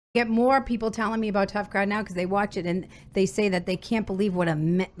Get more people telling me about Tough Crowd now because they watch it and they say that they can't believe what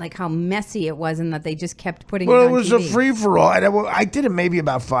how messy it was and that they just kept putting it on TV. Well, it was a free-for-all. I did it maybe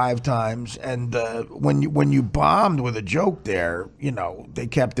about 5 times, and when you bombed with a joke there, they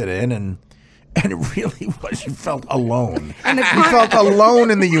kept it in, and it really was. You felt alone. You felt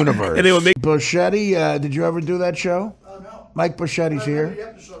alone in the universe. And they would make Bocchetti. Did you ever do that show? No. Mike Bocchetti's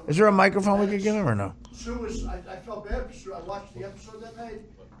here. Is there a microphone we could give him or no? I felt bad for Sue. I watched the episode that night.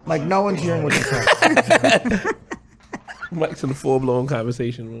 Mike, no one's hearing what you're saying. Mike's in a full-blown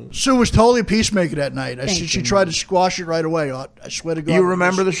conversation. Sue was totally a peacemaker that night. She tried to squash it right away. I swear to God. You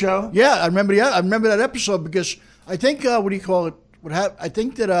remember the show? Yeah, I remember. Yeah, I remember that episode because I think what do you call it? I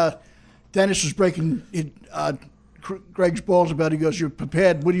think that Dennis was breaking Greg's balls about. He goes, "You're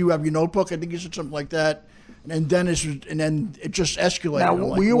prepared? What do you have? Your notebook?" I think he said something like that. And Dennis was, and then it just escalated. Now,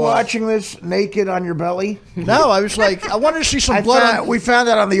 were you watching this naked on your belly? No, I was like, I wanted to see some blood. We found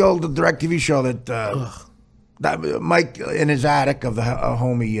out on the old DirecTV show that Mike, in his attic of the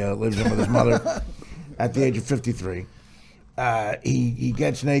home he lives in with his mother, at the age of 53, he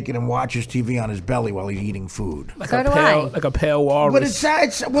gets naked and watches TV on his belly while he's eating food. Like a pale walrus. But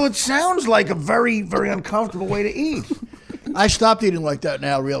it sounds like a very, very uncomfortable way to eat. I stopped eating like that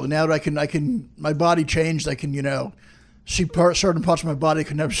now, really. Now that I can, my body changed. I can, see certain parts of my body I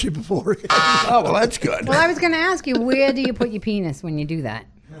could never see before. Oh, well, that's good. Well, I was going to ask you, where do you put your penis when you do that?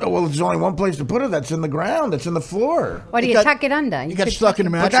 Oh, well, there's only one place to put it. That's in the ground. That's in the floor. Why do you tuck it under? You got stuck in the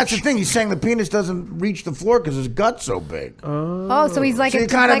mattress. But that's the thing. He's saying the penis doesn't reach the floor because his gut's so big. Oh, so he's like, one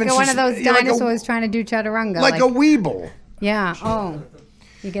of those dinosaurs trying to do chaturanga. Like a weeble. Yeah. Oh.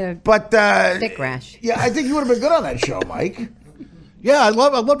 You get a dick rash. Yeah, I think you would have been good on that show, Mike. Yeah, I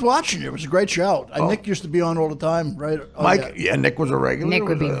loved watching it. It was a great show. Nick used to be on all the time, right? Mike, yeah, Nick was a regular. Nick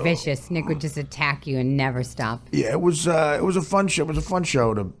would be vicious. Nick would just attack you and never stop. Yeah, it was a fun show. It was a fun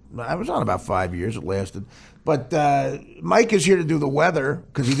show. I was on about 5 years. It lasted. But Mike is here to do the weather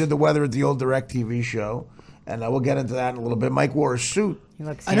because he did the weather at the old DirecTV show, and we'll get into that in a little bit. Mike wore a suit.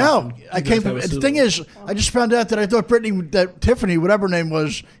 I know. The thing is, I just found out that I thought Tiffany, whatever her name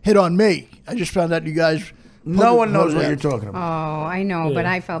was, hit on me. I just found out you guys. No one knows what you're talking about. Oh, I know, but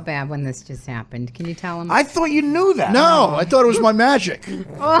I felt bad when this just happened. Can you tell him? I thought you knew that. No, I thought it was my magic. And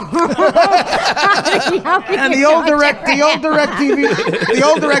the old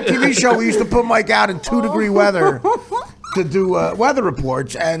DirecTV show, we used to put Mike out in 2-degree weather to do weather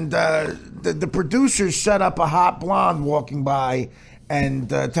reports, and the producers set up a hot blonde walking by and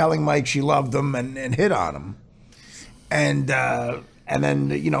telling Mike she loved him and hit on him, and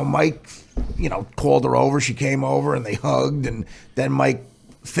then Mike. Called her over. She came over and they hugged. And then Mike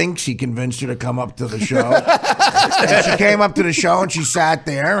thinks he convinced her to come up to the show. And she came up to the show and she sat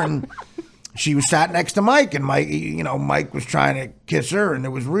there and she was sat next to Mike. And Mike was trying to kiss her and it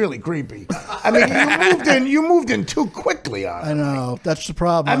was really creepy. I mean, you moved in too quickly on her. I know. That's the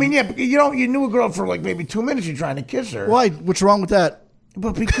problem. I mean, yeah, you knew a girl for like maybe 2 minutes. You're trying to kiss her. Why? What's wrong with that?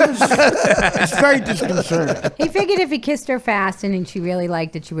 But because it's very disconcerting. He figured if he kissed her fast and she really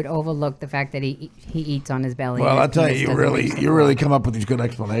liked it, she would overlook the fact that he eats on his belly. Well, I'll tell you, you really come up with these good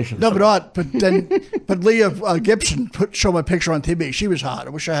explanations. No, but Leah Gibson showed my picture on TV. She was hot. I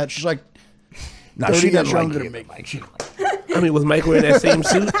wish I had. She's like, no, she didn't like you, Mike. I mean, was Mike wearing that same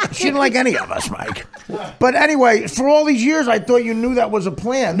suit? She didn't like any of us, Mike. But anyway, for all these years, I thought you knew that was a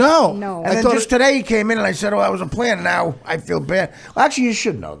plan. No. And then just today he came in and I said, "Oh, that was a plan." And now I feel bad. Well, actually, you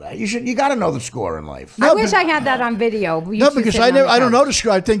should know that. You got to know the score in life. I wish I had that on video. Because I don't know the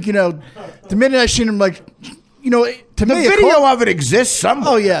score. I think the minute I seen him to me, the video of it exists somewhere.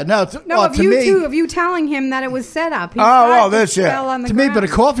 Oh yeah, of you telling him that it was set up. To me, but a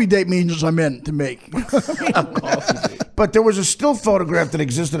coffee date means I'm in. To me, but there was a still photograph that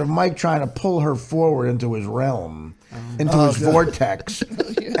existed of Mike trying to pull her forward into his realm, into his vortex,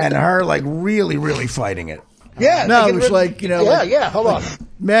 and her like really, really fighting it. Yeah, no, it was like hold on,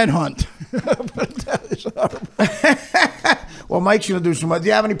 manhunt. Well, Mike's gonna do some. Do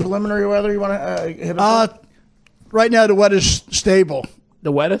you have any preliminary weather you want to hit us with? Right now, the weather's stable.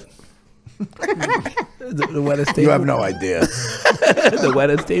 The weather? the weather's stable? You have no idea. The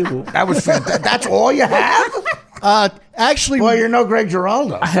weather's stable. That was fantastic. That's all you have? Actually... Well, you're no Greg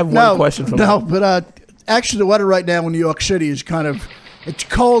Giraldo. I have one question for you. No, but actually the weather right now in New York City is it's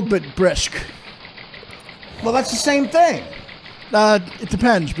cold but brisk. Well, that's the same thing. It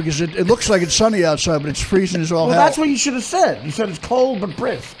depends, because it looks like it's sunny outside, but it's freezing as all hell. Well, that's what you should have said. You said it's cold but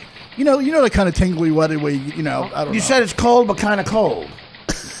brisk. You know the kind of tingly weather where I don't know. You said it's cold but kind of cold.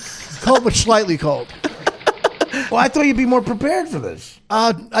 Cold but slightly cold. Well, I thought you'd be more prepared for this.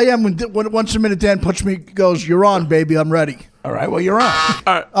 I am when once a minute Dan goes, "You're on, baby. I'm ready." All right, well, you're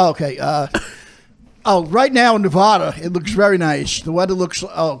on. Okay. Right now in Nevada, it looks very nice. The weather looks.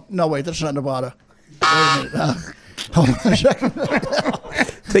 Oh no, wait, that's not Nevada. Wait a minute. Hold on a second.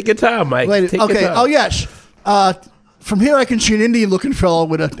 Take your time, Mike. Take your time. Oh yes. From here, I can see an Indian-looking fellow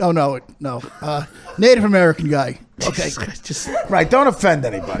with a. Oh no, Native American guy. Okay. Just Right, don't offend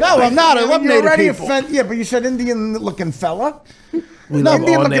anybody. No, I'm not. I love You're Native already people. Yeah, but you said Indian-looking fella. we love all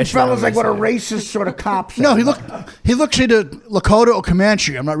Indian-looking fella's nationalities like what a here. racist sort of cop. No, said. he looks either Lakota or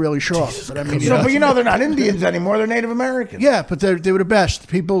Comanche. I'm not really sure. But I mean, But you know they're not Indians anymore. They're Native Americans. yeah, but they were the best.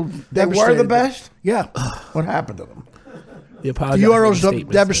 People. They were the devastated them. best? Yeah. What happened to them? The The apology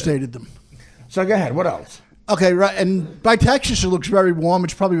Euros devastated them. So go ahead. What else? Okay, right, and by Texas it looks very warm.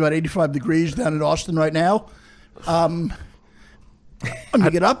 It's probably about 85 degrees down in Austin right now. Let me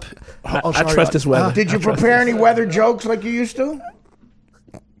get up. I Sorry, trust this weather. Did you prepare any weather jokes like you used to?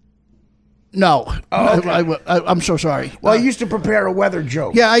 No, Oh, okay. I'm so sorry. Well, I used to prepare a weather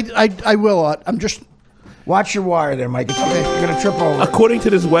joke. Yeah, I will. I'm just. Watch your wire there, Mike. You're going to trip over. According to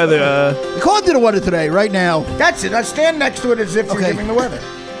this weather, According to the weather today, right now, That's it. Now stand next to it as if you're Okay. giving the weather.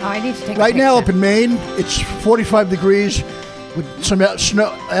 Oh, I need to take right a now picture. up in Maine, it's 45 degrees with some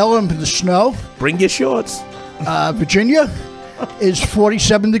snow, element of the snow. bring your shorts Virginia is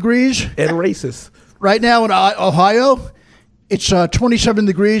 47 degrees. and racist. Right now in Ohio, it's 27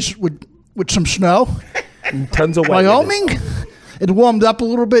 degrees with some snow. Tons of white Wyoming, it warmed up a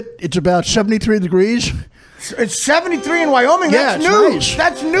little bit. It's about 73 degrees. It's 73 in Wyoming. Yeah, That's it's news. nice.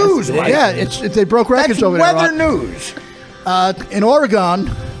 That's news, That's Mike. Yeah, they broke records That's over there. weather Rod. news. In Oregon,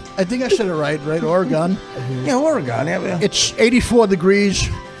 I think I said it right, Oregon. Yeah, Oregon. Yeah. It's 84 degrees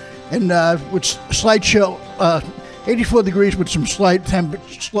and with slight chill. 84 degrees with some slight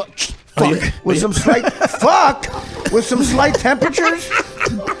temperature. Fuck. With some slight with some slight temperatures.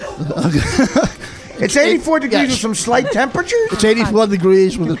 It's 84 degrees yes. with some slight temperatures. It's 84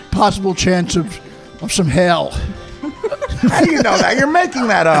 degrees with a possible chance of some hail. How do you know that? You're making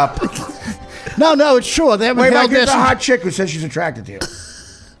that up. No, it's true. They haven't Wait, hailed Mike, here's there a since- hot chick who says she's attracted to you.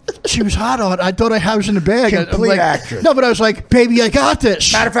 She was hot on. I thought I was in the bag. I'm Complete like, actress. No, but I was like, baby, I got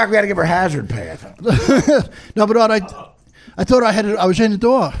this. Matter of fact, we had to give her hazard pay. I think. No, but I thought I was in the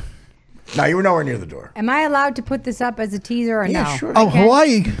door. No, you were nowhere near the door. Am I allowed to put this up as a teaser or Yeah, no? sure. Oh, I can?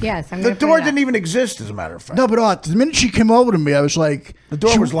 Hawaii. Yes, I'm The gonna put door it up. didn't even exist, as a matter of fact. No, but the minute she came over to me, I was like, The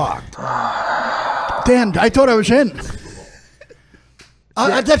door was locked. Dan, I thought I was in.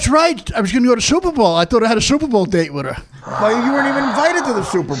 That's right. I was going to go to Super Bowl. I thought I had a Super Bowl date with her. Well, you weren't even invited to the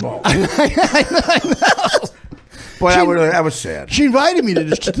Super Bowl. Boy, that was sad. She invited me to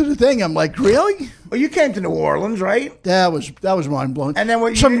the thing. I'm like, really? Well, you came to New Orleans, right? That was mind blowing. And then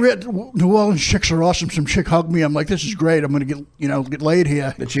what? New Orleans chicks are awesome. Some chick hugged me. I'm like, this is great. I'm going to get laid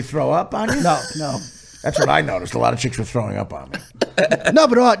here. Did she throw up on you? No. That's what I noticed. A lot of chicks were throwing up on me. No,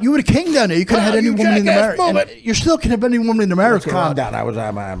 but you were the king down there. You could have had any you woman in jackass, America. move And it. you still can have any woman in Let's America. calm Rod.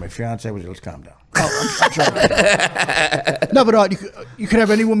 down. My fiance was. Let's calm down. I'm sorry. No, but you could have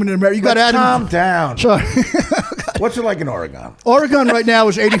any woman in America. You got Let's Adam. calm down. Sorry. What's it like in Oregon? Oregon right now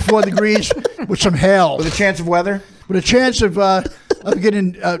is 84 degrees with some hail. With a chance of weather? With a chance of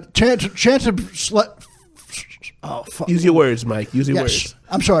getting chance of oh fuck. Use your words, Mike. Use your Yes. words.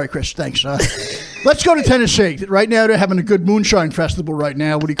 I'm sorry, Chris. Thanks. Let's go to Tennessee. Right now, they're having a good moonshine festival right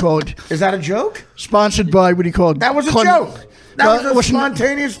now. What do you call it? Is that a joke? Sponsored by, what do you call it? That was a Clun- joke. That No, was it a wasn't-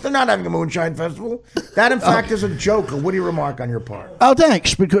 spontaneous. They're not having a moonshine festival. That, in fact, is a joke, a witty remark on your part. Oh,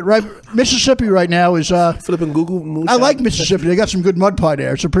 thanks. Because Mississippi right now is. Flipping Google moonshine. I like Mississippi. They got some good mud pie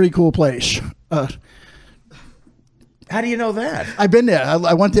there. It's a pretty cool place. How do you know that? I've been there.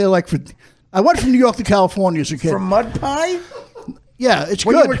 I went there I went from New York to California as a kid. From mud pie? Yeah, it's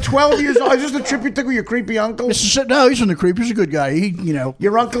When good. you were 12 years old? Is this the trip you took with your creepy uncle? No, he's in the creep. He's a good guy.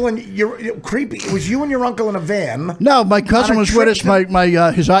 Your uncle and your creepy. It was you and your uncle in a van. No, my cousin On a was with trip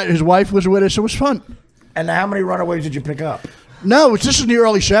us. His wife was with us. It was fun. And how many runaways did you pick up? No, this is in the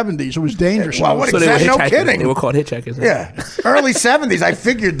early 70s. It was dangerous. Well, what So they were exactly? No hitchhikers. kidding. They were called hitchhikers. huh? Yeah. Early 70s. I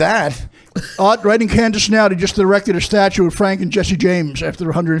figured that. Art, right in Kansas now, they just erected a statue of Frank and Jesse James after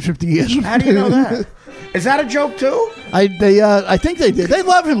 150 years. How do you know that? Is that a joke, too? I think they did. They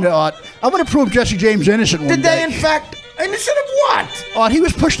love him, Art. I want to prove Jesse James innocent one Did they, day. in fact, innocent of what? Art, he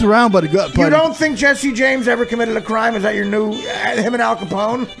was pushed around by the gut. You don't think Jesse James ever committed a crime? Is that your new, him and Al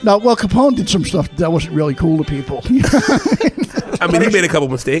Capone? No, well, Capone did some stuff that wasn't really cool to people. I mean, he made a couple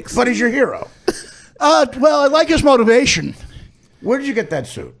mistakes. But he's your hero. Well, I like his motivation. Where did you get that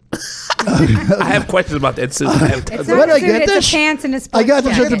suit? I have questions about that suit. I have It's tons not Where a did I suit, get it's this? a pants and a I sports got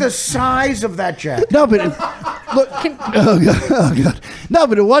this jacket. at Look at the size of that jacket. No, but look. Oh God. No,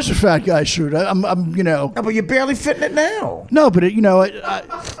 but it was a fat guy suit. I'm you know. No, but you're barely fitting it now. No, but it, you know, I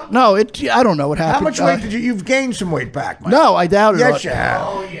don't know what happened. How much weight did you? You've gained some weight back, Mike. No, I doubt it. Yes, you have.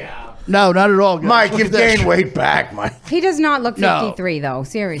 Oh yeah. No, not at all. Guys. Mike, Look you've at this. gained weight back, Mike. He does not look No. 53 though.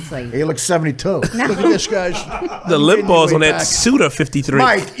 Seriously. He looks 72. Look at this, guys. The lip balls on weight that back. suit are 53.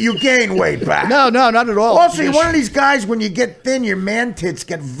 Mike, you gain weight back. No, not at all. Also, you're Just- one of these guys, when you get thin, your man tits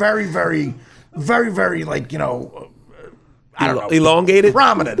get very, very, very, very, like, you know, I don't know. Elongated?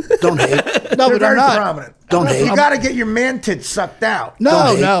 Prominent. Don't hate. No, They're but I'm very not. prominent. Don't hate. You got to get your man tits sucked out.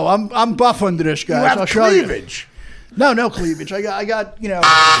 No, I'm buff under this, You guys. have I'll show cleavage. you. No cleavage. I got, you know.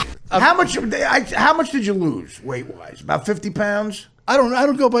 How much did you lose weight-wise? About 50 pounds? I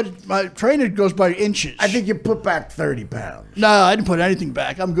don't go by my trainer goes by inches. I think you put back 30 pounds. No, I didn't put anything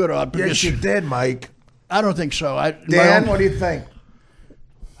back. I'm good on Yes, you did, Mike. I don't think so. Dan, what do you think?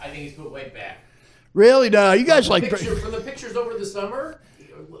 I think he's put weight back. Really? No, you guys like. From the pictures over the summer,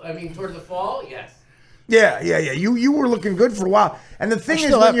 I mean, toward the fall, yes. Yeah. You were looking good for a while. And the thing is,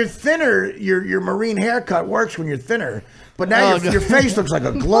 still when have- you're thinner, your marine haircut works when you're thinner. But now your face looks like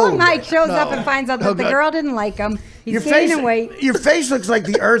a Poor globe. Mike shows up and finds out that the God. girl didn't like him. He's Your face, gaining weight. your face looks like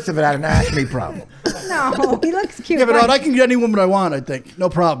the Earth if it had an acne problem. No, he looks cute. Yeah, but Mike. I can get any woman I want. I think no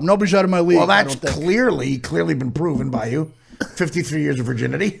problem. Nobody's out of my league. Well, I that's don't think. clearly been proven by you. 53 years of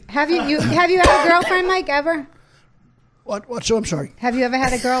virginity. Have you had a girlfriend, Mike? Ever? What? So I'm sorry. Have you ever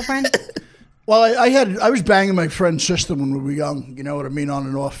had a girlfriend? Well, I was banging my friend's sister when we were young. You know what I mean, on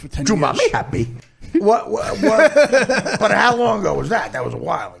and off for 10 You years. made me happy. What? But how long ago was that? That was a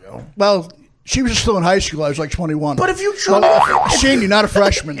while ago. Well, she was still in high school. I was like 21. But if you senior, not a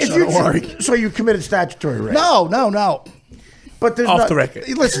freshman, so don't worry. So you committed statutory rape. No. But there's Off the record.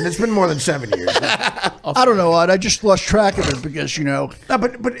 Listen, it's been more than 7 years. I don't know. I just lost track of it because No,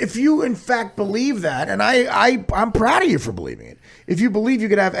 but if you in fact believe that, and I'm proud of you for believing it. If you believe you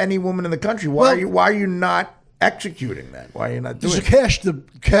could have any woman in the country, why are you not executing that? Why are you not doing there's it? the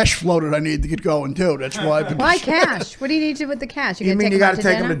cash flow that I need to get going too. That's why I've been. Why cash? What do you need to do with the cash? You mean you got to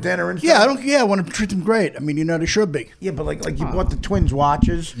take them to dinner and stuff? Yeah, I want to treat them great. I mean, you know, they should be. Yeah, but like you bought the twins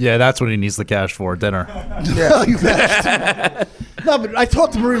watches. Yeah, that's what he needs the cash for, dinner. Yeah, you bastard. No, but I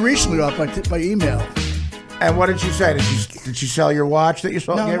talked to Marie recently off by email. And what did she say? Did she sell your watch that you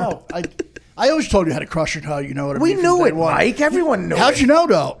sold? No. I always told you how to crush it. How you know what I We mean. knew it, Mike. Everyone knew How'd it. you know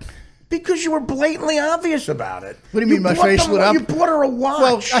though? Because you were blatantly obvious about it. What do you mean, my bought face them- lit up? You bought her a watch.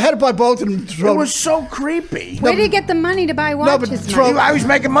 Well, I had to buy both of them. It was so creepy. Where did you get the money to buy but watches, throw- Mike? I was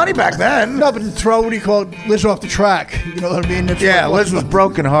making money back then. No, but to throw, what do you call it, Liz off the track. You know what I mean? It's Yeah, like, Liz was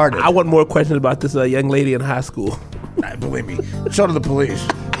brokenhearted. I want more questions about this young lady in high school. Believe me, so do the police.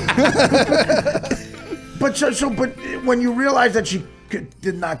 But when you realized that she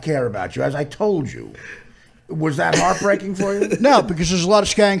did not care about you, as I told you, was that heartbreaking for you? No, because there's a lot of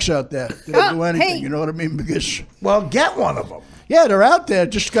skanks out there that don't do anything. hey. You know what I mean? Because Well, get one of them. yeah, they're out there.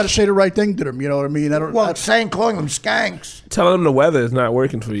 Just got to say the right thing to them. You know what I mean? Well, calling them skanks. Telling them the weather is not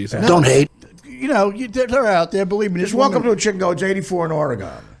working for you. So. don't hate. You know, they're out there. Believe me. Just walk up to a chick and go, it's 84 in Oregon.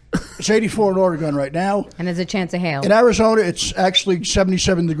 It's 84 in Oregon right now. And there's a chance of hail. In Arizona, it's actually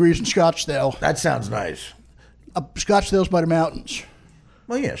 77 degrees in Scottsdale. That sounds nice. Scottsdale's by the mountains.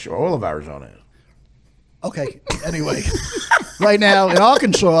 Well, yeah, sure. All of Arizona is. Okay. Anyway, right now in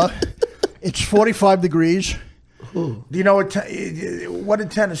Arkansas, it's 45 degrees. Do you know what in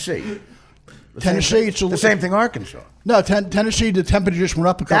Tennessee? Tennessee, it's The same thing Arkansas. No, Tennessee, the temperature just went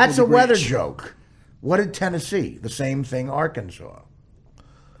up a couple That's a degrees. weather joke. What did Tennessee? The same thing Arkansas.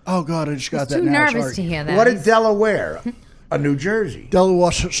 Oh, God, I just got He's that too now. nervous Sorry. to hear that. What did Delaware? A New Jersey. Delaware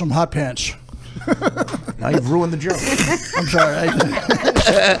wore some hot pants. Now you've ruined the joke. I'm sorry.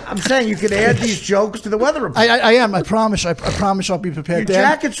 I'm saying you could add these jokes to the weather report. I am. I promise. I promise I'll be prepared. Your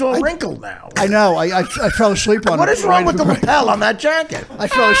Dan, jacket's all wrinkled now. I know. I fell asleep on it. What is right wrong with the at lapel on that jacket? I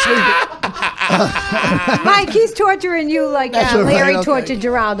fell asleep. Mike, he's torturing you like That's all right, Larry okay. tortured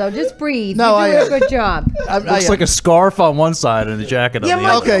Geraldo. Just breathe. No, You're doing a good job. Looks like a scarf on one side and the jacket on Yeah, the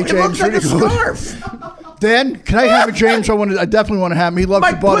Mike, other. Okay, it James, looks like a really good. scarf. Dan, can I have a James? I definitely want to have him. He loves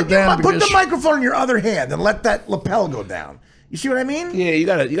Mike, the butter put Dan the because microphone in your other hand and let that lapel go down. You see what I mean? Yeah, you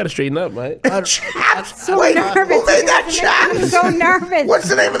gotta straighten up, Mike. Chaps. So Wait, nervous. who made that I'm Chaps? so nervous. What's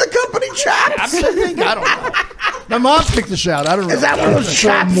the name of the company, Chaps? I don't know. My mom picked this out. I don't know. Is that one of those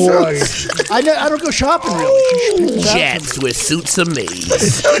Chaps suits? I don't go shopping really. She picked this out. Jets with suits of me.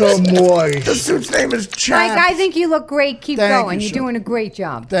 The suit's name is Chaps. Mike, I think you look great. Keep Thank going. you, You're sir. doing a great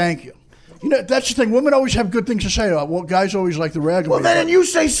job. Thank you. You know, that's the thing. Women always have good things to say about. Well, guys always like the rag. Well, then you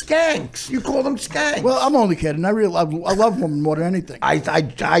say skanks. You call them skanks. Well, I'm only kidding. I love women more than anything.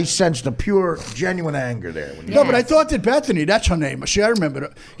 I sensed a pure, genuine anger there. When you No, but I thought that Bethany, that's her name. See, I remember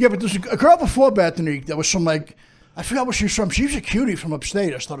it. Yeah, but there's a girl before Bethany that was some like, I forgot where she was from. She was a cutie from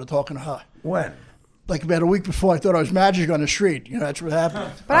upstate. I started talking to her. When? Like about a week before, I thought I was magic on the street. You know, that's what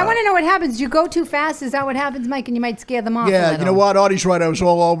happened. But I want to know what happens. You go too fast. Is that what happens, Mike? And you might scare them off. Yeah, you know what? Artie's right. I was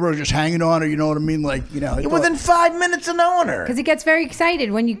all over her, just hanging on her. You know what I mean? Like, you know. You're within 5 minutes of knowing her. Because he gets very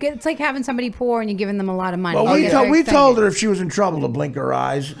excited when you get. It's like having somebody poor and you're giving them a lot of money. Well, You get very we excited. told her if she was in trouble to blink her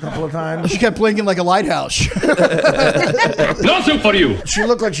eyes a couple of times. She kept blinking like a lighthouse. Lawsuit for you. She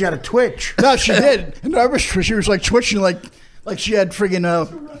looked like she had a twitch. No, she did. And she was like twitching like she had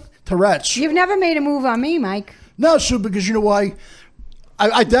friggin' Tourette's. You've never made a move on me, Mike. No, Sue, because you know why?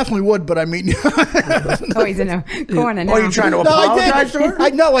 I definitely would, but I mean... Oh, he's in a corner now. Are you trying to No, I apologize did. to her?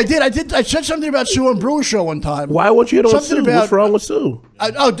 I did. I said something about Sue on Brewer Show one time. Why won't you hit on Something Sue? about- What's wrong with Sue?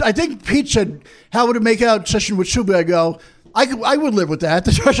 I think Pete said, how would it make out session with Sue? But I go, I would live with that.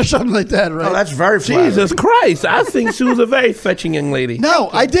 Or something like that, right? Oh, that's very flattering. Jesus Christ. I think Sue's a very fetching young lady. No,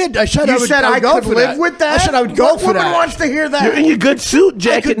 I did. I said You I would, said I I would go could for live that. with that? I said I would go What for woman that. wants to hear that? You're in your good suit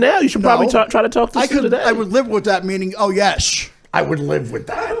jacket now. You should probably No. try to talk to Sue today. I would live with that, meaning, oh, yes. I would live with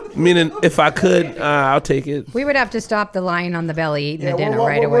that. Meaning, if I could, I'll take it. We would have to stop the lying on the belly eating Yeah, the dinner well,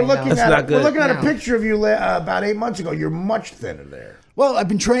 right we're away. looking though. That's at not We're good. looking at a No. picture of you about 8 months ago. You're much thinner there. Well, I've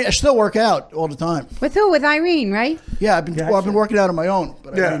been trained. I still work out all the time. With who? With Irene, right? Yeah, I've been working out on my own.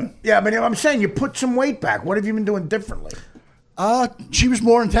 But I mean, But I'm saying you put some weight back. What have you been doing differently? she was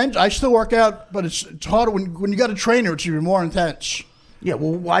more intense. I still work out, but it's harder when you got a trainer. It's even more intense. Yeah,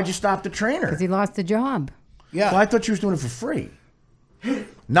 well, why'd you stop the trainer? Because he lost the job. Yeah. Well, I thought you was doing it for free.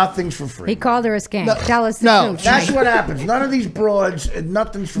 Nothing's for free. He called her a skank. No. Tell us the No. truth. That's Mike. what happens. None of these broads,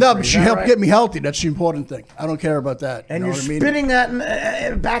 nothing's for No, free. but Is she that helped right? get me healthy. That's the important thing. I don't care about that. And you know you're what I mean? spitting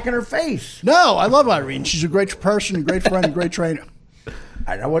that back in her face. No, I love Irene. She's a great person, a great friend, a great trainer.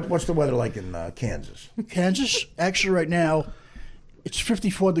 I know. What's the weather like in Kansas? Kansas, actually, right now, it's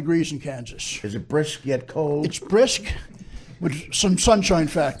 54 degrees in Kansas. Is it brisk yet cold? It's brisk with some sunshine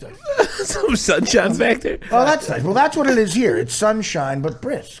factor. Some sunshine factor. Oh, that's nice. Well, that's what it is here. It's sunshine, but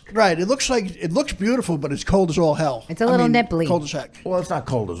brisk. Right. It looks beautiful, but it's cold as all hell. It's a little I mean, nipply. Cold as heck. Well, it's not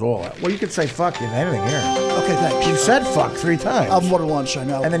cold as all. Well, you could say fuck in anything here. Okay, thanks. You said fuck 3 times. More than once, I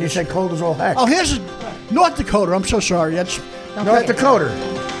know. And then you said cold as all heck. Oh, here's North Dakota. I'm so sorry. That's North Dakota.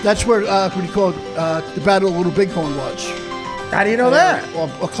 That's where what do you call it? The Battle of Little Bighorn was. How do you know that? Or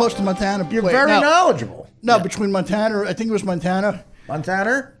close to Montana. You're Wait, very no. knowledgeable. No, between Montana, I think it was Montana.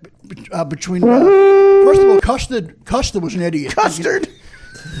 Montana? Between first of all, Custer was an idiot. Custard?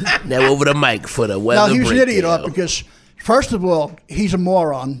 Now over the mic for the weather. No, he was an idiot breakdown. because first of all, he's a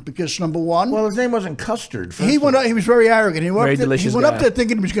moron because number one, Well, his name wasn't Custard. he went up, he was very arrogant. He went, Very up, there, he delicious went up guy. there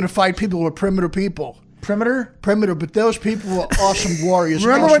thinking he was going to fight people who were primitive people. Primitive, but those people were awesome warriors.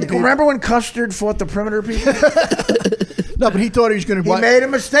 awesome people. Remember when Custard fought the perimeter people? No, but he thought he was going to. He made a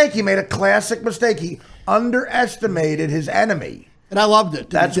mistake. He made a classic mistake. He underestimated his enemy. And I loved it.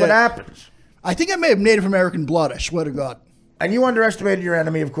 That's He what did. happens. I think I may have Native American blood. I swear to God. And you underestimated your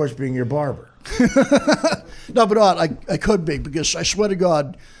enemy, of course, being your barber. No, but I could be because I swear to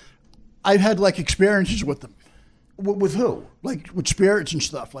God, I've had like experiences with them, With who? like with spirits and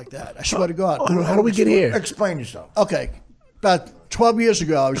stuff like that. I swear to God. How do we get here? Explain yourself. Okay, about 12 years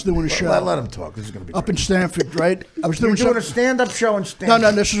ago, I was doing a show Let him talk. This is going to be up great. in Stanford, right? I was You're doing doing a some- stand-up show in Stanford.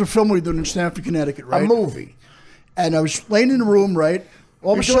 No, this is a film we did in Stanford, Connecticut, right? A movie. And I was laying in the room, right?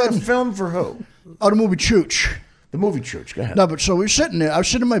 All You're of a doing sudden, a film for who? the movie Chooch. The movie Church. Go ahead. No, but so we were sitting there. I was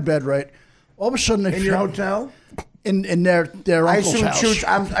sitting in my bed, right? All of a sudden, I In your hotel? in their I uncle's assume house.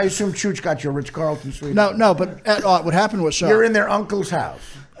 Chooch. I assume Chooch got your Ritz Carlton suite. No, but what happened was You're in their uncle's house.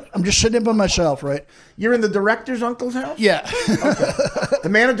 I'm just sitting there by myself, right? You're in the director's uncle's house? Yeah. The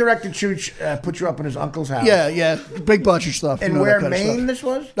man who directed Chooch put you up in his uncle's house. Yeah, big budget stuff. And you know, where, that kind of Maine stuff. this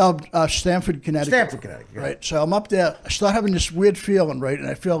was? No, Stanford, Connecticut. Stanford, Connecticut. Yeah. Right. So I'm up there. I start having this weird feeling, right? And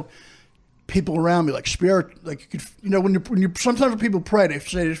I feel people around me, like spirit, like you could, when you sometimes when people pray, they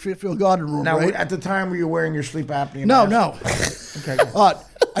say they feel God in the room, Now, right? at the time, were you wearing your sleep apnea No, mask? no. Okay. Go ahead.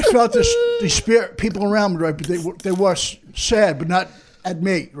 I felt these spirit people around me, right? But they were sad, but not at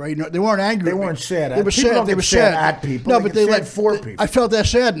me, right? They weren't angry. They at me. weren't sad at- They were people sad. don't They get were sad sad at people. No, They but get they sad for people. I felt that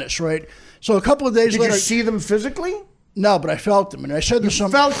sadness, right? So a couple of days Did later, you see them physically? no, but I felt them, and I said to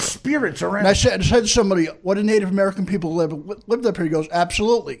some. Felt spirits around. And I said to somebody, "What do Native American people lived up here?" He goes,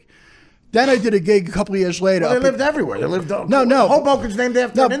 "Absolutely." Then I did a gig a couple of years later. Well, they up in- lived everywhere. They lived. No. Hoboken's named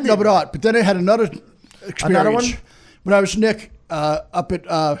after No, an Indian. no, but odd. But then I had another experience. Another one? When I was Nick up at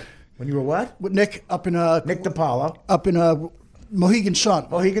When you were what? with Nick up in Nick DiPaolo. up in Mohegan Sun.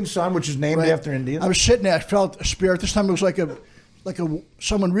 Mohegan Sun, which is named Right. after Indians. I was sitting there. I felt a spirit. This time it was like a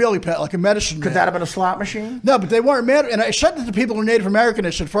someone really like a medicine man. Could that have been a slot machine? No, but they weren't mad. And I said to the people who are Native American,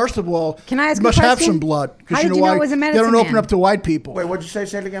 I said, first of all, Can I ask you a must have question? some blood. How you did know you know why? it was a They medicine don't open man? up to white people. Wait, what'd you say?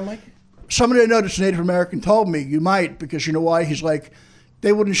 Say it again, Mike. Somebody I know that's Native American told me, you might, because you know why? He's like,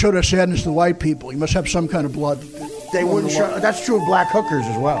 they wouldn't show their sadness to white people. You must have some kind of blood. They wouldn't show. That's true of black hookers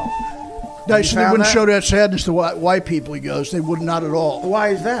as well. No, he you said they found wouldn't that? show their sadness to white people, he goes. They would not at all. Why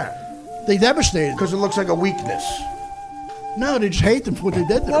is that? They devastated. Because it looks like a weakness. No, they just hate them for what they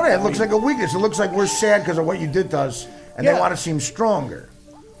did to Well, them. yeah, it looks like a weakness. It looks like we're sad because of what you did to us, and they Yeah. want to seem stronger.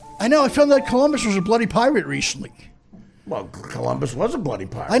 I know, I found that Columbus was a bloody pirate recently. Well, Columbus was a bloody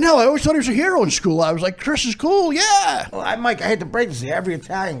pirate. I know, I always thought he was a hero in school. I was like, Chris is cool, yeah. Well, Mike, I hate to break this to you. Every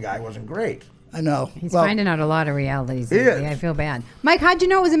Italian guy wasn't great. I know. He's Well, finding out a lot of realities. He lately. is. I feel bad. Mike, how'd you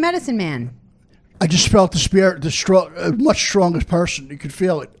know it was a medicine man? I just felt the spirit, a much stronger person. You could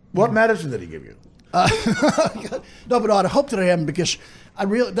feel it. What medicine did he give you? No, but I hope that I am because that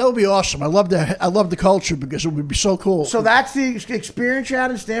would be awesome. I love the culture because it would be so cool. So that's the experience you had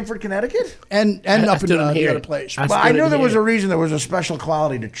in Stamford, Connecticut? and I up in still didn't the hear other it. place. I Well, still I knew didn't there was hear a reason there was a special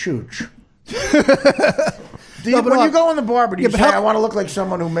quality to Chooch. No, but when I- you go in the barber, do you Yeah, but say, how- I want to look like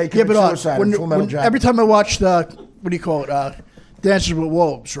someone who may Yeah, commit but suicide in Full Metal Jacket? every time I watched what do you call it? Dances with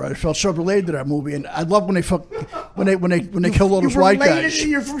Wolves, right? I felt so related to that movie, and I love when they killed all those white guys.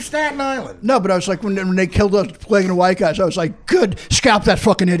 You're from Staten Island. No, but I was like when they killed those plaguing the white guys, I was like, good, scalp that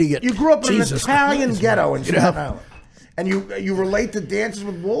fucking idiot. You grew up in Jesus an Italian ghetto in Staten Yeah. Island. And you relate to Dances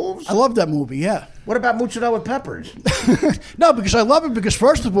with Wolves? I love that movie. Yeah. What about Mozzarella with Peppers? No, because I love it because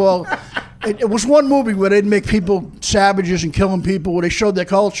first of all, it was one movie where they'd make people savages and killing people where they showed their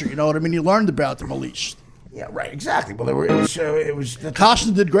culture. You know what I mean? You learned about them at least. Yeah, right, exactly. Well, it was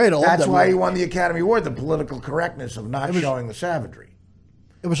Costner did great. I love that's that why movie. he won the Academy Award, the political correctness of not showing the savagery.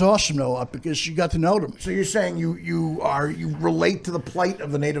 It was awesome though because you got to know them. So you're saying you relate to the plight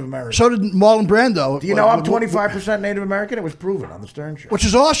of the Native American. So did Marlon Brando. Do you know I'm 25% Native American? It was proven on the Stern Show. Which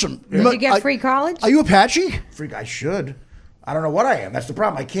is awesome. Did you get free college? Are you Apache? Freak, I should. I don't know what I am. That's the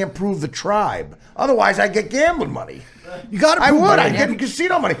problem. I can't prove the tribe. Otherwise, I get gambling money. You got to I prove would. that. I'd get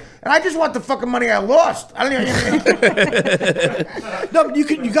casino money, and I just want the fucking money I lost. I don't even. No, but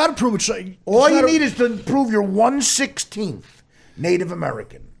you got to prove it. So, All you need is to prove you're 1/16 Native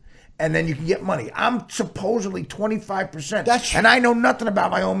American, and then you can get money. I'm supposedly 25%. That's- and I know nothing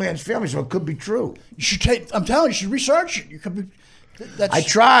about my own man's family, so it could be true. You should take. I'm telling you, you should research it. You could be. That's. I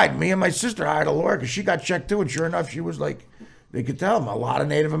tried. Me and my sister hired a lawyer because she got checked too, and sure enough, she was like, they could tell I'm a lot of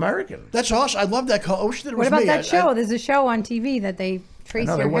Native American. That's awesome. I love that call. I wish that it was What about me. that show? There's a show on TV that they trace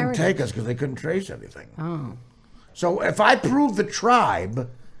No, they your wouldn't heritage. take us because they couldn't trace anything. Oh. So if I prove the tribe,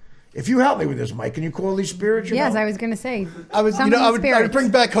 if you help me with this, Mike, can you call these spirits? you Yes, know? I was going to say. I would. Summon I would spirits. bring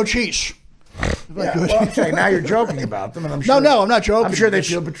back Cochise. Yeah, well, I'm saying now you're joking about them, and I'm sure. No, I'm not joking. I'm sure they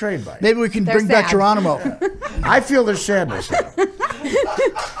feel betrayed by it. Maybe we can They're bring back sad. Geronimo. I feel their sadness.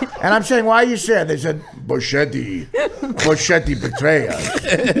 And I'm saying, why are you sad? They said, Bocchetti betray us.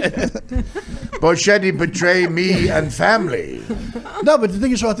 Bocchetti betray me and family. No, but the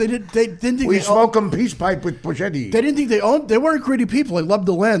thing is, what they didn't think We they smoke a peace pipe with Bocchetti. They didn't think they owned. They weren't greedy people. They loved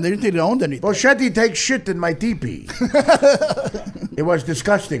the land. They didn't think they owned anything. Bocchetti takes shit in my teepee. It was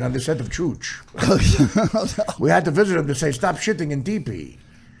disgusting on the set of Chooch. We had to visit him to say, stop shitting in teepee.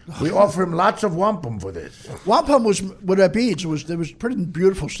 We offer him lots of wampum for this. Wampum was with their beads. There was pretty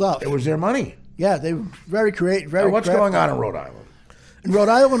beautiful stuff. It was their money. Yeah, they were very creative. Now, Very. what's crafty. going on in Rhode Island? In Rhode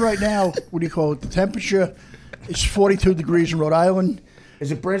Island right now? What do you call it? The temperature is 42 degrees in Rhode Island.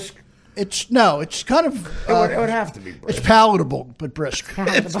 Is it brisk? It's kind of. It would have to be brisk. It's palatable, but brisk.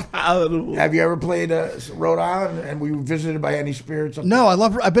 Have you ever played Rhode Island and were you visited by any spirits up No,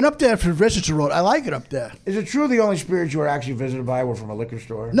 I've been up there for visits to Rhode. I like it up there. there? Is it true the only spirits you were actually visited by were from a liquor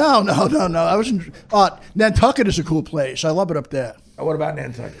store? No. I was in. Nantucket is a cool place. I love it up there. What about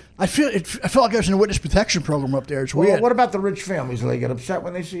Nantucket? I felt like I was in a witness protection program up there. It's Well, weird. what about the rich families? Do they get upset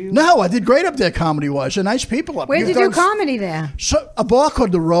when they see you? No, I did great up there comedy-wise. They're nice people up Where'd there. you do comedy there? So, a bar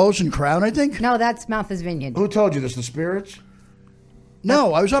called The Rose and Crown, I think. No, that's Martha's Vineyard. Who told you this? The spirits?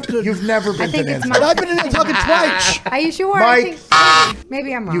 No, I was up to. You've never been to think it's Nantucket. I've been in Nantucket twice. Are you sure? Mike, I think,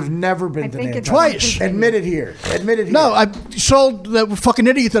 maybe I'm wrong. You've never been I to think it's Nantucket. Twice. Admit it here. Admit it here. No, I sold that fucking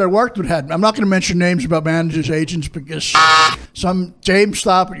idiot that I worked with had. I'm not going to mention names about managers, agents, because some James,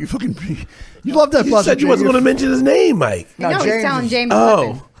 stop it. You fucking. You love that. You Buzzard, said you wasn't James. going to mention his name, Mike. No, he's James telling is- James.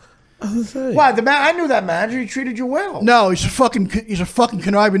 Oh. Why? I knew that manager. He treated you well. No, he's a fucking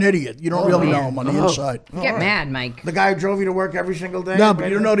conniving idiot. You don't really know him on the inside. Get mad, Mike. The guy who drove you to work every single day? No, but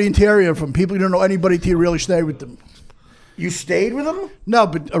you don't know the interior from people. You don't know anybody till you really stay with them. You stayed with him? No,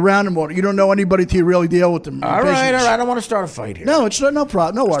 but around him, you don't know anybody till you really deal with them. All right. I don't want to start a fight here. No, it's no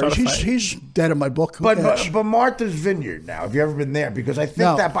problem. No worries. He's dead in my book. But Martha's Vineyard now, have you ever been there? Because I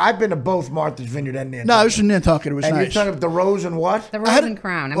think that I've been to both Martha's Vineyard and Nantucket. No, I was in Nantucket. It was and nice. you're talking about the Rose and what? The Rose and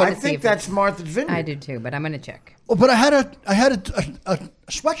Crown. I think that's Martha's Vineyard. I do too, but I'm going to check. Oh, but I had a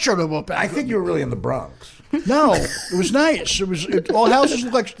sweatshirt over back. I think you were really in the Bronx. No, it was nice. All houses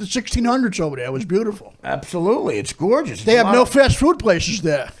look like the 1600s over there. It was beautiful. Absolutely, it's gorgeous. They have no fast food places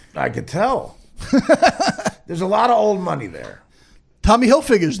there. I could tell. There's a lot of old money there. Tommy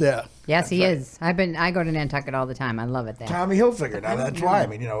Hilfiger's there. Yes, he is. I go to Nantucket all the time. I love it there. Tommy Hilfiger. Now that's why. I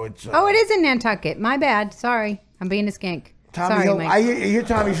mean, it's. Oh, it is in Nantucket. My bad. Sorry, I'm being a skank. Tommy Mike. I hear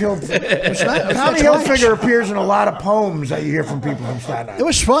Tommy Hilfiger. Tommy Hilfiger appears in a lot of poems that you hear from people from Staten Island. It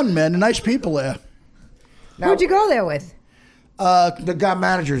was fun, man. The nice people there. Now, who'd you go there with? The guy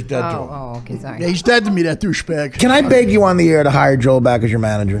manager's dead to him. Oh, okay, sorry. Yeah, he's dead to me, that douchebag. Can I beg you on the air to hire Joel back as your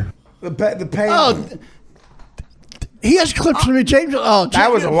manager? The pay. Oh, he has clips from me, James. Oh, James.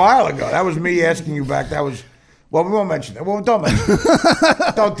 That was a while ago. That was me asking you back. That was. Well, we won't mention that. Well, don't mention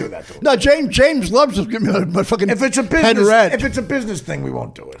it. Don't do that to him. No, James loves to give me my fucking if it's a business, head red. If it's a business thing, we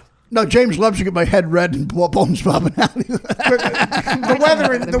won't do it. No, James loves to get my head red and bones popping out.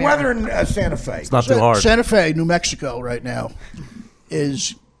 the weather in Santa Fe. It's not too hard. Santa Fe, New Mexico, right now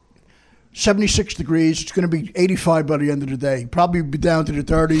is 76 degrees. It's going to be 85 by the end of the day. Probably be down to the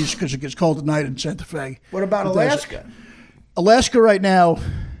 30s because it gets cold at night in Santa Fe. What about Alaska? Alaska right now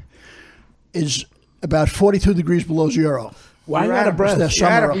is about 42 degrees below zero. Why are you out of breath? He's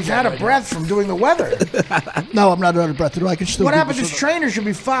out of breath from doing the weather. No, I'm not out of breath. I can still. What happens? His trainer should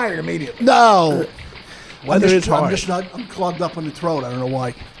be fired immediately. No. Weather is hard. I'm clogged up on the throat. I don't know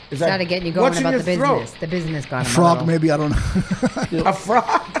why. Started getting you going about the business. Throat? The business got him. Frog, maybe, I don't know. A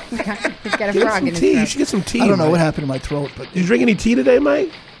frog? He's got a Get frog some in his tea. You throat. should get some tea. I don't know Mike. what happened to my throat, but Did you drink any tea today,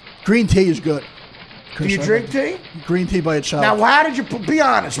 Mike? green tea is good. Do you drink tea? Green tea by itself. Now, how did you be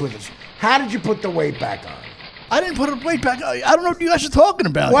honest with us? How did you put the weight back on? I didn't put it weight back. I don't know what you guys are talking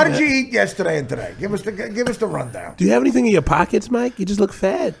about. What did you eat yesterday and today? Give us the rundown. Do you have anything in your pockets, Mike? You just look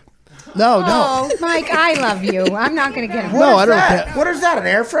fat. No. Oh, Mike, I love you. I'm not going to get him. No, I don't That? care. What is that? An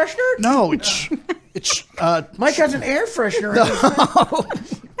air freshener? No, it's Mike has an air freshener. In his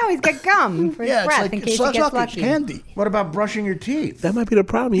mouth. No, he's got gum for his yeah, it's breath like in case it's he gets like lucky. candy. What about brushing your teeth? That might be the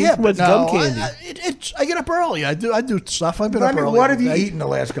problem. You eat Yeah, too much but gum no, candy. I get up early. I do stuff. I've been I up mean, early. what have you every day. eaten the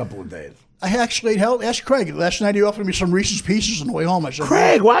last couple of days? I actually ate hell. Ask Craig. Last night he offered me some Reese's Pieces on the way home. I said,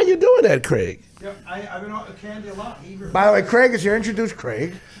 Craig, why are you doing that, Craig? Yeah, I've been on candy a lot. By the way, Craig is here. Introduce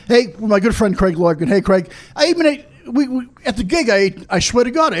Craig. Hey, my good friend Craig Larkin. Hey, Craig. I even ate. We at the gig. I swear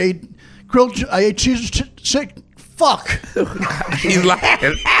to God, I ate grilled. I ate Caesar sick. Fuck. He's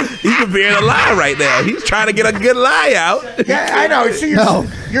lying. He's preparing a lie right now. He's trying to get a good lie out. Yeah, I know. See,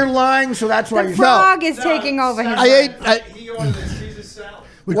 you're lying, so that's why The you're frog is taking over his He ordered a Caesar salad.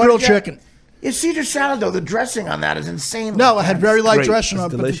 with What grilled did you- chicken. Yeah, Caesar salad, though, the dressing on that is insane. No, I had very light great. dressing It's on,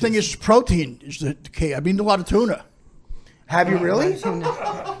 but the thing delicious. is, protein is the key. I've eaten a lot of tuna. Have you really? A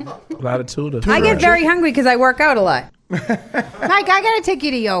lot of tuna. I get very hungry because I work out a lot. Mike, I got to take you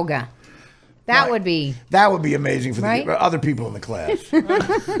to yoga. That would be. That would be amazing for Right? the other people in the class. No.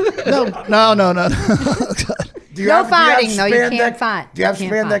 Do you No have farting, though. You spandex- can't fart. Do you have You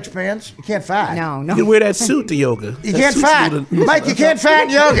can't spandex fart. pants? You can't fat. No. You can wear that suit to yoga. You can't fat. Mike, you can't fat in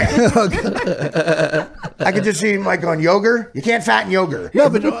yoga. I could just see Mike on yoga. You can't fat in yoga. No,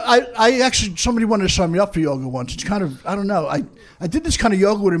 but I actually, somebody wanted to sign me up for yoga once. It's kind of, I don't know. I did this kind of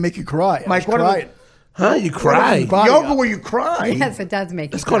yoga where it make you cry. Mike, I what was are crying. Huh? You cry. Body Yoga up. where you cry. Yes, it does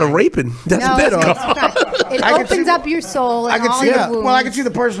make That's you called a cry. raping. That's No, what it's that's not. called. It I can opens see- up your soul I and could all see your the, wounds. well, I could see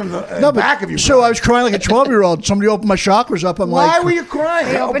the person in the No, back of you. so I was crying like a 12-year-old. Somebody opened my chakras up. I'm Why like, were you crying?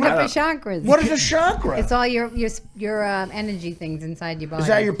 They open up your chakras. What is a chakra? It's all your energy things inside your body. Is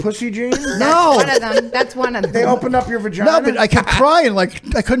that your pussy gene? No. One of them. That's one of them. They opened up your vagina? No, but I kept crying.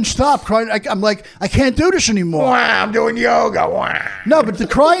 Like, I couldn't stop crying. I'm like, I can't do this anymore. Wow, I'm doing yoga. Wow. No, but the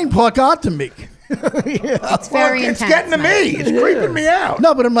crying part got to me. It's very It's intense. getting to me. It's creeping me out.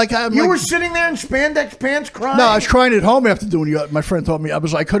 No, but I'm like, You were sitting there in spandex pants crying? No, I was crying at home after doing yoga. My friend told me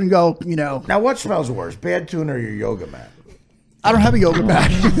I couldn't go. Now, what smells worse, bad tuna or your yoga mat? I don't have a yoga mat.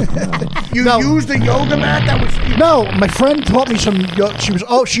 You No. used a yoga mat? That was... No, my friend taught me some.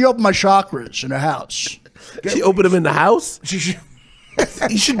 She opened my chakras in her house. She opened them in the house? She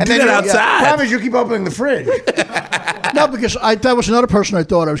You should And do then that outside. Problem is, you keep opening the fridge. No, because that was another person I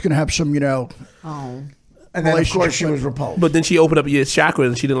thought I was going to have some, Oh. And then, of course, she was repulsed. But then she opened up your chakras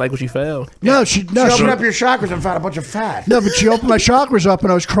and she didn't like what she found. No, She opened up your chakras and found a bunch of fat. No, but she opened my chakras up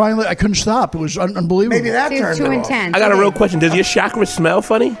and I was crying. I couldn't stop. It was unbelievable. Maybe that It was turned too it off. intense. I got a real question. Does your chakra smell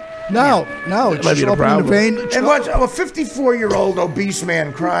funny? No, it's might just be the opening the problem. vein. And what's a 54-year-old obese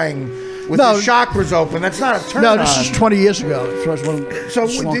man crying with No. his chakras open? That's not a turn No, on. this is 20 years ago. So, So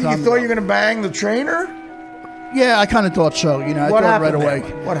you thought you were going to bang the trainer? Yeah, I kind of thought so. You know, I What thought happened right away.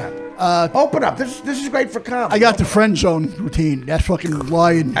 there? What happened? Open up. This is great for comedy. I got the friend zone routine. That's fucking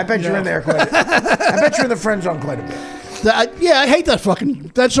lying. I bet you're in there quite a bit. I bet you're in the friend zone quite a bit. I hate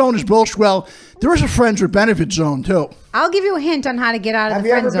that zone is bullshit. Well, there is a friends with benefit zone too. I'll give you a hint on how to get out of Have the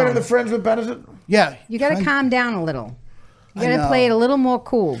you friend ever been in zone. the friends with benefit? Yeah, You got to calm down a little. You I got to know. play it a little more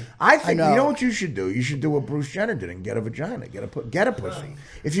cool. I think I know. you know what you should do. You should do what Bruce Jenner did and get a vagina, get a pussy.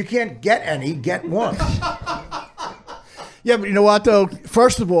 If you can't get any, get one. Yeah, but you know what though?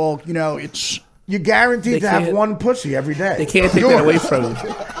 First of all, you know it's You're guaranteed They to have can't- one pussy every day. They can't take that away from you.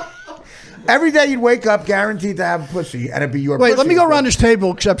 Every day you'd wake up guaranteed to have a pussy, and it'd be your Wait, pussy. let me go around this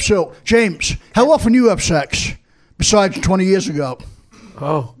table except so. James, how often you have sex besides 20 years ago?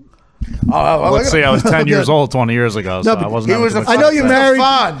 Oh. Let's see, I was 10 years old 20 years ago, so but I wasn't He having was too a much I know sex you're then. married.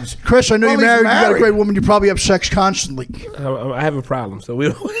 Fonz. Chris, I know Well, you're he's married. You got a married. great woman. You probably have sex constantly. I have a problem, so we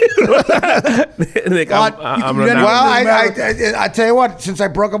don't. Nick, Well, I'm you can running then- out. Well, I tell you what. Since I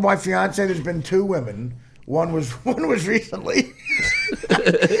broke up with my fiance, there's been 2 women. One was recently.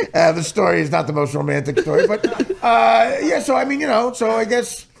 The story is not the most romantic story, but yeah. So I mean, so I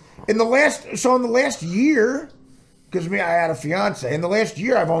guess in the last year, because I had a fiance. In the last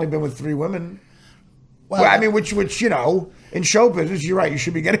year, I've only been with 3 women. Well, I mean, which in show business, you're right. You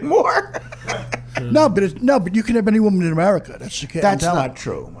should be getting more. No, but you can have any woman in America. That's the case. That's not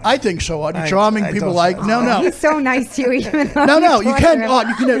true. I think so. Audie. Charming I people don't like think no. He's so nice to you, even though No, you're you can. talking Oh,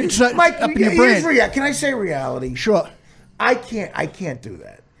 you can. It's not Mike, up in your here's brand. can I say reality? Sure. I can't do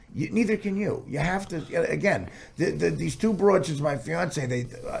that. Neither can you. You have to. Again, these 2 broads, as my fiance,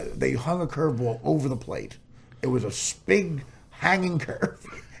 they hung a curveball over the plate. It was a big hanging curve,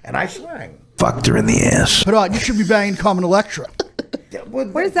 and I swang. Fucked her in the ass. But you should be banging Carmen Electra.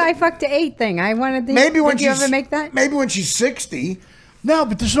 What is the I fucked to 8 thing? I wanted to. Maybe when did you she's ever make that? Maybe when she's 60. No,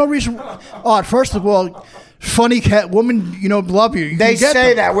 but there's no reason. First of all, funny cat woman, love you. They get say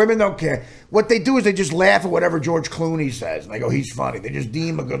them. that women don't care. What they do is they just laugh at whatever George Clooney says, and they go, "He's funny." They just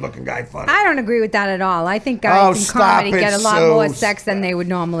deem a good-looking guy funny. I don't agree with that at all. I think guys in stop comedy it, get a lot Sue. more sex than they would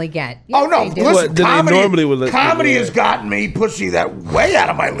normally get. Yes, Oh no! they do. Listen, What, than they comedy, normally would let- comedy yeah. has gotten me pussy that way out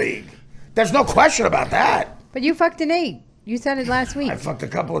of my league. There's no question about that. But you fucked an 8. You said it last week. I fucked a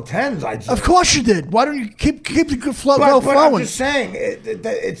couple of 10s. I'd say. Of course you did. Why don't you keep the good flow but I'm flowing? just saying,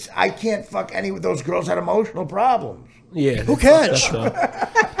 it's I can't fuck any of those girls had emotional problems. Yeah. Who cares?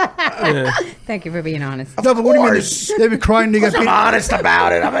 Thank you for being honest. No, but what do you mean? course. They've been crying. They got I'm beat. honest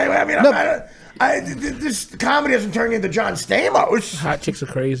about it. I mean, No. this comedy doesn't turn you into John Stamos. Hot chicks are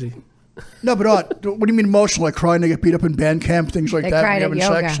crazy. No, but what do you mean emotional? Like crying? They get beat up in band camp, things like They that. cried When at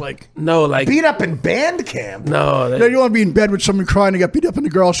having yoga. sex, like. No, like Beat up in band camp. no. No, you don't want to be in bed with someone crying. They got beat up in the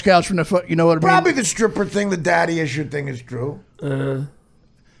Girl Scouts from the foot. You know what I mean? Probably the stripper thing, the daddy issue thing is true.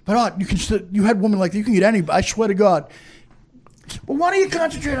 But you can still. You had women like that. You can get any. I swear to God. Well, why don't you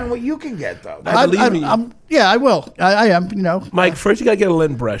concentrate on what you can get, though? I believe in you. I will. I am. Mike, first you gotta get a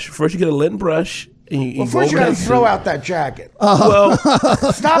lint brush. First you get a lint brush, and you Well, go first you over got to that throw suit. out that jacket. Well,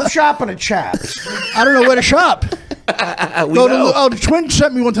 Stop shopping at Chaps. I don't know where to shop. we Go know. to the twins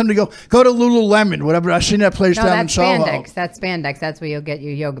sent me one time to go to Lululemon, whatever. I seen that place No, down in that's Soho. spandex. That's spandex. That's where you'll get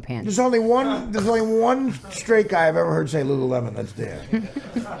your yoga pants. There's only one straight guy I've ever heard say Lululemon. That's Dan.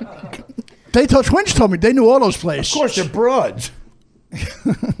 Twins told me they knew all those places. Of course, they're broads.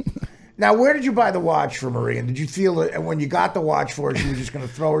 Now, where did you buy the watch for Marie? And did you feel that when you got the watch for her, she was just going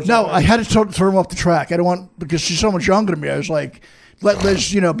to throw herself? No, I had to throw him off the track. I don't want because she's so much younger than me. I was like, let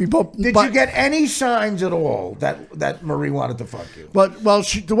Liz, be both. Did you get any signs at all that Marie wanted to fuck you? But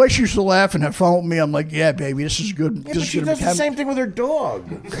the way she used to laugh and have fun with me, I'm like, yeah, baby, this is good. Yeah, This but is she gonna does the same thing with her dog.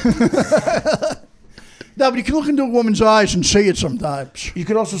 No, but you can look into a woman's eyes and see it sometimes. You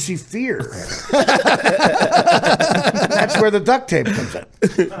could also see fear. That's where the duct tape comes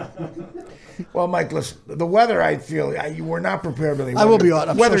in. Well, Mike, listen. The weather, I feel you were not prepared really. I will be on.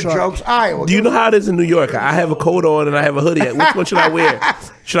 I'm so weather sorry. jokes. Iowa. Do you know how it is in New York? I have a coat on and I have a hoodie. Which one should I wear?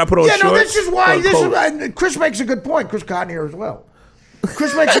 Should I put on Yeah, shorts? no. This is why. or a coat? Chris makes a good point. Chris Cotton here as well.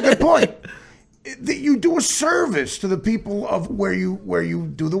 Chris makes a good point. you do a service to the people of where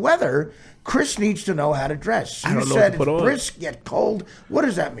you do the weather. Chris needs to know how to dress. I don't know said what to put it's on. brisk yet cold. What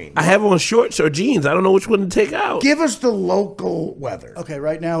does that mean? I have on shorts or jeans. I don't know which one to take out. Give us the local weather. Okay,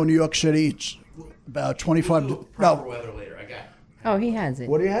 right now in New York City, it's about 25. Proper weather later. I got it. Oh, he has it.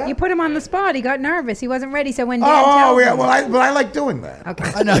 What do you have? You put him on the spot. He got nervous. He wasn't ready. So when Dan Oh, tells yeah. him, Well, I like doing that.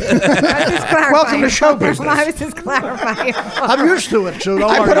 okay. I know. I was just clarifying. Welcome to show business. I was just clarifying. I'm used to it, so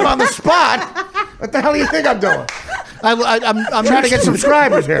don't I worry. put him on the spot. What the hell do you think I'm doing? I'm Trying to used get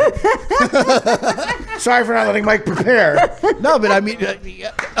subscribers here. Sorry for not letting Mike prepare. No, but I mean,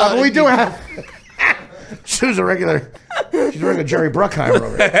 But we do have. She's a regular Jerry Bruckheimer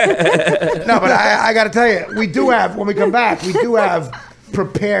over here. No, but I got to tell you, we do have, when we come back, we do have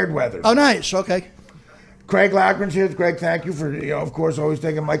prepared weather. Oh, nice. Okay. Craig Loughran's here. Greg, thank you for, of course, always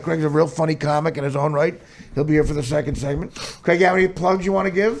taking Mike. Craig's a real funny comic in his own right. He'll be here for the second segment. Craig, you have any plugs you want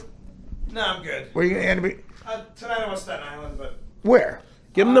to give? No, I'm good. Where are you going to be? Tonight I'm on Staten Island, but Where?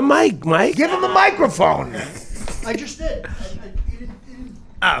 Give him the mic, Mike. Give him the microphone. I just did. You didn't.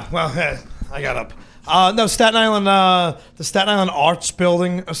 I got up. No, Staten Island. The Staten Island Arts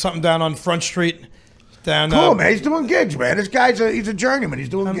Building or something down on Front Street. Down. Cool, man. He's doing gigs, man. This guy's he's a journeyman. He's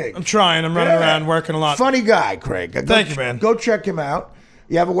doing gigs. I'm trying. I'm running around, working a lot. Funny guy, Craig. Thank you, man. Go check him out.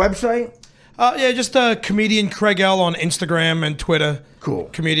 You have a website? Yeah, just comedian Craig L on Instagram and Twitter. Cool.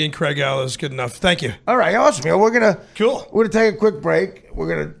 Comedian Craig L is good enough. Thank you. All right, awesome. We're gonna Cool. We're gonna take a quick break. We're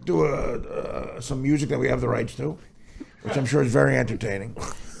gonna do some music that we have the rights to, which I'm sure is very entertaining.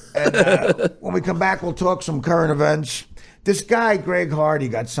 And when we come back, we'll talk some current events. This guy, Greg Hardy,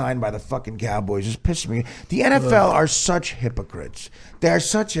 got signed by the fucking Cowboys. It's pissing me. The NFL are such hypocrites. They're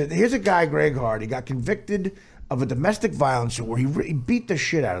here's a guy, Greg Hardy, got convicted of a domestic violence suit where he beat the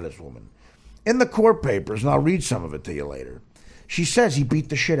shit out of this woman. In the court papers, and I'll read some of it to you later, she says he beat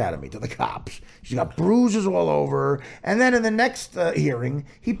the shit out of me to the cops. She's got bruises all over her. And then in the next hearing,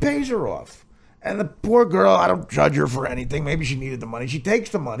 he pays her off. And the poor girl, I don't judge her for anything. Maybe she needed the money. She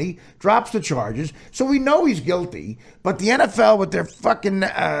takes the money, drops the charges. So we know he's guilty. But the NFL with their fucking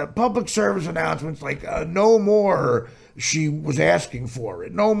public service announcements like no more, she was asking for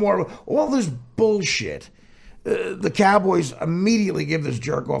it. No more. All this bullshit. The Cowboys immediately give this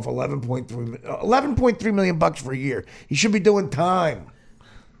jerk off $11.3 million for a year. He should be doing time.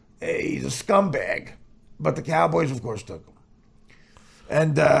 He's a scumbag. But the Cowboys, of course, took him.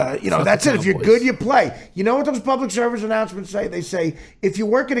 And, that's it. If you're good, you play. You know what those public service announcements say? They say, if you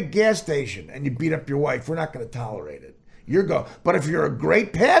work at a gas station and you beat up your wife, we're not going to tolerate it. But if you're a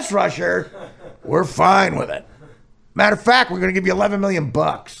great pass rusher, we're fine with it. Matter of fact, we're going to give you $11 million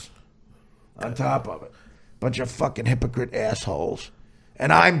on top of it. Bunch of fucking hypocrite assholes.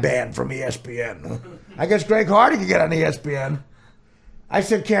 And I'm banned from ESPN. I guess Greg Hardy can get on ESPN. I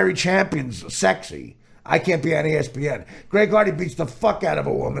said Carrie Champion's sexy. I can't be on ESPN. Greg Hardy beats the fuck out of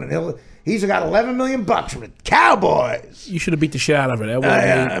a woman, and he's got $11 million from the Cowboys. You should have beat the shit out of her.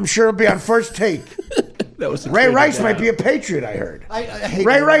 I'm sure it'll be on First Take. That was Ray Rice might be a Patriot, I heard. I hate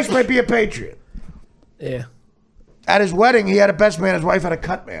Ray Rice might be a Patriot. Yeah. At his wedding, he had a best man. His wife had a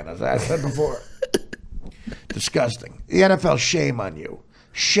cut man, as I said before. Disgusting. The NFL, shame on you.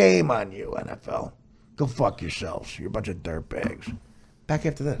 Shame on you, NFL. Go fuck yourselves. You're a bunch of dirtbags. Back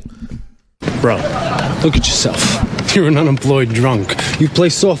after this. Bro, look at yourself. You're an unemployed drunk. You play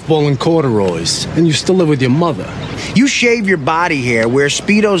softball in corduroys, and you still live with your mother. You shave your body hair, wear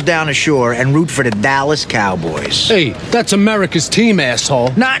Speedos down the shore, and root for the Dallas Cowboys. Hey, that's America's team,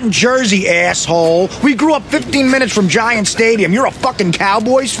 asshole. Not in Jersey, asshole. We grew up 15 minutes from Giant Stadium. You're a fucking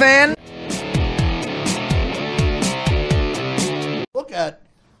Cowboys fan? Look at.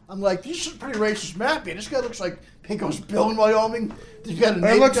 I'm like, this is a pretty racist map here. This guy looks like Pinko's Bill in Wyoming. It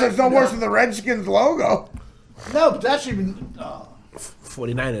looks like it's no worse than the Redskins logo. No, but that's even.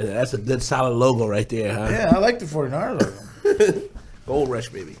 49ers. That's a good solid logo right there, huh? Yeah, I like the 49ers logo. Gold Rush,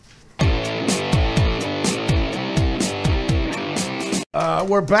 baby.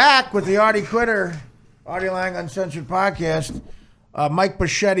 We're back with the Artie Lang Uncensored podcast. Mike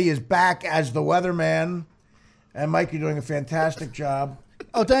Bocchetti is back as the weatherman. And Mike, you're doing a fantastic job.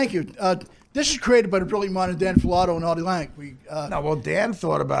 Oh, thank you. This is created by the brilliant mind of Dan Filato and Artie Lang. Dan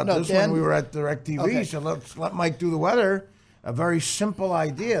thought about this when we were at DirecTV, okay. So let's let Mike do the weather. A very simple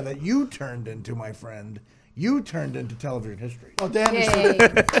idea that you turned into, my friend. You turned into television history. Oh, Dan is. Yay.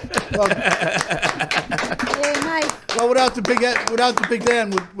 Well, Hey, Mike. well, without the big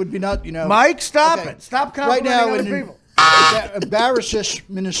Dan would be not, Mike, stop Okay. it. Stop Right complimenting now, other people. Embarrasses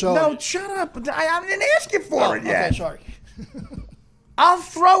Minnesota. No, shut up. I didn't ask you for it yet. Okay, sorry. I'll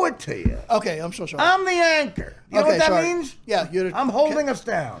throw it to you. Okay, I'm so sorry. I'm the anchor. You know what that means? Yeah, I'm holding us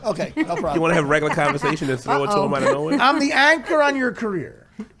down. Okay, no problem. You want to have a regular conversation and throw it to him out of nowhere? I'm the anchor on your career.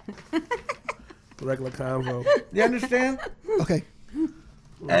 Regular convo. You understand? Okay.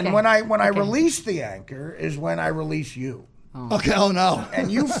 And when I release the anchor is when I release you. Okay, oh no.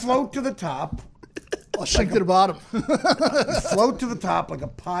 And you float to the top. I'll sink to the bottom. You float to the top like a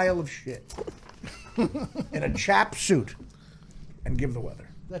pile of shit. In a chap suit. And give the weather.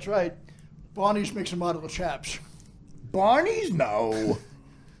 That's right. Barney's makes them out of the chaps. Barney's? No.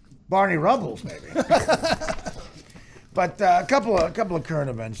 Barney Rubbles, maybe. But a couple of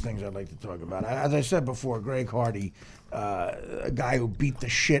current events things I'd like to talk about. As I said before, Greg Hardy, a guy who beat the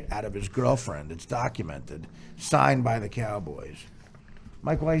shit out of his girlfriend. It's documented. Signed by the Cowboys.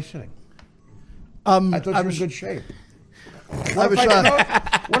 Mike, why are you sitting? I thought you were in good shape.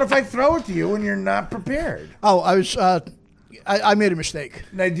 What if I throw it to you and you're not prepared? Oh, I made a mistake.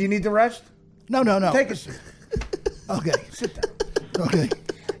 Now, do you need the rest? No. Take a seat. Okay. Sit down. Okay.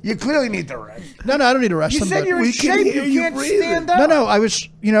 You clearly need the rest. No, I don't need a rest. You said you're in shape. You can't stand up. No, I was,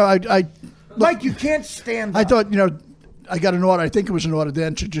 I Mike, you can't stand up. I thought, I got an order. I think it was an order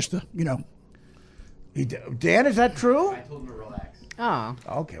then to just, Dan, is that true? I told him to relax. Oh.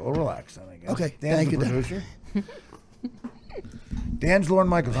 Okay, well, relax then, I guess. Okay, Dan's thank the you, Dan. producer. Dan's Lorne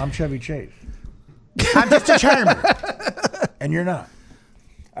Michaels. I'm Chevy Chase. I'm just a chairman. And you're not.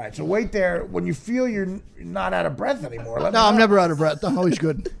 All right, so wait there. When you feel you're not out of breath anymore, let me know. I'm never out of breath. I'm always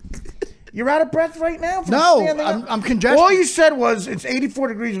good. You're out of breath right now? No, I'm congested. All you said was it's 84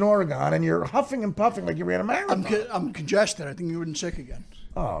 degrees in Oregon, and you're huffing and puffing like you ran a marathon. I'm congested. I think you're getting sick again.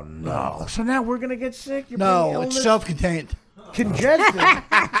 Oh, no. So now we're going to get sick? No, it's self-contained. Congested?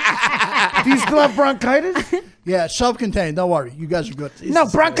 Do you still have bronchitis? Yeah, it's self-contained. Don't worry. You guys are good. No,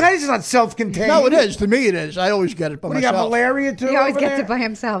 bronchitis is not self-contained. No, it is. To me, it is. I always get it by What, myself. you got malaria, too? He always over gets there? it by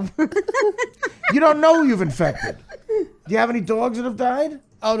himself. You don't know who you've infected. Do you have any dogs that have died?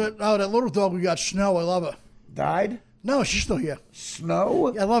 Oh, that little dog we got, Snow. I love her. Died? No, she's still here.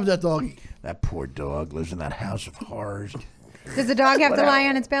 Snow? Yeah, I love that doggy. That poor dog lives in that house of horrors. Does the dog have to lie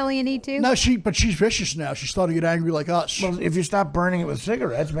on its belly and eat too? No, but she's vicious now. She's starting to get angry like us. Well, if you stop burning it with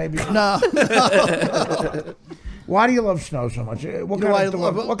cigarettes, maybe. No. Why do you love Snow so much? What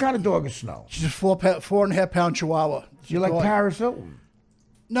kind of dog is Snow? She's a 4.5 pound Chihuahua. You like Paris Hilton?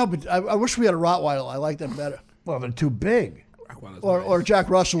 No, but I wish we had a Rottweiler. I like them better. Well, they're too big. Or Jack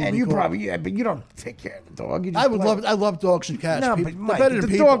Russell. And you probably, but you don't take care of the dog. I love dogs and cats. No, but Mike,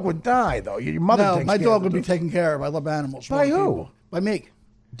 the dog would die though. Your mother takes care of my dog would be taken care of. I love animals. By who? By me.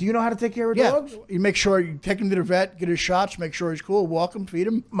 Do you know how to take care of dogs? You make sure you take him to the vet, get his shots, make sure he's cool, walk him, feed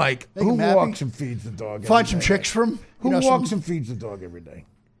him. Mike, make who him happy. walks and feeds the dog? Find some chicks for him. Who walks and feeds the dog every day?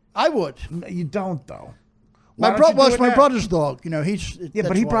 I would. You don't though. My brother's dog. He's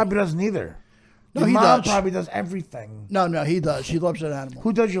but he probably doesn't either. No, Your he mom does. probably does everything. No, he does. He loves that animal.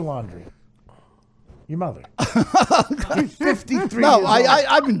 Who does your laundry? Your mother. You're 53 years old.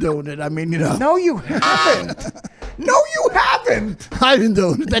 I've been doing it. I mean, No, you haven't. No, you haven't. I've been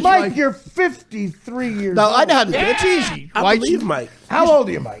doing it. That's Mike, right. you're 53 years old. No, I know how to do it. It's easy. I believe Mike. How old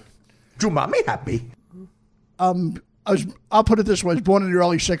are you, Mike? Do mommy happy? I'll put it this way. I was born in the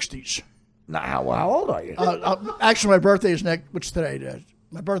early 60s. Now, how old are you? Actually, my birthday is next. What's today?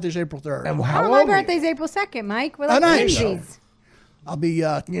 My birthday's April 3rd. And how my old are you? birthday's April 2nd, Mike. We're Oh, like nice. babies. I'll be.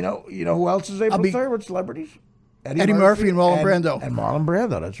 You know who else is April 3rd? What celebrities? Eddie Murphy and Marlon Brando. And Marlon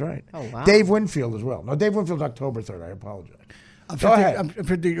Brando, that's right. Oh, wow. Dave Winfield as well. No, Dave Winfield's October 3rd. I apologize. Go ahead. I'm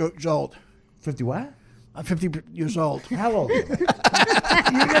 50 years old. 50 what? I'm 50 years old. How old are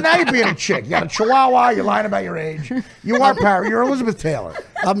you? Now you're being a chick. You got a chihuahua. You're lying about your age. You are Parry. You're Elizabeth Taylor.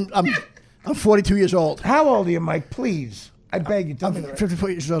 I'm 42 years old. How old are you, Mike? Please. I beg you. Tell me. 54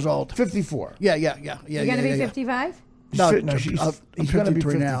 years old. 54. Yeah. You're going to be 55? No, I'm he's going to be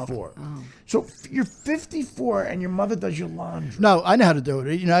 53 now. 54. Oh. So you're 54 and your mother does your laundry. No, I know how to do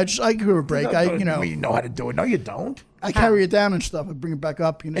it. I give her a break. You know how to do it. No, you don't. I carry it down and stuff. I bring it back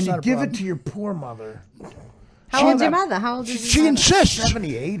up. And you give it to your poor mother. How old's your mother? How old is She insists.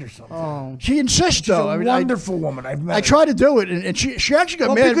 78 or something. Oh. She insists, though. She's a wonderful woman. I've met I her. try to do it, and she actually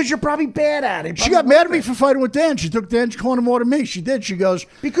got mad. Because you're probably bad at it. She got mad at me for fighting with Dan. She took Dan's corner more than me. She did. She goes,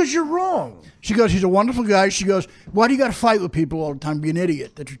 because you're wrong. She goes, he's a wonderful guy. She goes, why do you got to fight with people all the time? Be an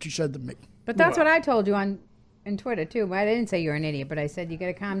idiot. That's what she said to me. But that's what I told you on Twitter, too. I didn't say you're an idiot, but I said you got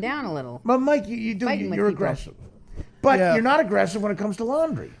to calm down a little. But, Mike, you're people. aggressive. But you're not aggressive when it comes to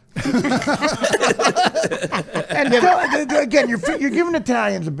laundry. And again, you're giving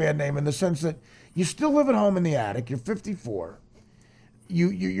Italians a bad name in the sense that you still live at home in the attic. You're 54.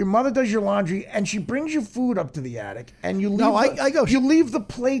 your mother does your laundry, and she brings you food up to the attic, and you leave. No, I go. You leave the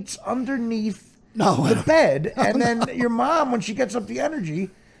plates underneath the bed, and then your mom, when she gets up the energy,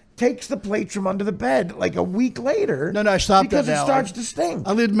 takes the plates from under the bed like a week later. No, I stopped because that now. it starts to stink.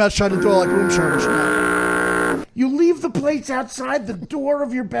 I leave them outside the door like room service now. You leave the plates outside the door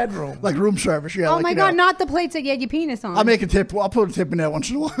of your bedroom. Like room service, yeah. Oh like, my you God, know. not the plates that you had your penis on. I'll make a tip. I'll put a tip in there once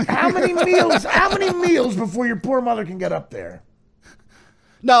in a while. How many meals? How many meals before your poor mother can get up there?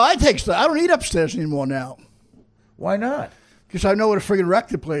 No, I take stuff. I don't eat upstairs anymore now. Why not? Because I know what a friggin' wreck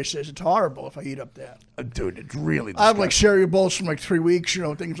the place is. It's horrible if I eat up there. Dude, it's really I have like cereal bowls from like 3 weeks,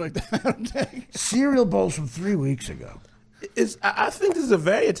 things like that. Cereal bowls from 3 weeks ago. I think this is a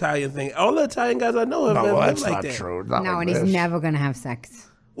very Italian thing. All the Italian guys I know have No, been that's like not that. true. No, and he's never going to have sex.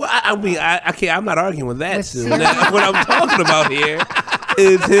 Well, I mean, I can't. I'm not arguing with that. Sue. What I'm talking about here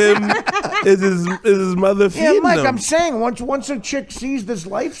is his mother feeding Yeah, Mike, him. I'm saying once a chick sees this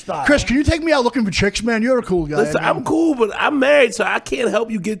lifestyle. Chris, can you take me out looking for chicks, man? You're a cool guy. Listen, I'm cool, but I'm married, so I can't help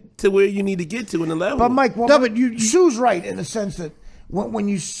you get to where you need to get to in the level. But Mike, but Sue's right in the sense that when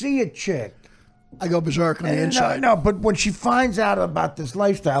you see a chick, I go berserk on the inside. No, but when she finds out about this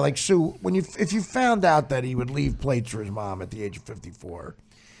lifestyle, like Sue, if you found out that he would leave plates for his mom at the age of 54,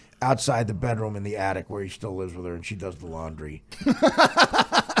 outside the bedroom in the attic where he still lives with her, and she does the laundry.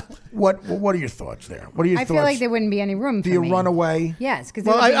 What are your thoughts there? What are your I thoughts? feel like there wouldn't be any room for me. Do you run away? Yes, because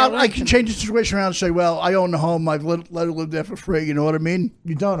Well, I can change the situation around and say, well, I own the home. I've let her live there for free. You know what I mean?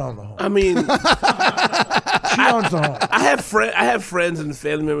 You don't own the home. I mean, she owns the home. I have friends and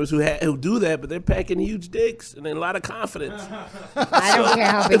family members who do that, but they're packing huge dicks and a lot of confidence. I don't care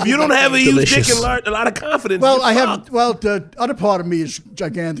how big. If you don't have a huge dick Delicious. and a lot of confidence, Well, you're I have. fucked. Well, the other part of me is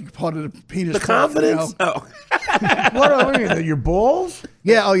gigantic. Part of the penis. The part, confidence. Oh, What do you mean? Your balls?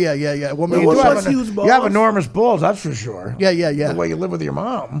 Yeah. Oh, yeah. Well, You what's huge you balls? have enormous balls, that's for sure. Yeah. The way you live with your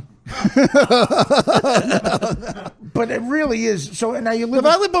mom. But it really is. So now you live.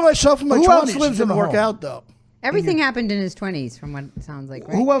 If I live by myself in my Who 20s, else lives it in the didn't work home? out though. Everything happened in his 20s, from what it sounds like.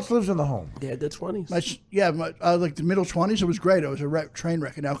 Right? Who else lives in the home? yeah, good 20s. Like the middle 20s, it was great. It was a train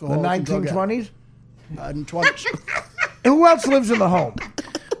wreck and The alcohol. 1920s? In 20s. Who else lives in the home?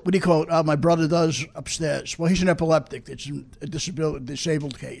 What do you call it? My brother does upstairs. Well, he's an epileptic. It's a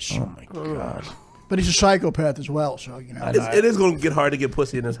disabled case. Oh my God. But he's a psychopath as well, so It is going to get hard to get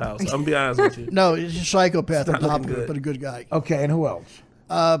pussy in this house. I'm gonna be honest with you. No, he's a psychopath on not top looking of it, good. but a good guy. Okay, and who else?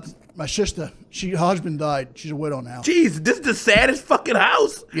 My sister, her husband died. She's a widow now. Jeez, this is the saddest fucking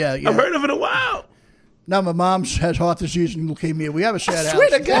house Yeah. I've heard of in a while. Now my mom has heart disease and leukemia. We have a sad house. Swear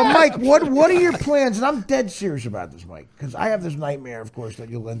to God. Well, Mike, what are your plans? And I'm dead serious about this, Mike, because I have this nightmare, of course, that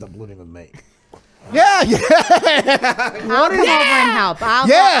you'll end up living with me. Yeah. I'll come over and help.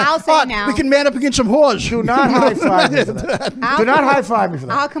 I'll say now. We can man up against some whores. Do not high five me for that. Do not high five me for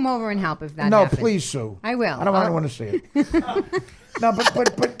that. I'll come over and help if that No, happens. please, Sue. I will. I don't want to see it. No,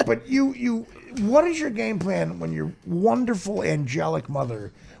 but you. What is your game plan when your wonderful angelic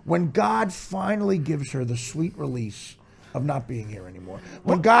mother, when God finally gives her the sweet release of not being here anymore?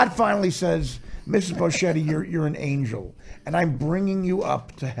 When God finally says, Mrs. Bocchetti, you're an angel, and I'm bringing you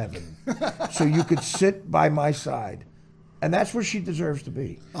up to heaven so you could sit by my side, and that's where she deserves to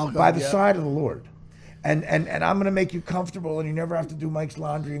be, by the side of the Lord. And I'm going to make you comfortable, and you never have to do Mike's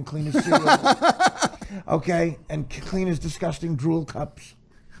laundry and clean his cereal, okay? And clean his disgusting drool cups.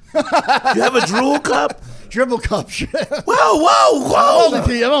 You have a drool cup? Dribble cups. Whoa!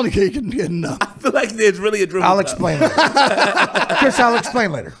 I'm only getting enough. I feel like there's really a dribble I'll cup. explain later. Chris, I'll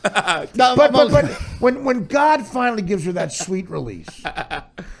explain later. No, But when God finally gives her that sweet release,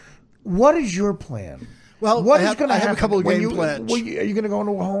 what is your plan? Well, what I is have- going to I have a happen? couple of When game plans. Are you going to go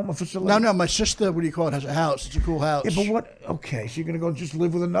into a home, a facility? No, my sister, has a house. It's a cool house. Yeah, but what? Okay, so you're going to go just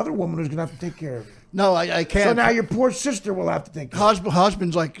live with another woman who's going to have to take care of you. No, I can't. So now your poor sister will have to take care of you.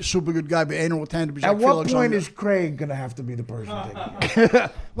 Husband's like a super good guy, but anal attendant. At what point is Craig going to have to be the person taking care of you?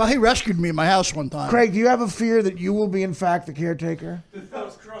 Well, he rescued me in my house one time. Craig, do you have a fear that you will be, in fact, the caretaker? That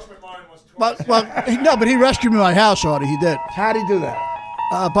was crossed my mind once twice. But he rescued me in my house, Artie. He did. How did he do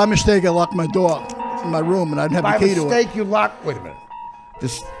that? By mistake, I locked my door in my room, and I didn't have By the key to it. mistake, you locked. Wait a minute.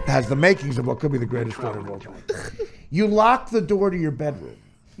 This has the makings of what could be the greatest story of all time. You locked the door to your bedroom,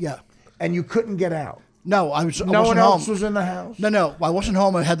 Yeah. and you couldn't get out. No, I No wasn't one else home. was in the house. No, I wasn't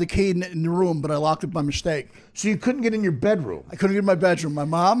home. I had the key in the room, but I locked it by mistake. So you couldn't get in your bedroom. I couldn't get in my bedroom. My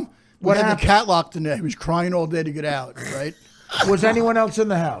mom What had happened? the cat locked in there. He was crying all day to get out, right? Was anyone else in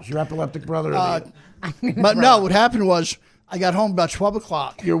the house? Your epileptic brother? Or But no, what happened was I got home about 12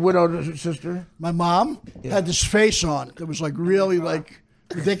 o'clock. your widowed sister? My mom had this face on that was like really like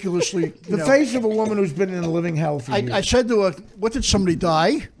ridiculously. The face of a woman who's been in living hell for years. I said to her, "What did somebody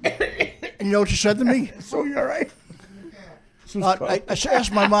die?" And you know what she said to me? So you're right. I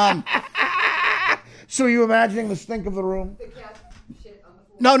asked my mom. So are you imagining the stink of the room?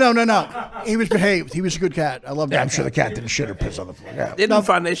 No. He was behaved. He was a good cat. I love that. Yeah, I'm sure the cat didn't shit or piss on the floor. Yeah. They didn't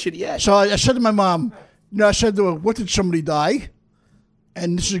find that shit yet. So I said to my mom, I said to her, "What did somebody die?"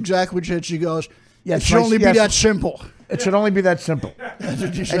 And this is exactly what she said. She goes, "It should only be that simple." It should only be that simple. That's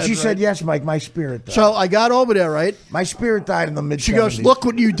what she said, And she right? said, "Yes, Mike, my spirit died." So I got over there, right? My spirit died in the mid-70s. She goes, "Look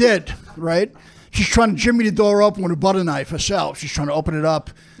what you did," right? She's trying to jimmy the door open with a butter knife herself. She's trying to open it up.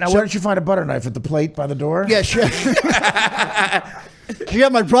 Now, where did you find a butter knife? At the plate by the door? Yeah, she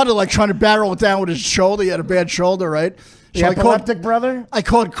had my brother like trying to barrel it down with his shoulder. He had a bad shoulder, right? The epileptic brother? I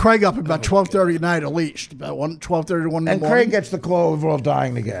called Craig up about 12:30 at night at least, about 12:30 to 1 in the morning. And Craig gets the call we're all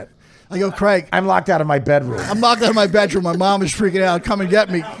dying to get. I go, "Craig, I'm locked out of my bedroom. I'm locked out of my bedroom. My mom is freaking out. Come and get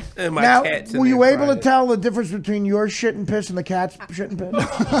me." And my Now, cat's in were you there able to crying. tell the difference between your shit and piss and the cat's shit and piss?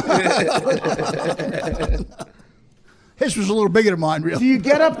 His was a little bigger than mine, really. Do you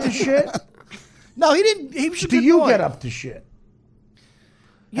get up to shit? No, he didn't. He was a Do good you boy. get up to shit?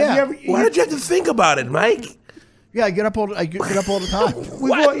 Yeah. Why did you have to think about it, Mike? Yeah, I get up all the time.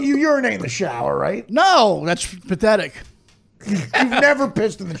 You urinate in the shower, right? No, that's pathetic. You've never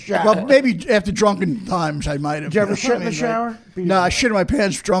pissed in the shower. Well, maybe after drunken times I might have. Did you ever shit in the shower? No, I shit in my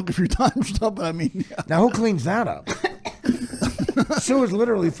pants drunk a few times, though, but I mean. Yeah. Now, who cleans that up? Sue is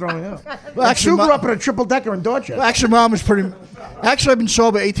literally throwing up. Well, Sue grew up in a triple-decker in Dorchester. Well, actually, Mom was pretty. Actually, I've been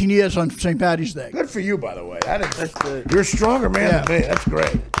sober 18 years on St. Patty's Day. Good for you, by the way. That's good. You're a stronger man than me. That's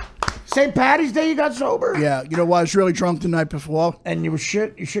great. St. Patty's Day, you got sober? Yeah, you know why? I was really drunk the night before. And you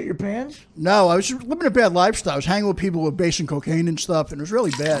shit your pants? No, I was living a bad lifestyle. I was hanging with people with base and cocaine and stuff, and it was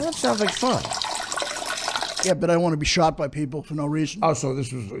really bad. Well, that sounds like fun. Yeah, but I don't want to be shot by people for no reason. Oh, so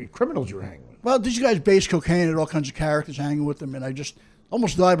this was criminals you were hanging with? Well, these guys base cocaine and all kinds of characters hanging with them, and I just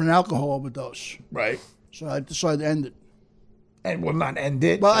almost died of an alcohol overdose. Right. So I decided to end it. And well, not end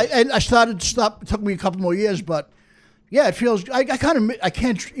it. Well, I started to stop. It took me a couple more years, but yeah, it feels. I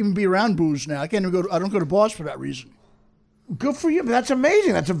can't even be around booze now. I can't even I don't go to bars for that reason. Good for you, but that's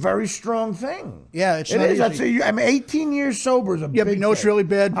amazing. That's a very strong thing. Yeah, it is. Easy. I'm 18 years sober is a big but you know it's really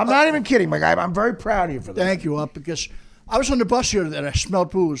bad. I'm not even kidding, my guy. I'm very proud of you for that. Thank you, because I was on the bus here and I smelled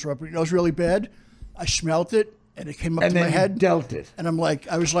booze. You know, it was really bad. I smelled it. And it came up to my head. Dealt it. And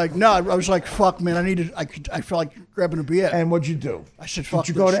I was like, fuck, man, I felt like grabbing a beer. And what'd you do? I said, fuck.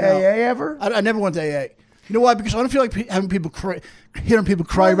 Did you go to AA ever? I never went to AA. You know why? Because I don't feel like hearing people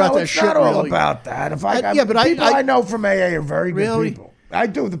cry about that shit. It's not all really. about that. People I know from AA are very good people. I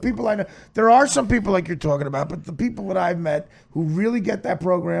do. The people I know. There are some people like you're talking about, but the people that I've met who really get that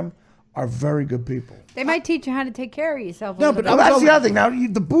program are very good people. They might teach you how to take care of yourself. No, but that's the other thing. Now,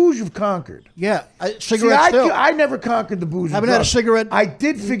 the booze you've conquered. Yeah, cigarettes too. I never conquered the booze. Haven't had a cigarette. I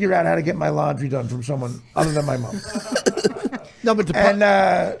did figure out how to get my laundry done from someone other than my mom. No, but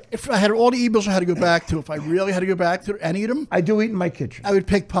if I had all the evils I had to go back to, if I really had to go back to any of them, I do eat in my kitchen. I would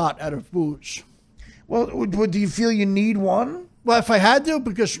pick pot out of booze. Well, do you feel you need one? Well, if I had to,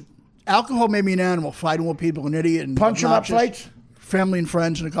 because alcohol made me an animal, fighting with people, an idiot, and punch 'em up fights. Family and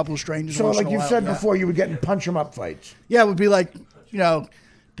friends and a couple of strangers. So, like you said before, you would get in punch 'em up fights. Yeah, it would be like,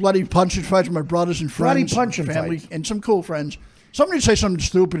 bloody punching fights with my brothers and friends, bloody punching family, fights, and some cool friends. Somebody would say something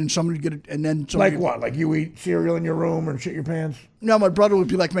stupid, and somebody would get it, and then like what? Like you eat cereal in your room or shit your pants? No, my brother would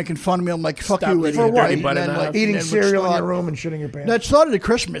be like making fun of me. I'm like, fuck you, idiot. For what? Right? Eating cereal in your room and shitting your pants. No, it started at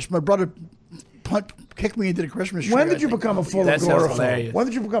Christmas. My brother kicked me into the Christmas tree. When did you become a full agoraphobe? When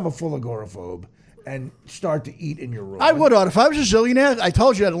did you become a full agoraphobe and start to eat in your room? I would have. If I was a zillionaire, I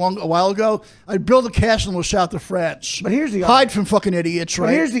told you that a while ago, I'd build a castle in the south of France. But here's the hide from fucking idiots, right?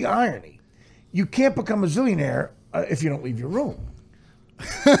 But here's the irony: you can't become a zillionaire if you don't leave your room.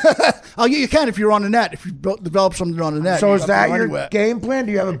 Oh, you can if you're on the net. If you develop something on the net. So is that your game plan?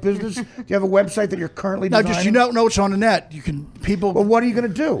 Do you have a business? Do you have a website that you're currently designing? No, just you don't know it's on the net. You can people. Well, what are you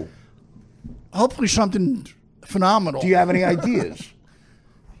going to do? Hopefully something phenomenal. Do you have any ideas?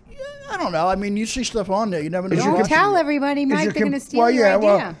 I don't know. I mean, you see stuff on there. You never know. Don't tell everybody, Mike. They're going to steal your idea.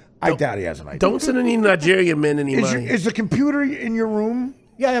 Well, I doubt he has an idea. Don't send any Nigerian men any money. Is the computer in your room?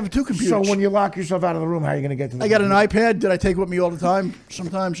 Yeah, I have 2 computers. So when you lock yourself out of the room, how are you going to get to the I got an iPad that I take with me all the time,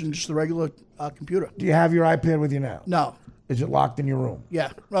 sometimes, and just the regular computer. Do you have your iPad with you now? No. Is it locked in your room?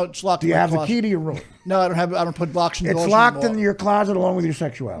 Yeah. Well, it's locked Do in you my have closet. the key to your room? No, I don't put locks and doors. It's locked anymore. in your closet along with your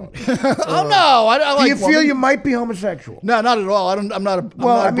sexuality. Oh, no. I like Do you feel you might be homosexual? No, not at all. I'm not a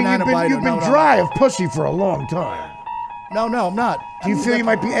banana biter. You've been dry of pussy for a long time. No, I'm not. Do you feel you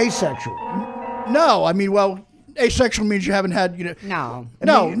might be asexual? No, I mean, well, asexual means you haven't had, No.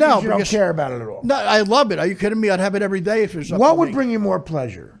 No, You because don't care about it at all. No, I love it. Are you kidding me? I'd have it every day if it was up What to would me. bring you more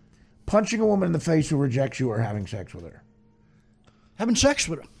pleasure? Punching a woman in the face who rejects you or having sex with her? Having sex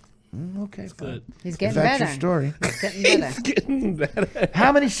with her. Okay, good. He's getting That's better. your story. He's getting better. Getting better.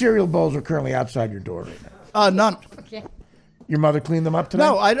 How many cereal bowls are currently outside your door right now? None. Yeah. Your mother cleaned them up today?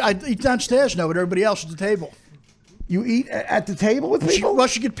 No, I eat downstairs now with everybody else at the table. You eat at the table with people? Well,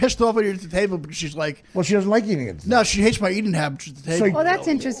 she get pissed off when you're at the table because she's like... Well, she doesn't like eating it. No, she hates my eating habits at the table. So- Well, that's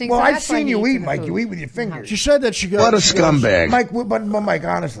interesting. Well, So I've that's why seen he you eats eat, in the Mike. food. You eat with your fingers. She said that she goes... What a scumbag. Mike,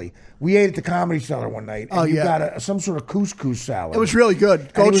 honestly, we ate at the Comedy Cellar one night, and you got some sort of couscous salad. It was really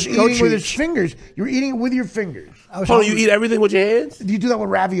good. And he was Goat eating with his cheese. fingers. You were eating it with your fingers. Hold on, you eat everything with your hands? Do you do that with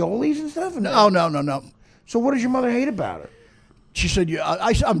raviolis and stuff? No, no. So what does your mother hate about it? She said,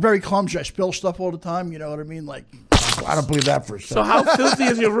 I'm very clumsy. I spill stuff all the time. You know what I mean? Like, I don't believe that for a second. So how filthy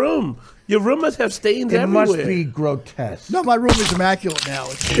is your room? Your room must have stains It everywhere. must be grotesque. no, my room is immaculate now.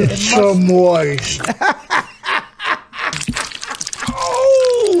 It's so moist.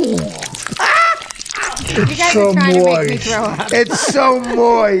 You guys are trying to make me throw up. It's so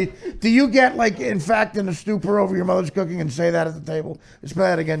moist. Do you get, like, in fact, in a stupor over your mother's cooking and say that at the table? Let's play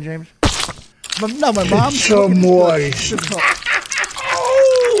that again, James. No, my mom's so cooking is moist. good.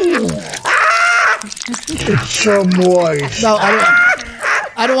 It's so moist. No,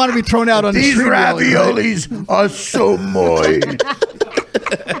 I don't want to be thrown out on the These street. raviolis are so moist.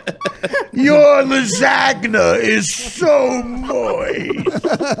 Your lasagna is so moist.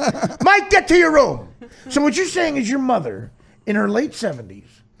 Mike, get to your room. So what you're saying is your mother, in her late 70s,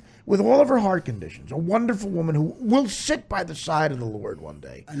 with all of her heart conditions, a wonderful woman who will sit by the side of the Lord one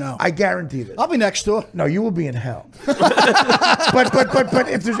day. I know. I guarantee this. I'll be next to her. No, you will be in hell. but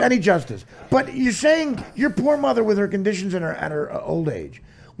if there's any justice. But you're saying your poor mother with her conditions and at her old age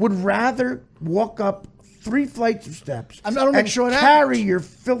would rather walk up 3 flights of steps I don't make and sure that carry happens. your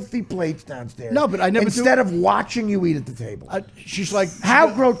filthy plates downstairs. No, but I never do. Instead of watching you eat at the table. She's like... How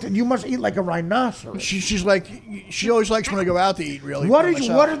grotesque. You must eat like a rhinoceros. She's like... She always likes when I go out to eat, really. What by are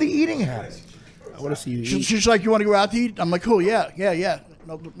myself. what are the eating habits? I want to see you eat. She's like, you want to go out to eat? I'm like, cool, yeah.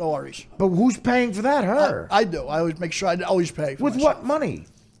 No worries. But who's paying for that? Her. I do. I always make sure I always pay. For With myself. what money?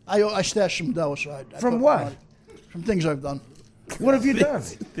 I stash some dough aside. I From put what? money. From things I've done. What have you done?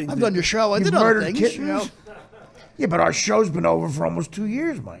 I've done your show. I You've did other murdered things. kittens? You know? Yeah, but our show's been over for almost 2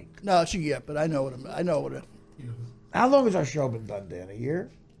 years, Mike. No, it's a yeah, but I know what I know what it. How long has our show been done, Dan? A year?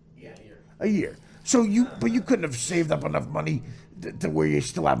 Yeah, a year. So you couldn't have saved up enough money to where you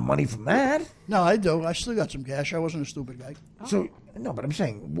still have money from that. No, I do. I still got some cash. I wasn't a stupid guy. So no, but I'm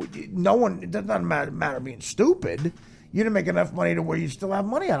saying no one. It doesn't matter being stupid. You didn't make enough money to where you still have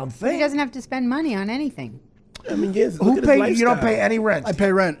money. I don't He think. doesn't have to spend money on anything. I mean, yes. Who pays? You don't pay any rent. I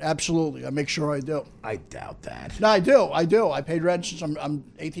pay rent. Absolutely. I make sure I do. I doubt that. No, I do. I paid rent since I'm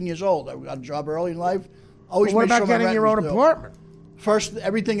 18 years old. I got a job early in life. Always. What made about sure my getting rent your was own due. apartment? First,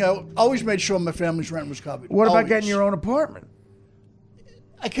 everything. I always made sure my family's rent was covered. What about Always. getting your own apartment?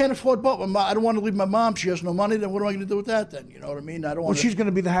 I can't afford both. I don't want to leave my mom. She has no money. Then what am I going to do with that? Then you know what I mean. I don't Well, want. she's going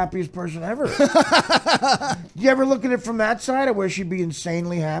to be the happiest person ever. You ever look at it from that side, of where she'd be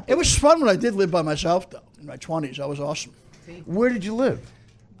insanely happy? It was fun when I did live by myself, though. In my 20s, that was awesome. Where did you live?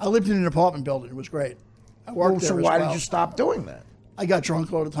 I lived in an apartment building. It was great. I worked there So as why well. did you stop doing that? I got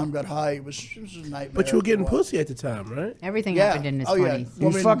drunk all the time. Got high. It was a nightmare. But you were getting pussy at the time, right? Everything Yeah. happened in his Oh, yeah. 20s. He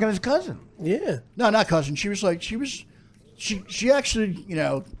was fucking his cousin. Yeah. No, not cousin. She actually,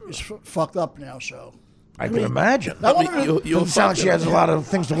 is fucked up now. So I can imagine. I went on a- Doesn't sound like she has a lot of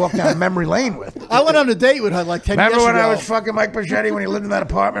things to walk down memory lane with. I went on a date with her like 10 Remember years when ago. I was fucking Mike Bocchetti when he lived in that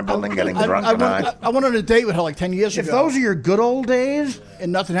apartment building getting drunk and high? I went on a date with her like 10 years If ago. those are your good old days,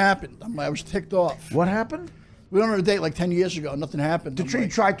 and nothing happened. I was ticked off. what happened? We went on a date like 10 years ago. Nothing happened. I'm You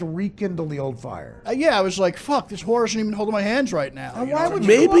like, tried to rekindle the old fire. yeah, I was like, fuck, this whore isn't even holding my hands right now. You know why what I would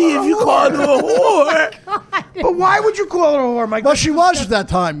mean? you Maybe if you called her a whore. But why would you call her a whore, Mike? Well, she was at that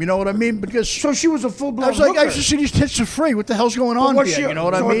time. You know what I mean? Because So she was a full-blown I was like, I hooker. used to see these tits for free. What the hell's going on Was here? she- You know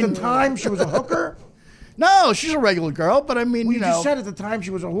what so I mean? at the time, she was a hooker? No, she's a regular girl, but I mean, Well, you you know. just said at the time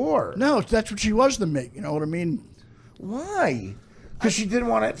she was a whore. No, that's what she was to me. You know what I mean? Why? Because she didn't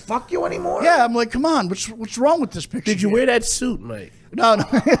want to fuck you anymore? Yeah, I'm like, come on, what's wrong with this picture? Did you here? wear that suit, Mike? No.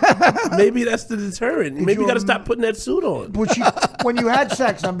 Maybe that's the deterrent. Maybe you you got to stop putting that suit on. Would she, when you had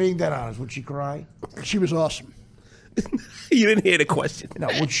sex, I'm being dead honest, would she cry? She was awesome. You didn't hear the question. No,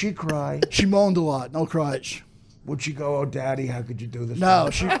 would she cry? She moaned a lot. No cries. Would she go, oh, Daddy, how could you do this? No,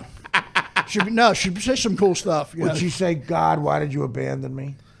 to me?" she'd say some cool stuff. You Would know. she say, God, why did you abandon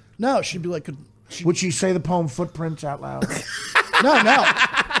me? No, she'd be like, Would she say the poem Footprints out loud? no.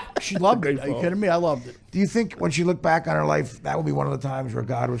 She loved it. Are you kidding me? I loved it. Do you think when she looked back on her life, that would be one of the times where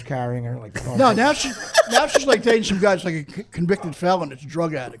God was carrying her? Like, no, now she's like dating some guy's like a convicted felon. It's a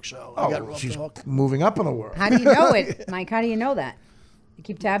drug addict. So I got her off she's the hook. moving up in the world. How do you know it, Mike? How do you know that? You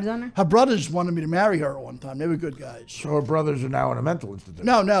keep tabs on her? Her brothers wanted me to marry her at one time. They were good guys. So her brothers are now in a mental institution.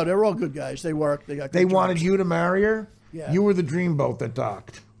 No, they're all good guys. They work. They got. They wanted you to marry her? Yeah. You were the dreamboat that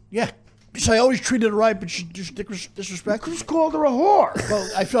docked. Yeah. So I always treated her right, but she just disrespected me. You just called her a whore. Well,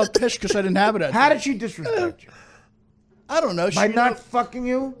 I felt pissed because I didn't have it. How did she disrespect you? I don't know. By not fucking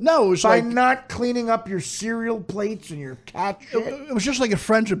you? No, it was by like not cleaning up your cereal plates and your cat shit. It was just like a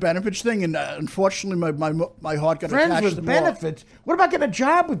friends with benefits thing, and unfortunately, my heart got friends attached with to benefits. What about getting a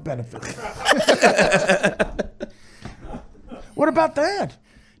job with benefits? What about that?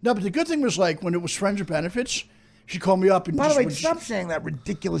 No, but the good thing was like when it was friends with benefits, she called me up and. By the way, stop saying that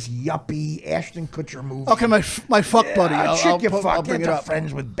ridiculous yuppie Ashton Kutcher movie. Okay, my fuck buddy. I'll bring it up.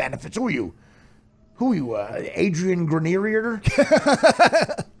 Friends with benefits. Who are you? Adrian Grenier?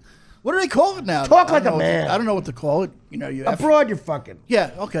 What do they call it now? Talk like a man. I don't know what to call it. You know, abroad you're fucking. Yeah,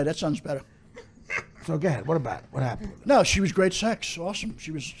 okay, that sounds better. So go ahead. What happened? No, she was great sex. Awesome.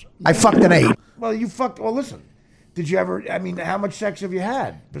 She was. I fucked an 8. Well, you fucked. Well, listen. Did you ever? I mean, how much sex have you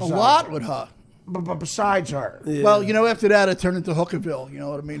had? A lot with her. But besides her. Yeah. Well, you know, after that, I turned into Hookerville. You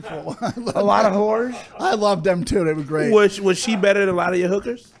know what I mean? For a while. A lot of whores. I loved them too. They were great. Was she better than a lot of your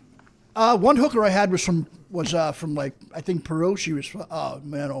hookers? One hooker I had was from like I think Peru. She was oh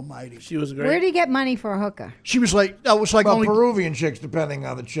man almighty. She was great. Where do you get money for a hooker? She was like only Peruvian chicks, depending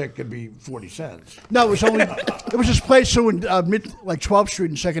on the chick, could be 40 cents. No, it was only it was this place so in like 12th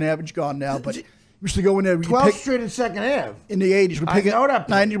Street and 2nd Ave. It's gone now, but used to go in there. 12th Street and 2nd Ave in the 80s.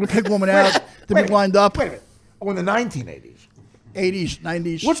 We'd pick women out. They'd be lined up. Wait a minute. Oh, in the 1980s. 80s,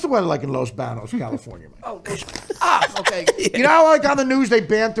 90s. What's the weather like in Los Banos, California? Okay. You know how like on the news they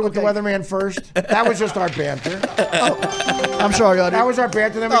banter with the weatherman first? That was just our banter. I'm sorry, Artie. That was our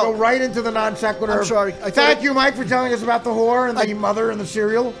banter. Then we go right into the non sequitur. I'm sorry. Thank you, Mike, for telling us about the whore and the mother and the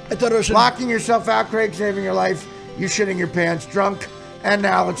cereal. I thought it was locking yourself out, Craig, saving your life. You shitting your pants, drunk. And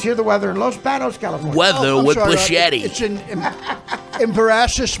now let's hear the weather in Los Banos, California. Weather with Bocchetti. It's in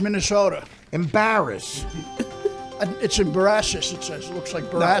Embarrassus, Minnesota. Embarrass. It's in Barassus, it says. It looks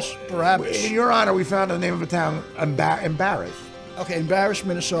like Barabbas. In your honor, we found the name of a town, Embarrass. Okay, Embarrass,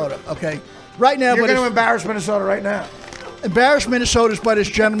 Minnesota. Okay. Right now, you're going to embarrass Minnesota right now. Embarrass Minnesota is by this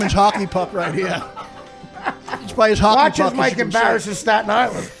gentleman's hockey puck right here. It's by his hockey puck. Watch as Mike embarrasses Staten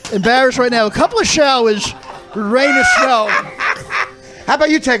Island. Embarrassed right now. A couple of showers, rain and snow. How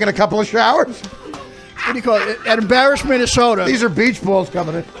about you taking a couple of showers? What do you call it? At Embarrass, Minnesota. These are beach balls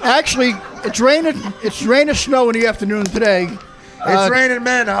coming in. Actually, it's raining and snow in the afternoon today. It's raining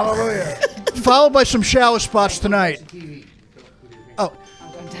men, hallelujah. Followed by some shower spots tonight. Oh,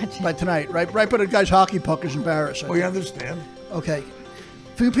 by tonight, right by the guy's hockey puck is embarrassing. We understand. Okay.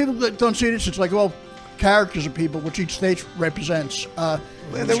 For you people that don't see this, it's like all characters of people, which each state represents. We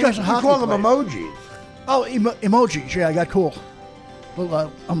call them emojis. Oh, emojis. Yeah, I got cool.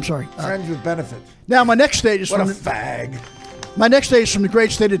 Well, I'm sorry. Friends with benefits. Now, my next state is what a fag. My next state is from the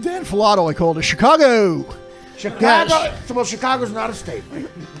great state of Dan Filato, I call it, Chicago. Chicago? Yes. Well, Chicago's not a state, right?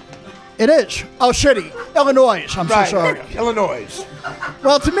 It is. Oh, city. Illinois. I'm so sorry. Illinois.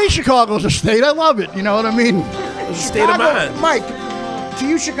 Well, to me, Chicago's a state. I love it. You know what I mean? It's a state of mind. Mike, to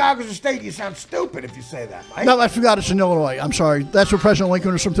you, Chicago's a state. You sound stupid if you say that, Mike. No, I forgot it's in Illinois. I'm sorry. That's where President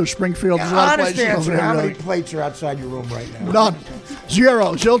Lincoln was from, to Springfield. Yeah, honest answer. How many plates are outside your room right now? None.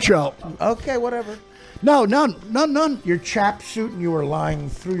 Zero. Zilcho. Okay, whatever. No, none. Your chap suit and you were lying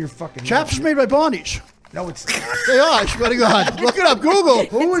through your fucking... Chaps made by Bonnie's. No, it's not. They are, I swear to God. Look it up. Google.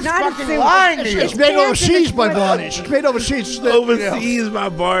 Who is fucking lying to you? It's made overseas by Bonnie's. It's made overseas. Overseas by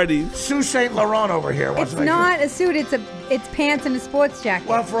Barney's. Sue St. Laurent over here. It's not a suit. It's pants and a sports jacket.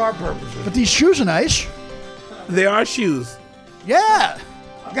 Well, for our purposes. But these shoes are nice. They are shoes. Yeah.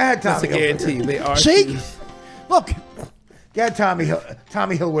 Go ahead, Tommy. That's a guarantee. They are See? shoes. Look. Go ahead, Tommy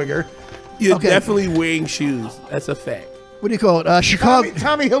Hilwiger. You're definitely wearing shoes. That's a fact. What do you call it? Chicago.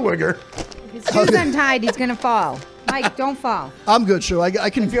 Tommy Hilwiger. His shoes untied. He's gonna fall. Mike, don't fall. I'm good, so I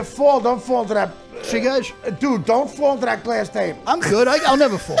can. If you fall, don't fall into that. See, guys. Dude, don't fall into that glass table. I'm good. I'll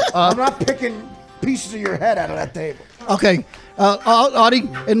never fall. I'm not picking pieces of your head out of that table. Okay. Artie,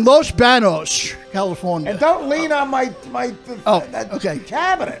 in Los Banos, California. And don't lean on my okay.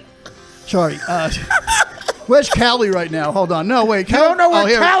 cabinet. Sorry. Where's Cali right now? Hold on. No, wait. You don't know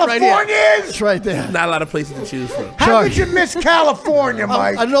where California is? It's right there. Not a lot of places to choose from. How could you miss California,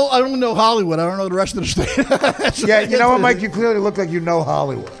 Mike? I don't know Hollywood. I don't know the rest of the state. Yeah, you know what, Mike? You clearly look like you know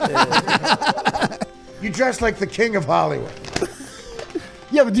Hollywood. You dress like the king of Hollywood.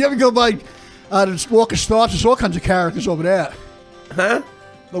 Yeah, but do you ever go by the Walk of Stars? There's all kinds of characters over there. Huh?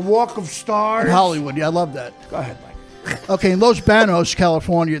 The Walk of Stars. In Hollywood, yeah, I love that. Go ahead, Mike. Okay, in Los Banos,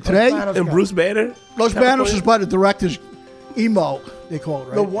 California. Today, And Bruce Banner? Los Banos is by the director's emo, they call it,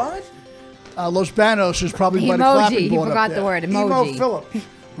 right? The what? Los Banos is probably by the Emoji. clapping He board up forgot there. the word. Emo Emoji. Phillips.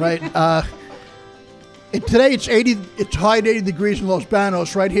 Right. Today it's 80. It's high at 80 degrees in Los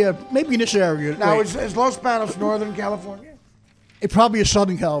Banos, right here, maybe in this area. Now, Wait. is Los Banos Northern California? It probably is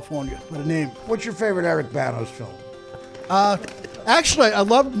Southern California by the name. What's your favorite Eric Banos film? Actually, I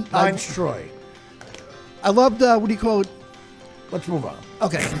love. Mine's Troy. I loved. What do you call it? Let's move on.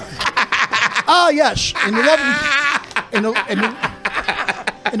 Okay. Yes.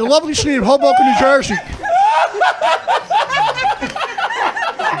 In the lovely city of Hoboken, New Jersey.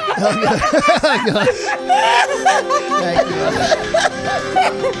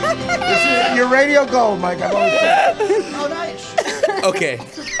 Your radio gold, Mike. I've always said. Oh, nice. Okay.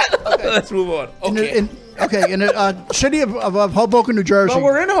 Let's move on. Okay. In the city of Hoboken, New Jersey. Well,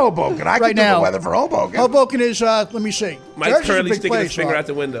 we're in Hoboken. I Right can do now. the weather for Hoboken. Hoboken is, let me see. Mike's Jersey's a currently big sticking his place, finger right? out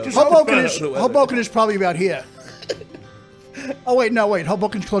the window. Hoboken is probably about here. Oh, wait,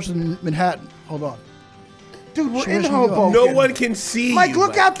 Hoboken's closer than Manhattan. Hold on. Dude, we're in Jersey, New York. Hoboken. No one can see Mike, you,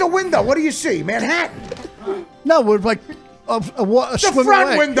 look out the window. What do you see? Manhattan. No, we're like a The swim front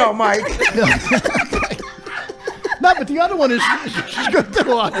away. window, Mike. No, but the other one is good to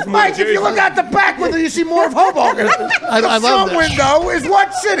watch. Mike, if you look out the back window, you see more of Hoboken. I The love front that. window is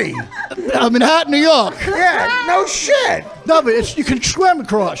what city? Manhattan, New York. Yeah, no shit. No, but you can swim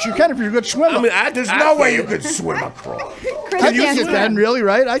across. You can if you're a good swimmer. I mean, There's no way you could swim across. Chris I think can't you swim. can, really,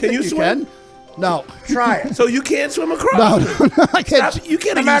 right? I think you you swim? can. No. Try it. So you can't swim across? No, I can't. You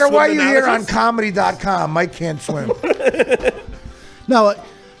can't No use matter what swim you hear on analogies. comedy.com, Mike can't swim. No,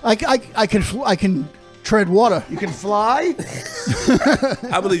 I can tread water. You can fly?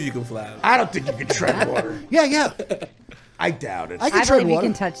 I believe you can fly. I don't think you can tread water. Yeah. I doubt it. I can I tread believe you water.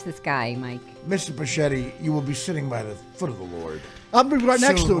 can touch the sky, Mike. Mr. Bocchetti, you will be sitting by the foot of the Lord. I'll be right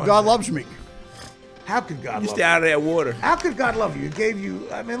next Soon to it. one God day. loves me. How could God You love stay you? out of that water. How could God love you? He gave you,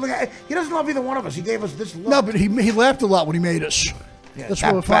 I mean, look, he doesn't love either one of us. He gave us this love. No, but he laughed a lot when he made us. Yeah, That's that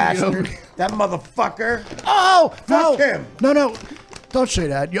what we're funny. bastard. That motherfucker. Oh, no. Fuck him. No. Don't say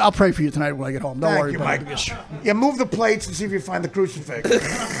that. I'll pray for you tonight when I get home. Don't Thank worry you, about Mike. it. because- Yeah, move the plates and see if you find the crucifix.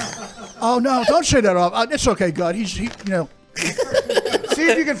 Oh, no. Don't say that. It's okay, God. See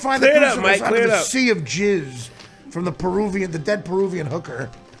if you can find Clear it the up, crucifix Mike, under clear it the up. sea of jizz from the dead Peruvian hooker.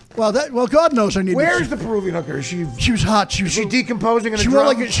 Well, God knows I need. Where is the Peruvian hooker? Is she She was hot. She is she decomposing in a She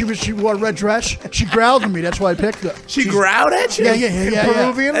wore drum? she wore a red dress. She growled at me. That's why I picked her. She growled at you? Yeah.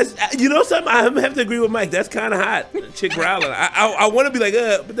 Peruvian? That's- you know something? I have to agree with Mike. That's kind of hot. Chick growling. I want to be like,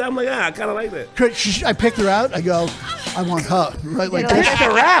 but then I'm like, I kind of like that. I picked her out. I go, I want her. Right, like You this. Picked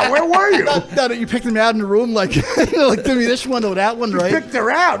her out. Where were you? No, you picked them out in the room, like, like give me this one or that one, right? Picked her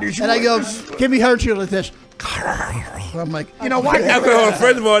out. You should And I go, give me her. And she goes like this. I'm like, You know what? Alcohol.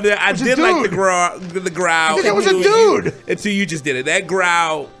 First of all, I was a did like the dude. growl. The growl. Because it was a until you- dude. Until you just did it. That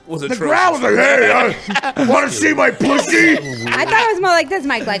growl was The atrocious. growl was like, hey, want to see my pussy? I thought it was more like this,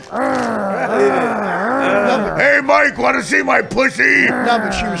 Mike. Like, Hey, Mike, want to see my pussy? no,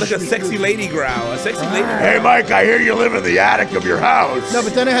 but she was Like a sexy lady growl. A sexy lady growl. Hey, Mike, I hear you live in the attic of your house. No,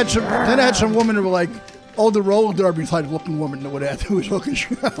 but then I had some women who were like older roller derby type looking woman who was hooking.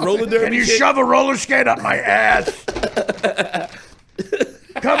 Roller derby. Can you chick? shove a roller skate up my ass?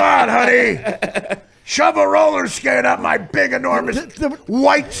 Come on, honey. Shove a roller skate up my big, enormous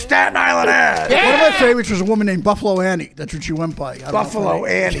white Staten Island ass. One of my favorites was a woman named Buffalo Annie. That's what she went by. I don't know Buffalo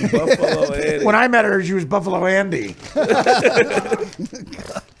if Annie. Buffalo Annie. When I met her, she was Buffalo Andy.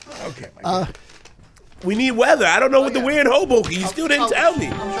 Okay, Mike. We need weather. I don't know what the weird Hoboken. You still didn't tell me.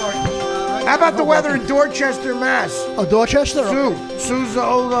 How about the weather in Dorchester, Mass? Oh, Dorchester? Sue's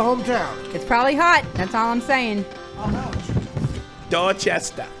old hometown. it's probably hot. That's all I'm saying.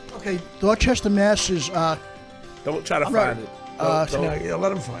 Dorchester. Okay, Dorchester, Mass is, Don't try to Right. find it. No, yeah,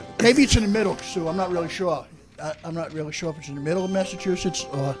 let him find it. maybe it's in the middle, Sue. I'm not really sure. I'm not really sure if it's in the middle of Massachusetts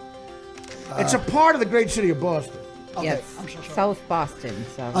or... It's a part of the great city of Boston. Okay, Yes, I'm so sorry. South Boston.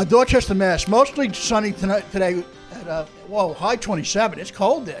 So Dorchester, Mass. Mostly sunny today. At, high 27. It's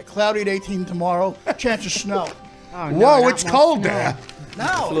cold there. Cloudy at 18 tomorrow. Chance of snow. Oh, no, Whoa, not it's more cold snow. there. It's a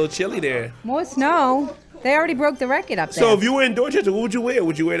No. little chilly there. More snow. They already broke the record up there. So if you were in Dorchester, what would you wear?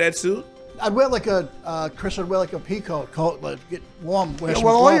 Would you wear that suit? I'd wear like a Chris. I'd wear like a pea coat, like get warm. Wear some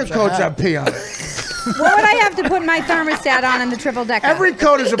Well, all your gloves, coats have pee on it. What would I have to put my thermostat on in the triple decker? Every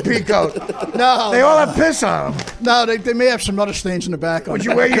coat is a pea coat. No, They all have piss on them. No, they may have some other stains in the back. Would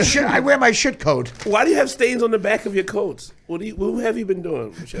you wear your shit? I wear my shit coat. Why do you have stains on the back of your coats? What have you been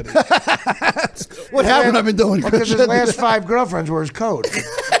doing, Bocchetti? What haven't I been doing? Because his last 5 girlfriends were his coat.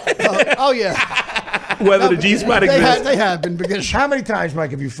 Oh yeah. Whether the G spot exists. They have been because. How many times,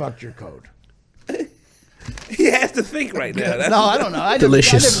 Mike, have you fucked your coat? He has to think right now. No, I don't know.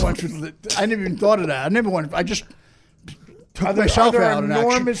 Delicious. I never even thought of that. I never wanted. I just took Are myself there out in action.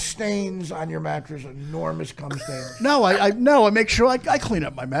 enormous stains on your mattress? Enormous cum stains? No, I make sure I clean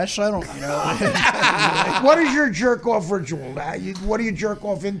up my mess. I don't, What is your jerk off ritual? What do you jerk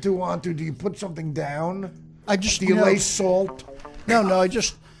off onto? Do you put something down? Do you lay salt? No,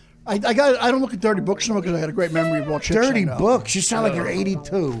 I don't look at dirty books anymore because I got a great memory of all chicks. Dirty books? You sound like you're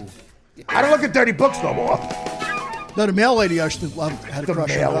 82. I don't look at dirty books no more. No, the mail lady I used to love had a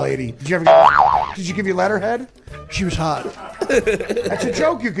crush on. Mail lady. Did you give you letterhead? She was hot. That's a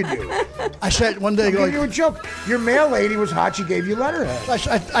joke you could do. I said one day, I'll give you a joke. Your mail lady was hot. She gave you letterhead.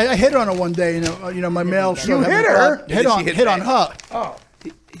 I hit on her one day. My mail. You hit her? Hit on her. Oh,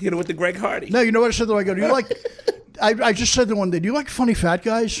 he hit her with the Greg Hardy. No, you know what I said to her? I go, do you like? I just said to her one day, do you like funny fat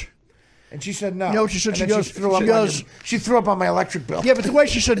guys? And she said no. You know what she said? And she threw up on my electric bill. Yeah, but the way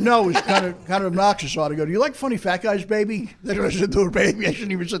she said no was kind of obnoxious. So I go, do you like funny fat guys, baby? That's what I said to her, baby. I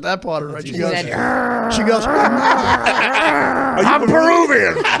shouldn't even said that part of it. Right? She goes, I'm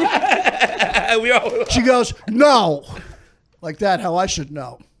Peruvian. She goes, no. Like that, how I said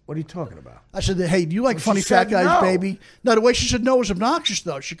no. What are you talking about? I said, hey, do you like funny fat guys, no. baby? No, the way she said no was obnoxious,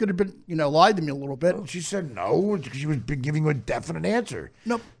 though. She could have been, lied to me a little bit. Well, she said no. She was giving you a definite answer.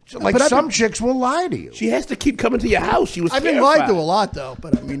 No. Like some chicks will lie to you. She has to keep coming to your house. She was I've been lied to a lot, though.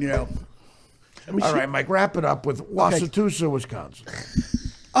 But, I mean, All right, Mike, wrap it up with Wasatusa, Wisconsin.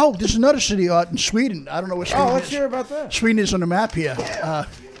 Oh, there's another city in Sweden. I don't know what Sweden is. Let's hear about that. Sweden is on the map here.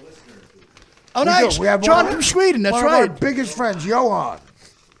 Nice. We have John from Sweden, that's one right. of our biggest friends, Johan.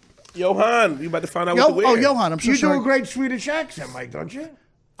 Johan, you about to find out what to wear. Oh, Johan, I'm so sorry. You do a great Swedish accent, Mike, don't you?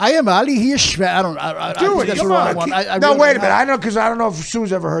 I am Ali. He is Swedish. I Do think it. that's Come the wrong on. one. No, wait a minute. I know because I don't know if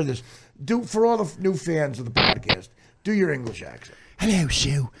Sue's ever heard this. Do for all the new fans of the podcast. Do your English accent. Hello,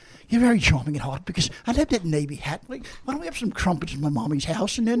 Sue. You're very charming and hot because I love that navy hat. Like, why don't we have some crumpets in my mommy's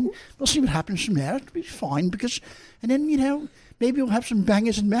house and then we'll see what happens from there. It'll be fine and then maybe we'll have some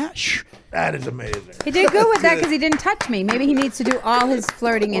bangers and mash. That is amazing. He did good with that because he didn't touch me. Maybe he needs to do all his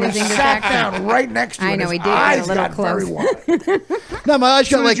flirting in his English sat accent. down right next to him. I know, His he did. Eyes Get a little got close. very wide. No, my eyes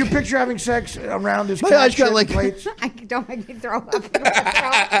got So like. did you picture having sex around his My cat eyes got shit like- plates? Don't make me throw up.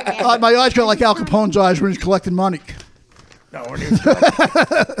 My eyes got like Al Capone's eyes when he's collecting money. No, when he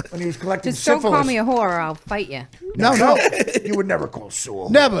was collecting Just don't syphilis. call me a whore or I'll fight you. No. You would never call Sue a whore.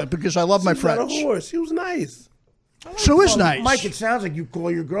 Never, because I love my She's not a friends. horse. She was nice. Sue is nice. Mike, it sounds like you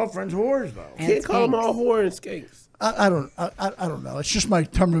call your girlfriends whores, though. And Can't call them skanks. all whore and skanks. I don't know. It's just my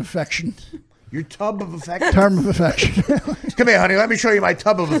term of affection. Your tub of affection? Term of affection. Come here, honey. Let me show you my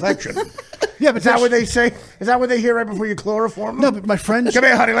tub of affection. Yeah, but Is that what they say? Is that what they hear right before you chloroform them? No, but my friends. Come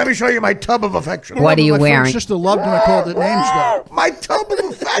here, honey. Let me show you my tub of affection. What are you my wearing? friend's sister loved when I called it names, though. My tub of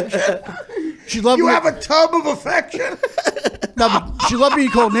affection. She loved You me. have a tub of affection? No, but she loved being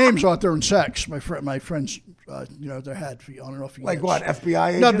called names out there in sex. My friends, they had on and off. For Like years. what? FBI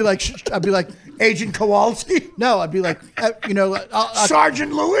agent? No, I'd be like, Agent Kowalski? no, I'd be like,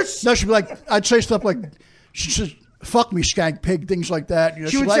 Sergeant Lewis? No, she'd be like, I'd say stuff like, she says, "Fuck me, skank pig," things like that.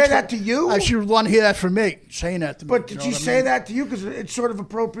 She would likes say that to you? She would want to hear that from me, saying that to me. But you did know she what I say mean? that to you? Because it's sort of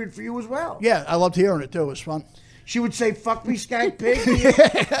appropriate for you as well. Yeah, I loved hearing it too. It was fun. She would say, fuck me, skank pig.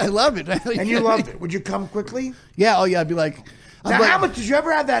 I love it. And you loved it. Would you come quickly? Yeah. Oh yeah. I'd be like. Now, how much did you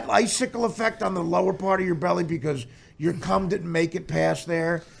ever have that icicle effect on the lower part of your belly because your cum didn't make it past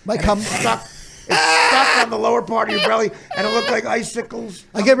there? My and cum it stuck on the lower part of your belly, and it looked like icicles.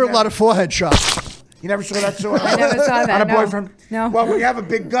 I gave her a lot of forehead shots. You never saw that? I never saw that. On a no. boyfriend? No. Well, when you have a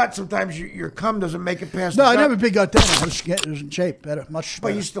big gut, sometimes your cum doesn't make it past No, the I gut. never big gut then. It was in shape, better, much But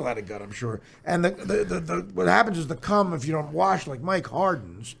better. you still had a gut, I'm sure. And the what happens is the cum, if you don't wash like Mike,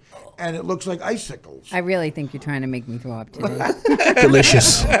 hardens, and it looks like icicles. I really think you're trying to make me throw up today.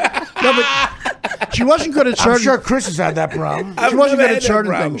 Delicious. No, but she wasn't good at certain. I'm sure Chris has had that problem. She wasn't never good at had that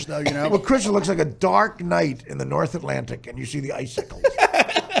certain problem. things, though. Well, Chris, it looks like a dark night in the North Atlantic, and you see the icicles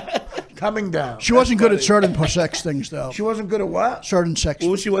coming down. She wasn't good at certain sex things, though. She wasn't good at what? Certain sex.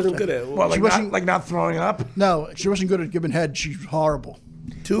 What she wasn't good at? Well, She like wasn't- not throwing up. No, she wasn't good at giving head. She's horrible.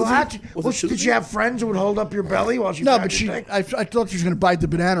 Did she have friends who would hold up your belly while she? No, but I thought she was going to bite the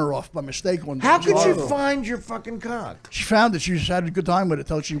banana off by mistake one day. How could you find your fucking cock? She found it. She just had a good time with it.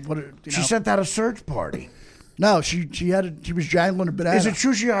 Till she put it. She sent out a search party. No, she was jangling a banana. Is it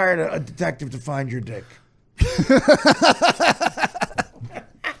true she hired a detective to find your dick?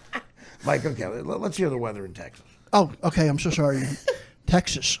 Mike, okay, let's hear the weather in Texas. Oh, okay. I'm so sorry.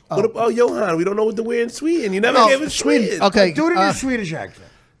 Texas. What about Johan? We don't know what to wear in Sweden. You never gave us Sweden. Okay, do it in your Swedish accent.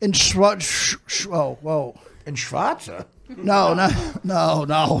 In whoa. In Schwarza? No.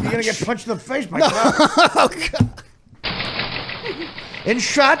 You're gonna get punched in the face, Mike. No. In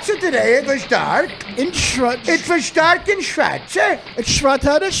Schwarza today it was dark. In Schwarza. It was dark in Schwarza. It's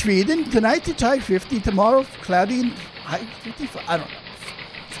Schwarza, Sweden. Tonight it's high 50. Tomorrow cloudy and high 55. I don't know.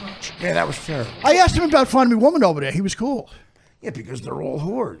 Yeah, that was terrible. I asked him about finding a woman over there. He was cool. Yeah, because they're all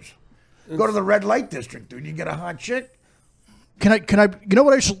whores. Go to the red light district, dude. You get a hot chick. Can I? You know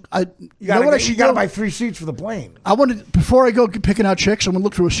what I should? You gotta buy 3 seats for the plane. I wanted before I go picking out chicks. I'm gonna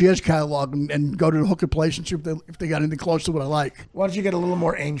look through a Sears catalog and go to the hooker place and see if they got anything close to what I like. Why don't you get a little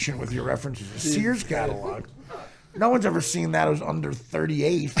more ancient with your references? A Sears catalog. No one's ever seen that. It was under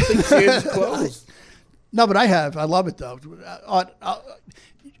 38. Sears is closed. No, but I have. I love it though.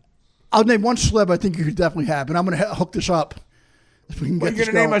 I'll name one celeb I think you could definitely have, and I'm gonna hook this up. If we can get you're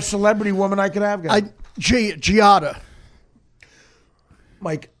gonna name a celebrity woman I could have? Giada.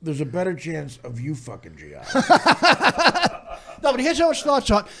 Mike, there's a better chance of you fucking Giada. No, but here's how it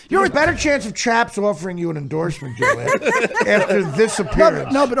starts on. You're a better chance of Chaps offering you an endorsement, Joe, after this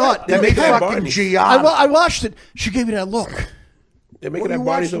appearance. No, but Art, than they fucking Giada. I watched it. She gave me that look. They're making that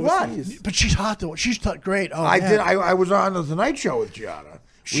Barney's overseas. But she's hot though. She's great. Oh, I did. I was on the Tonight Show with Giada.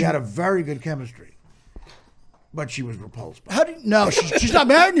 We had a very good chemistry. But she was repulsed. How do you, no, she's not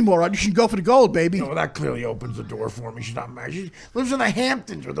married anymore. You should go for the gold, baby. No, well, that clearly opens the door for me. She's not married. She lives in the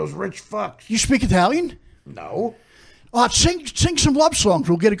Hamptons with those rich fucks. You speak Italian? No. Oh, sing some love songs.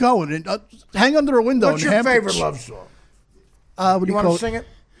 We'll get it going. And hang under a window. What's your favorite love song? What do you want call to sing it?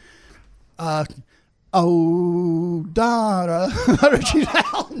 Oh, Donna.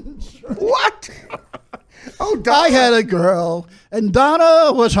 What? Oh, Donna. I had a girl, and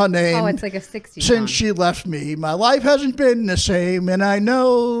Donna was her name. Oh, it's like a 60s Since song. she left me, my life hasn't been the same, and I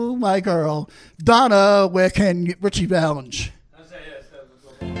know my girl. Donna, where can you... Richie Valens.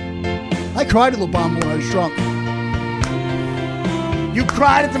 I cried at La Bamba when I was drunk. You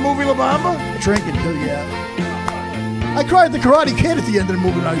cried at the movie La Bamba? Drinking, too, yeah. I cried at the Karate Kid at the end of the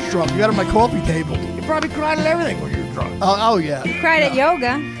movie when I was drunk. You got it on my coffee table. You probably cried at everything when you were drunk. Oh yeah. You cried at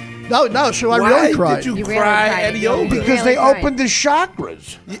yoga. No, so I Why really cried. did you You cry really at cried. yoga? You Because really they cried. opened the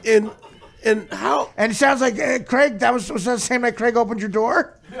chakras. And how? And it sounds like, Craig, was that the same night Craig opened your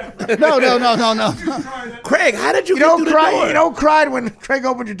door? No. Craig, how did you get don't through cry. the door? You don't cry when Craig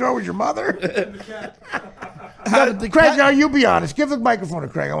opened your door with your mother? Craig, now you be honest. Give the microphone to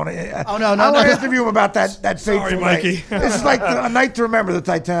Craig. I want to. Oh, no. I want to interview him about that fateful Sorry, night. Mikey. This is like a night to remember, the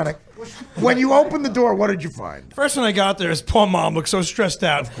Titanic. When you opened the door, what did you find? First when I got there, his poor mom looked so stressed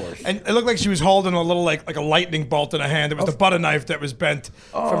out. Of course. And it looked like she was holding a little like a lightning bolt in her hand. It was the butter knife that was bent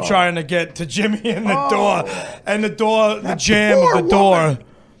from trying to get to Jimmy in the door. And the jamb of the door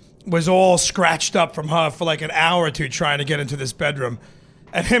was all scratched up from her for like an hour or two trying to get into this bedroom.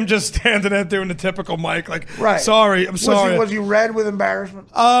 And him just standing there doing the typical Mike, like, sorry, I'm sorry. Was he red with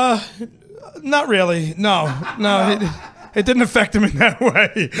embarrassment? Not really. No. It didn't affect him in that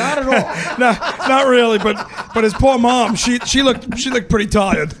way. Not at all. No, not really. But his poor mom, she looked pretty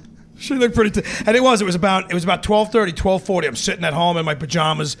tired. She looked pretty and it was about 12:30, 12:40. I'm sitting at home in my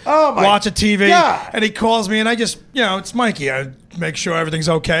pajamas, watching TV, and he calls me, and I just, it's Mikey. I make sure everything's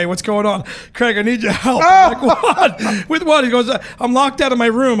okay. What's going on? Craig, I need your help. I'm like, what? With what? He goes, I'm locked out of my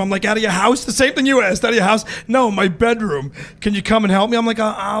room. I'm like, out of your house? The same thing you asked, out of your house? No, my bedroom. Can you come and help me? I'm like,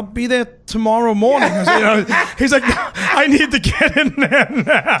 I'll be there tomorrow morning. He's like, I need to get in there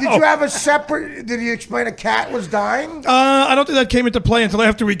now. Did you have a separate, did he explain a cat was dying? I don't think that came into play until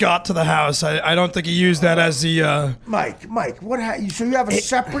after we got to the house. I don't think he used that as the... Mike, so you have a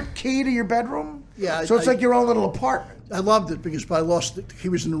separate key to your bedroom? Yeah. So it's like your own little apartment. I loved it because I lost it. He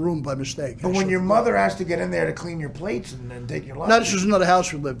was in the room by mistake. But when your mother has to get in there to clean your plates and then take your lunch. No, this was another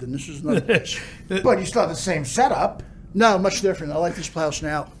house we lived in. This was another place. But you still have the same setup. No, much different. I like this house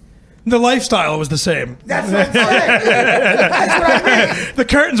now. The lifestyle was the same. That's what I'm saying. That's what I mean. The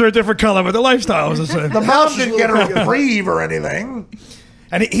curtains are a different color, but the lifestyle was the same. The mom didn't get a reprieve or anything.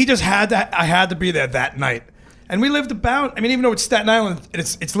 And he just I had to be there that night. And we lived about, I mean, even though it's Staten Island,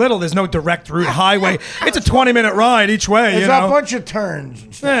 it's little, there's no direct route highway. It's a 20-minute ride each way, There's you know. a bunch of turns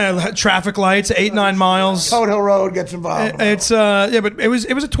and stuff. Yeah, traffic lights, 8-9 miles. Toad Hill Road gets involved. But it was a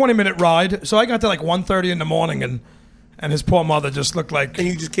 20-minute ride. So I got there like 1:30 in the morning, and his poor mother just looked like. And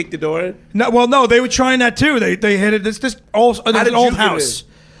you just kicked the door in? No, they were trying that too. They hit it. This old house.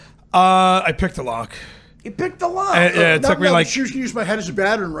 I picked the lock. You picked the lock. It took me like. She was going to use my head as a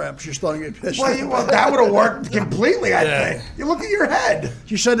battering ram. She was starting to get pissed. Well, that would have worked completely, I think. You look at your head.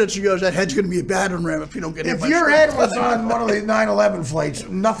 She said that. She goes, that head's going to be a battering ram if you don't get hit. If your head was on one of the 9/11 flights,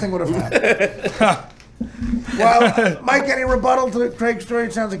 nothing would have happened. Well, Mike, any rebuttal to Craig's story?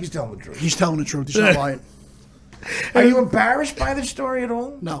 It sounds like he's telling the truth. He's telling the truth. He's not lying. Are you embarrassed by the story at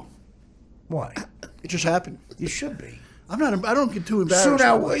all? No. Why? It just happened. You should be. I'm not. I don't get too embarrassed. So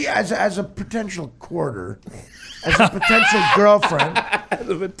now, as a potential courter, as a potential girlfriend,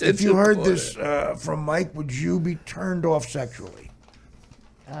 if you heard this from Mike, would you be turned off sexually?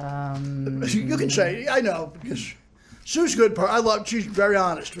 You can say, I know, because Sue's good part. She's very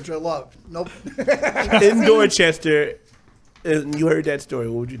honest, which I love. Nope. In Dorchester, and you heard that story,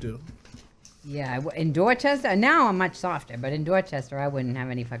 what would you do? Yeah, in Dorchester, now I'm much softer, but in Dorchester, I wouldn't have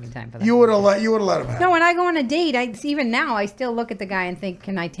any fucking time for that. You would have let him have. No, when I go on a date, even now, I still look at the guy and think,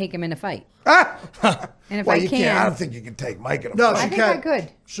 can I take him in a fight? And if well, I you can, can't. I don't think you can take Mike in a No, fight. she I think can't. I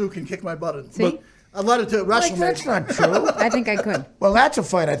could. Sue can kick my butt. See? I'd let her to wrestle Mike, me. that's not true. I think I could. Well, that's a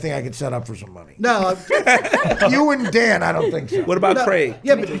fight I think I could set up for some money. No. You and Dan, I don't think so. What about Craig?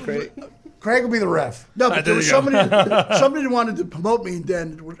 Yeah, but Craig will be the ref. No, but there was somebody that wanted to promote me and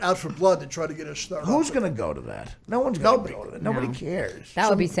then was out for blood to try to get us started. Who's going to go to that? No one's going to go to that. Nobody No. cares. That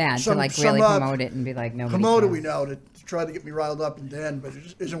would be sad to like really promote it and be like, nobody promoter cares. we know to try to get me riled up and Dan, but it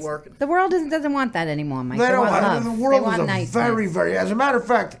just isn't working. The world doesn't want that anymore, Mike. They don't want want love. the world they want is a niceness. very. As a matter of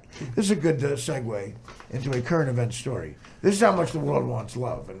fact, this is a good segue into a current event story. This is how much the world wants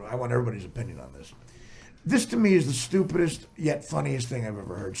love, and I want everybody's opinion on this. This to me is the stupidest yet funniest thing I've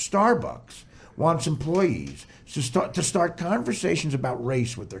ever heard. Starbucks wants employees to start conversations about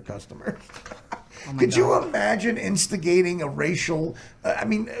race with their customers. Could you imagine instigating a racial? I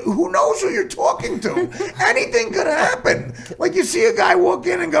mean, who knows who you're talking to? Anything could happen. Like you see a guy walk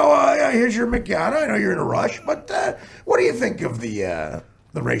in and go, "Here's your macchiato. I know you're in a rush, but what do you think of the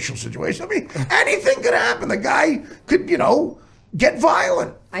racial situation?" I mean, anything could happen. The guy could, get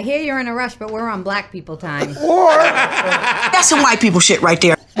violent. I hear you're in a rush, but we're on black people time. Or that's some white people shit right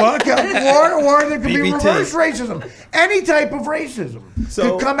there. Well, or there could be BBT. reverse racism. Any type of racism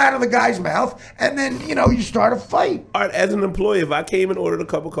could come out of the guy's mouth, and then you start a fight. Art, as an employee, if I came and ordered a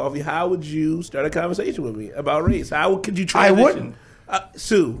cup of coffee, how would you start a conversation with me about race? How could you transition? I wouldn't.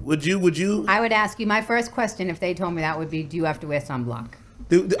 Sue, would you? I would ask you. My first question, if they told me that, would be, do you have to wear sunblock?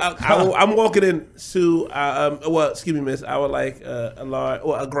 I'm walking in, Sue. Excuse me, miss. I would like a large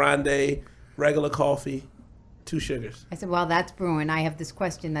or a grande regular coffee, 2 sugars. I said, well, that's brewing. I have this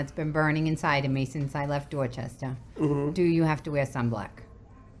question that's been burning inside of me since I left Dorchester. Mm-hmm. Do you have to wear sunblock?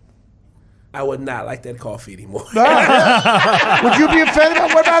 I would not like that coffee anymore. Would you be offended?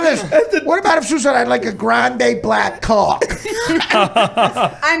 What about this? What about if Sue said I'd like a grande black cock?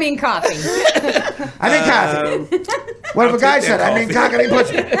 I mean coffee. I mean coffee. What if a guy said, I mean cock, I mean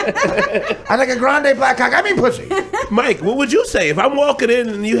pussy? I like a grande black cock, I mean pussy. Mike, what would you say if I'm walking in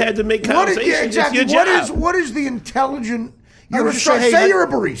and you had to make conversation? Exactly. It's your job. What is the intelligent? I would Say you're a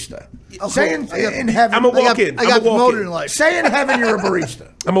barista. Say in heaven. I'm a walk in. I got promoted in life. Say in heaven you're a barista.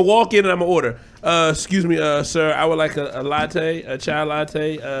 I'm a walk in and I'm a order. Excuse me, sir. I would like a latte, a chai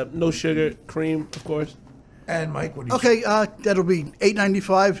latte, no sugar, cream, of course. And Mike, what do you say? Okay, that'll be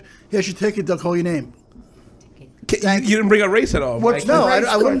 $8.95. Here's your ticket. They'll call your name. You didn't bring up race at all. What's No, the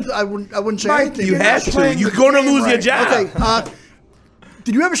race I wouldn't say Mike, anything. You You're have not to. playing You're the going to game lose your right. job. Okay,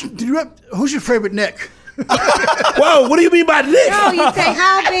 did you ever, who's your favorite Nick? Whoa, what do you mean by Nick? No, you say,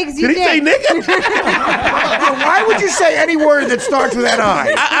 how big's your Did he say dick? nigga? Why would you say any word that starts with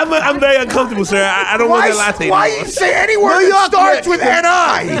N-I? I'm very uncomfortable, sir. I don't want that latte Why anymore. you say any word that starts with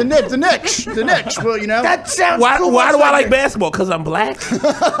N-I? The Knicks. Well, That sounds Why too do much I like basketball? Because I'm black?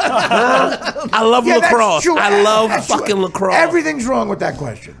 I love Yeah, that's lacrosse. true. I love That's fucking true. lacrosse. Everything's wrong with that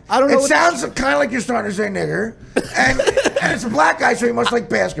question. I don't know It what sounds kind of like you're starting to say nigger, and it's a black guy, so he must like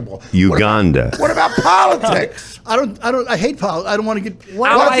basketball. Uganda. What about politics? I hate politics. I don't want to get.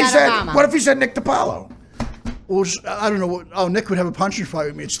 What What about if he said? Obama? What if he said Nick DiPaolo? I don't know. Nick would have a punching fight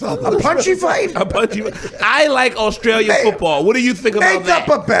with me. It's A punchy fight? I like Australian football. What do you think about Make that?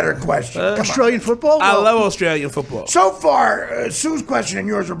 up a better question. Come on. Australian football. I love Australian football. So far, Sue's question and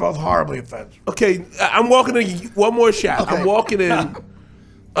yours are both horribly offensive. Okay, I'm walking in. One more shot. Okay. I'm walking in.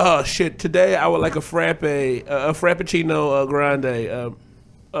 Oh shit! Today I would like a frappuccino grande,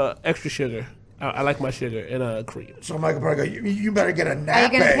 extra sugar. I like my sugar and cream. So Michael probably go, you better get a nappe. Are you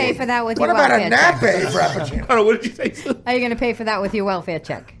going to pay for that with your welfare check? What about a nappe frappuccino? Oh, what did you say? Are you going to pay for that with your welfare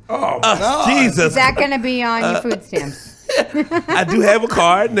check? Oh, God. Jesus. Is that going to be on your food stamps? I do have a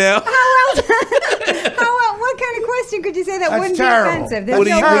card now. What kind of question could you say that That's wouldn't terrible. be offensive? What do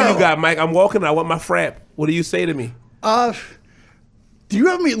There's you no way. got, Mike? I'm walking. I want my frap. What do you say to me? Do you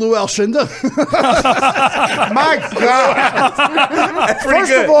ever meet Lou Alcindor? My God.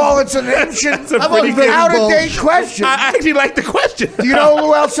 First of all, it's an ancient, out-of-date question. I actually like the question. Do you know who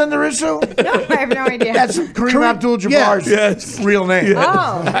Lou Alcindor is, Sue? No, I have no idea. That's Kareem Abdul-Jabbar's real name.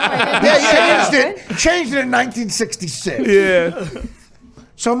 Oh, Changed it in 1966. Yeah.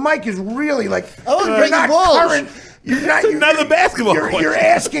 So Mike is really like, breaking not balls. current. You're not, Another basketball question. You're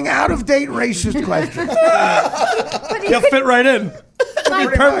asking out-of-date racist questions. You'll fit right in.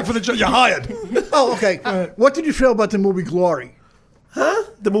 Like, Perfect for the job. You're hired. Oh, okay. What did you feel about the movie Glory? Huh?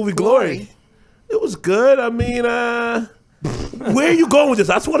 The movie Glory. It was good. I mean, where are you going with this?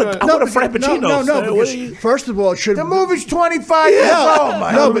 I want a frappuccino. No. Because first of all, it should. The movie's 25 years old,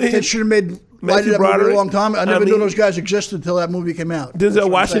 Mike. No, but they should have made Matthew that movie Broderick. a long time. I never knew those guys existed until that movie came out. Denzel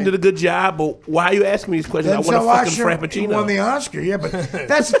Washington did a good job, but why are you asking me these questions? I want a fucking frappuccino. Won the Oscar, yeah, but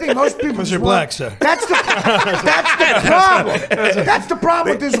that's the thing. Most people Because you're black, sir. That's the problem. That's the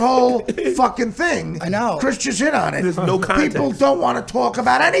problem with this whole fucking thing. I know. Chris just hit on it. There's no context. People don't want to talk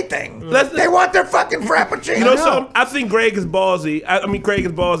about anything. They want their fucking frappuccino. You know something? I think Greg is ballsy. Craig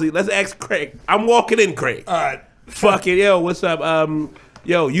is ballsy. Let's ask Craig. I'm walking in, Craig. All right. Fuck it. Yo, what's up?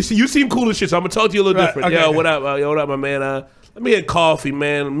 Yo, you seem cool as shit, so I'm gonna talk to you a little different. Okay, yo, okay. what up? Yo, what up, my man? Let me get coffee,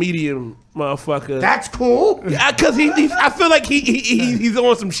 man. Medium, motherfucker. That's cool. Yeah, cause I feel like he's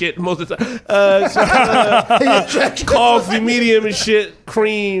on some shit most of the time. Coffee, medium, and shit.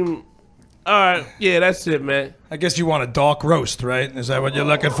 Cream. All right, yeah, that's it, man. I guess you want a dark roast, right? Is that what you're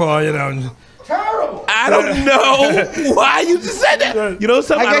looking for? You know. Terrible. I don't know why you just said that. You know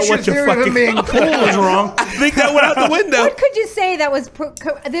something? I guess don't want your your theory of fucking him being cool is wrong. I think that went out the window. What could you say that was?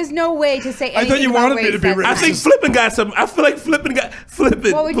 There's no way to say anything. I thought you about wanted me race to be that's racist. I think nice. Flippin got some. I feel like Flippin.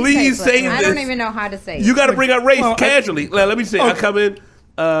 What would you Please say Flippin? this. I don't even know how to say it. You got to bring up race Well, casually. Let me say. I come in,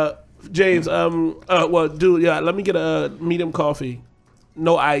 James. Well, dude, yeah. Let me get a medium coffee,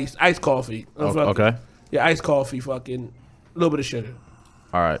 no ice, iced coffee. Okay. Yeah, iced coffee. Fucking a little bit of sugar.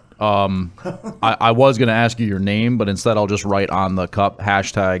 All right. I was going to ask you your name, but instead I'll just write on the cup #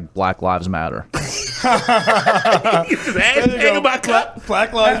 Black Lives Matter. Hashtag about cup.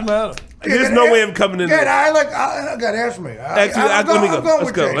 Black Lives Matter. There's no way of coming in. Yeah, there. I got to ask me. Actually, let me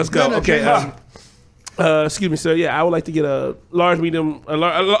go. Let's go. Okay. Excuse me, sir. Yeah, I would like to get a large, medium, a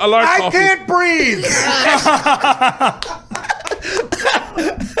large I coffee. can't breathe.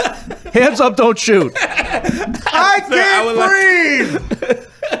 Hands up, don't shoot. I can't breathe.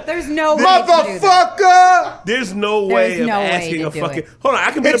 There's no way to do that. Motherfucker. There's no way There's of no way asking to a do fucking. it. Hold on,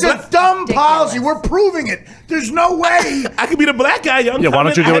 I can be It's the a black. dumb policy. We're proving it. There's no way. I could be the black guy, young. Yeah, why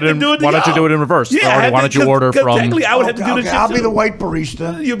don't you do it in? Why don't you do it in reverse? Yeah, Or why don't you order from? Technically, I would have to do the shit I'll be too. the white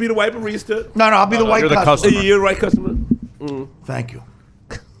barista. You'll be the white barista. No, I'll be the white you're the customer. customer. You're the right customer. Thank you.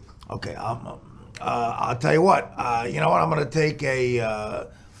 Okay, I'll tell you what. You know what? I'm going to take a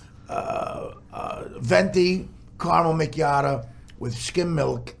venti caramel macchiato with skim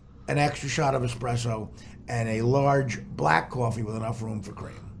milk, an extra shot of espresso, and a large black coffee with enough room for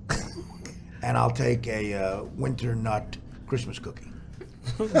cream. And I'll take a winter nut Christmas cookie.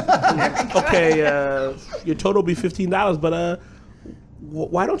 Okay, your total will be $15, but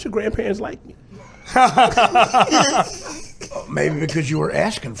why don't your grandparents like me? Maybe because you were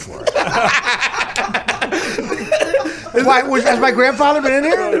asking for it. Why, has my grandfather been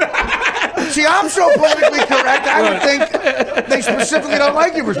in here? See, I'm so politically correct, I would think they specifically don't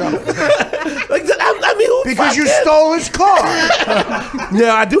like you for something. I mean, because you stole his car.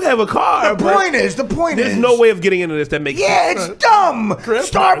 Yeah, I do have a car. The point is, there's no way of getting into this that makes sense. Yeah, it's dumb.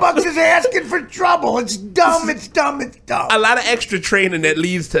 Starbucks is asking for trouble. It's dumb. It's dumb. It's dumb. A lot of extra training that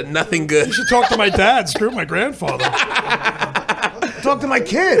leads to nothing good. You should talk to my dad. Screw my grandfather. Talk to my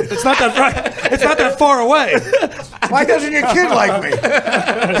kid. It's not that right. It's not that far away. Why doesn't your kid like me?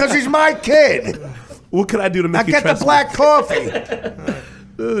 Because he's my kid. What can I do to make you get the trust black coffee?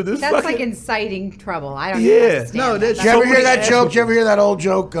 That's like inciting trouble. I don't Yeah. understand. No, that. Did you ever hear that joke? Did you ever hear that old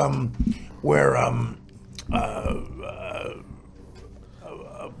joke where a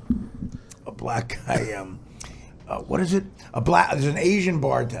black guy what is it? There's an Asian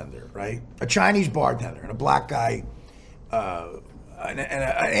bartender, right? A Chinese bartender and a black guy.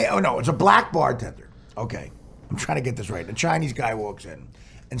 It's a black bartender. Okay, I'm trying to get this right. A Chinese guy walks in,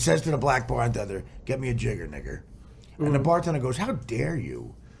 and says to the black bartender, "Get me a jigger, nigger." And the bartender goes, "How dare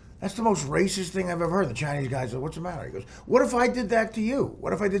you? That's the most racist thing I've ever heard." The Chinese guy said, "What's the matter?" He goes, "What if I did that to you?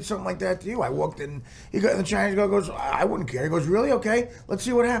 What if I did something like that to you?" I walked in. And the Chinese guy goes, "I wouldn't care." He goes, "Really? Okay, let's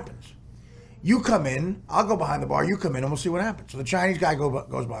see what happens. You come in, I'll go behind the bar. You come in, and we'll see what happens." So the Chinese guy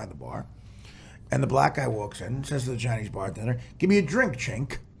goes behind the bar, and the black guy walks in and says to the Chinese bartender, "Give me a drink,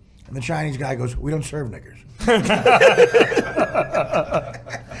 chink." And the Chinese guy goes, "We don't serve niggers."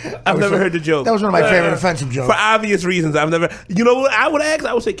 I've never heard the joke. That was one of my favorite offensive jokes. For obvious reasons, I've never. You know what I would ask?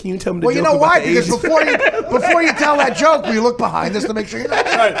 I would say, "Can you tell me the joke?" Well, you know about why? the Because Asians? before you tell that joke, we look behind us to make sure you know.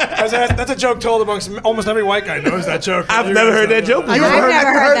 Right. That's a joke told amongst almost every white guy knows that joke. I've never heard that joke. I've never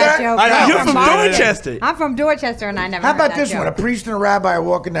heard that joke. You're from Dorchester. I'm from Dorchester, and I never How heard that about this joke. one? A priest and a rabbi are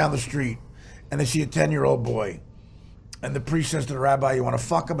walking down the street, and they see a 10-year-old boy. And the priest says to the rabbi, "You want to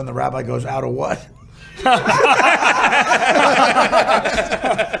fuck him?" And the rabbi goes, "Out of what?"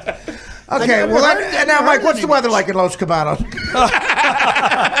 Okay, well, and now, Mike, what's the weather like in Los Cabanos?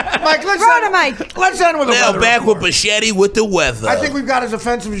 Mike, let's end with a weather back report. with Bocchetti with the weather. I think we've got as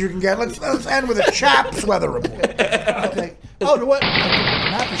offensive as you can get. Let's end with a Chaps weather report. Okay. Oh, the what? The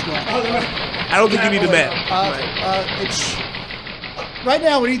map is gone. I don't think you need the map. It's right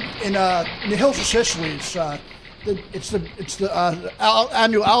now in the hills of Sicily. It's the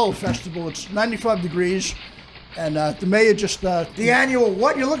annual Owl Festival. It's 95 degrees, and the mayor just the annual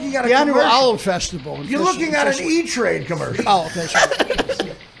what? You're looking at the annual commercial. Owl Festival. You're looking at an E-Trade commercial. Oh, okay.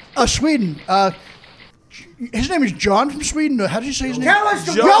 Sorry. Sweden. His name is John from Sweden. How did you say his name? Tell us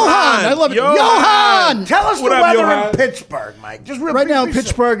the Johan. I love it. Johan. Tell us the weather in Pittsburgh, Mike. Just real right now in briefly.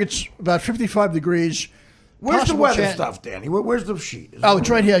 Pittsburgh, it's about 55 degrees. Where's the Possible weather chance- stuff, Danny? Where's the sheet? Oh, it's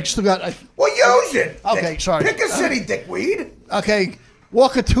right here. I still got. Well, use it. Okay, Dick. sorry. Pick a city, dickweed. Okay,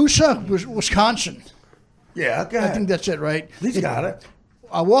 Waukatusa, Wisconsin. Yeah, go I ahead. think that's it, right? He's got it.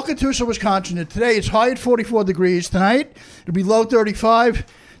 Waukatusa, Wisconsin. And today it's high at 44 degrees. Tonight it'll be low 35.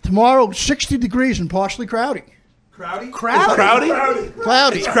 Tomorrow 60 degrees and partially cloudy. Crowdy? Cloudy. Crowdy.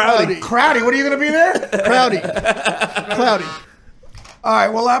 Crowdy. What are you going to be there? Cloudy. All right.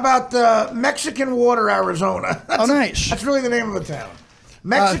 Well, how about Mexican Water, Arizona? Oh, nice. That's really the name of the town.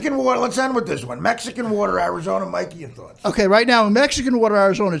 Mexican Water. Let's end with this one. Mexican Water, Arizona. Mikey, your thoughts? Okay, right now in Mexican Water,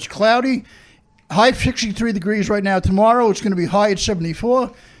 Arizona, it's cloudy. High 63 degrees right now. Tomorrow it's going to be high at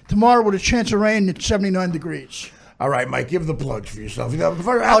 74. Tomorrow with a chance of rain at 79 degrees. All right, Mike, give the plugs for yourself. How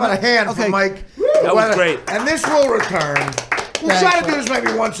about a hand for Mike? That was great. And this will return. We'll try to do this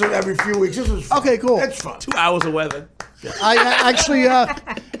maybe once every few weeks. This is fun. Okay, cool. It's fun. 2 hours of weather. I actually,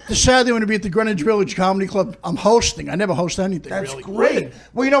 this Saturday, I'm going to be at the Greenwich Village Comedy Club. I'm hosting. I never host anything, That's really. great.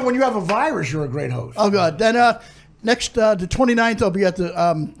 Well, you know, when you have a virus, you're a great host. Oh, God. Then next, the 29th, I'll be at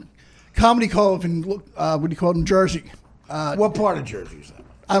the Comedy Cove in, New Jersey. What part of Jersey is that?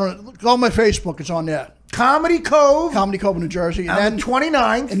 I don't know. Go on my Facebook. It's on there. Comedy Cove. Comedy Cove in New Jersey. And then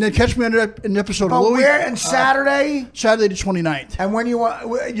 29th. And then catch me on an episode of Oh, Louis. where? And Saturday? Saturday the 29th. And when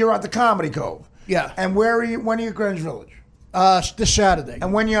you're at the Comedy Cove. Yeah. And where are you? When are you at Greenwich Village? This Saturday.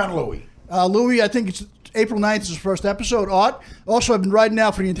 And when you're on Louis? Louis, I think it's April 9th is his first episode. Art. Also, I've been riding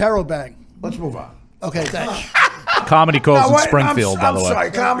out for the Interrobang. Let's move on. Okay, thanks. Comedy Cove's in wait, Springfield, by the way. I'm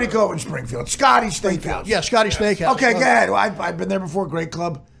sorry, Comedy Cove in Springfield. Scotty's Steakhouse. Yeah, Scotty's Steakhouse. Okay, go ahead. Well, I've been there before. Great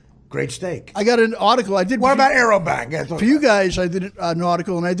club. Great steak. I got an article I did. What about Aerobang? Yeah, for you guys, I did an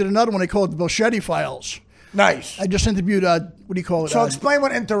article, and I did another one I called the Bocchetti Files. Nice. I just interviewed, what do you call it? So explain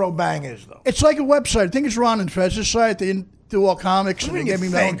what Interrobang is, though. It's like a website. I think it's Ron and Fez's site. They do all comics, and they gave me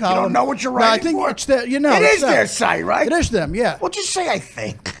my own column. You don't know what you're No, I writing think for? it's their, It is their site, right? It is them, yeah. Well, just say I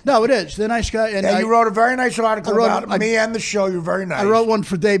think. No, it is. They're nice guys. And you wrote a very nice article about me me and the show. You're very nice. I wrote one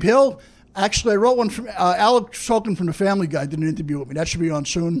for Dave Hill. Actually, I wrote one for Alex Sulkin from The Family Guy. Did an interview with me. That should be on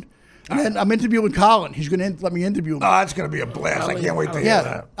soon. And then I'm interviewing Colin. He's going to let me interview him. Oh, that's going to be a blast. I can't wait to hear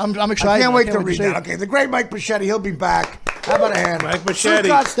that. I'm excited. I can't wait to read that. Okay, the great Mike Bocchetti. He'll be back. How about a hand? Mike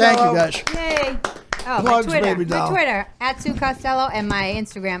Bocchetti. Thank you, guys. Yay. Oh, Plugs, my Twitter. baby doll. My Twitter, at Sue Costello, and my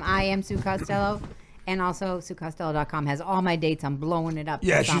Instagram, I am Sue Costello. And also, SueCostello.com has all my dates. I'm blowing it up.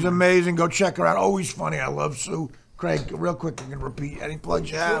 Yeah, this she's summer. amazing. Go check her out. Always funny. I love Sue. Craig, real quick, you can repeat any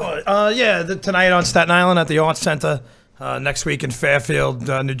plugs you have. Tonight on Staten Island at the Arts Center. Next week in Fairfield,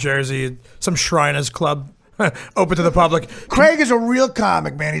 New Jersey, some Shriners Club, open to the public. Craig is a real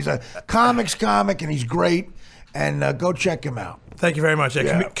comic, man. He's a comics comic, and he's great. And go check him out. Thank you very much.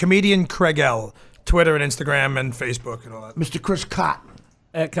 Yeah. Comedian Craig L. Twitter and Instagram and Facebook and all that. Mr. Chris Cotton.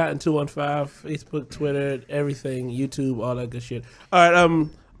 At Cotton215, Facebook, Twitter, everything, YouTube, all that good shit. All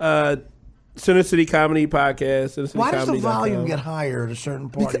right, Center City Comedy Podcast. Why does the volume get higher at a certain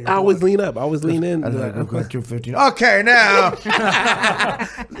part? I always lean up. I always lean in. 215. Okay, now.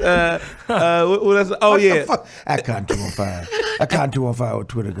 What else? Oh, yeah. Icon 215. Icon 215 on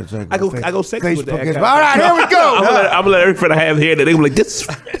Twitter. I go sexy with that. All right, here we go. I'm going to let everybody have here that they're going to be like, this.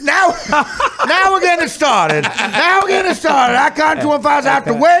 Now we're getting started. Icon 215's out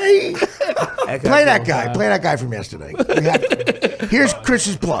the way. Play that guy. Play that guy from yesterday. Here's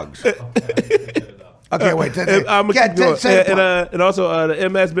Chris's plugs. Okay, wait. And also the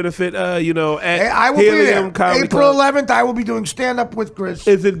MS benefit. I will be there. April 11th. I will be doing stand up with Chris.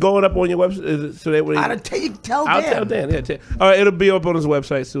 Is it going up on your website? Is it, so that way? I'll tell Dan. I'll tell Dan. Yeah, all right, it'll be up on his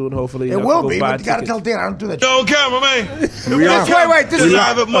website soon. Hopefully, it will be. But you got to tell Dan. I don't do that. Yo, cameraman. Wait. This is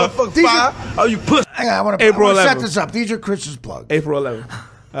live at motherfucking 5. Oh, you pussy. Hang on. I want to set this up. These are Chris's plugs. April 11th.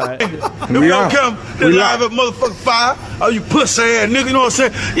 All right. We live at motherfucking 5. Oh, you pussy ass nigga, you know what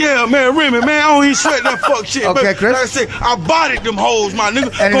I'm saying? Yeah, man, Remy, man, I don't even sweat that fuck shit. Okay, Chris. Like I said, I bodied them hoes, my nigga.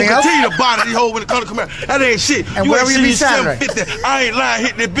 Anything Gonna else? continue to body these hoes when it come out. That ain't shit. And you where ain't will you be seen Saturday? 750. I ain't lying,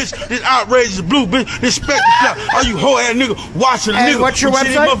 hitting this bitch, this outrageous blue bitch, this spectre flap. Oh, you hoe ass nigga, watching the And nigga. what's your See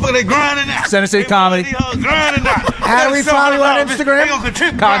these website? motherfuckers, they grinding out. Center City Comedy. Grinding out. How do we follow you on Instagram? They gonna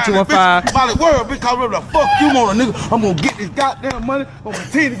continue Con grinding, 215. bitch. By the world, bitch, cause whatever the fuck you want, nigga. I'm gonna get this goddamn money. I'm gonna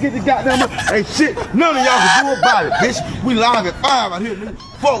continue to get this goddamn money. Ain't shit. None of y'all can do about it, bitch. We live at 5 out here, nigga.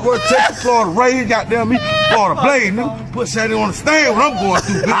 Fort Worth, Texas, Florida, Ray, goddamn me, Florida Blade, nigga. Put that on the stand what I'm going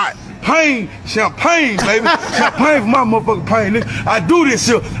through, bitch. Pain, champagne, baby. Champagne for my motherfucking pain, nigga. I do this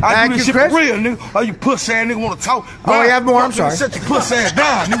shit. I do this shit for real, nigga. Oh, you pussy ass nigga wanna talk. Oh, you have more? I'm sorry. Set your pussy ass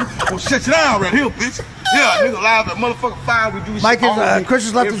down, nigga. Gonna shut you down right here, bitch. Yeah, nigga, live at motherfucking 5. We do this Mike shit all day. Chris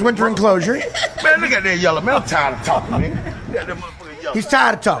has left his winter enclosure. Man, look at that yellow, man. I'm tired of talking, nigga. Look at that motherfucking yellow. He's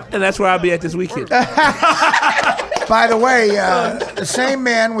tired of talking. And that's where I'll be at this weekend. By the way, the same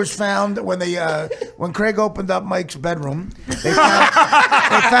man was found when Craig opened up Mike's bedroom. They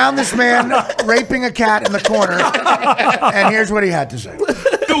found this man raping a cat in the corner, and here's what he had to say.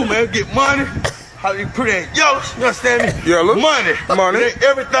 Dude, man, get money. How you put that yellow? You understand me? Yellow. Money. It ain't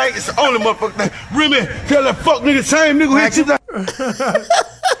everything. It's the only motherfucking thing. Remy, tell that fuck nigga same nigga who hit you.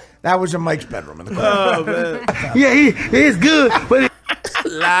 That was in Mike's bedroom in the corner. Oh man. Yeah, he's good, but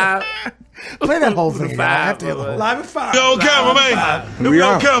Live. Play that whole thing again. I have to hear the whole. Live at 5. Yo, cameraman. We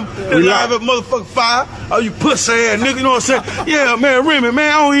live at motherfucking 5. Oh, you pussy ass nigga, you know what I'm saying? Yeah, man, Remy,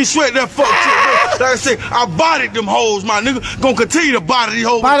 man, I don't even sweat that fuck shit, man. Like I said, I bodied them hoes, my nigga. Gonna continue to body these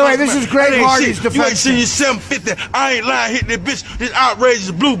hoes. By the way, this is Greg Hardy's defense. You ain't seen your 750. I ain't lying, hitting this bitch, this outrageous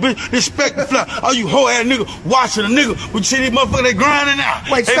blue bitch, this spectre flap. Oh, you hoe ass nigga, watching a nigga. We see these motherfuckers, they grinding out.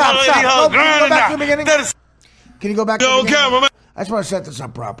 Wait, stop. Can you go back to the beginning? Can you go back to the beginning? Cameraman. I just want to set this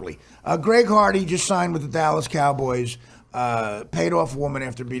up properly. Greg Hardy just signed with the Dallas Cowboys, paid off a woman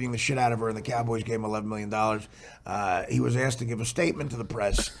after beating the shit out of her, and the Cowboys gave him $11 million. He was asked to give a statement to the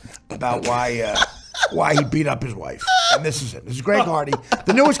press about why he beat up his wife. And this is it. This is Greg Hardy,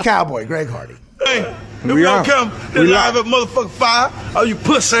 the newest Cowboy, Greg Hardy. Hey, we live at motherfucking 5. Oh, you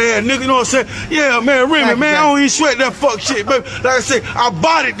pussy ass nigga, you know what I'm saying? Yeah, man, Remy, man, I don't even sweat that fuck shit, baby. Like I said, I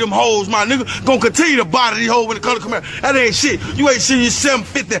bodied them hoes, my nigga. Gonna continue to body these hoes when the color come out. That ain't shit. You ain't seen your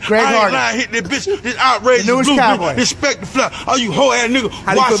 750. Greg I ain't Hardy. lying, hitting this bitch, this outrageous Newest blue Cowboy. bitch, this spectre flap. Oh, you hoe ass nigga,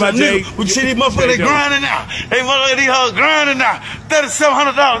 How do you feel watching about a nigga. Jay- We see these motherfuckers, they Jay grinding out. They motherfuckers, these hoes grinding out.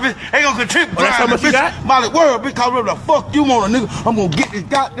 $3,700, bitch. They gonna continue grinding. That's how much you bitch. got? By the world, bitch, cause whatever the fuck you want, a nigga. I'm gonna get this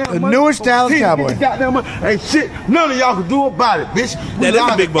goddamn The money. newest I'm gonna Dallas continue to Cowboy. get this goddamn money. Ain't shit. None of y'all can do about it, bitch. We That is a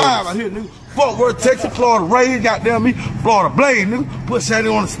live big at 5 bonus. out here, nigga. Fort Worth, Texas, Florida Ray, goddamn me, Florida Blade, nigga. Put that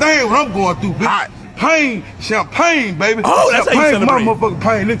on the stand what I'm going through, bitch. Pain, champagne, baby. Oh, that's how you champagne, my celebrate. motherfucking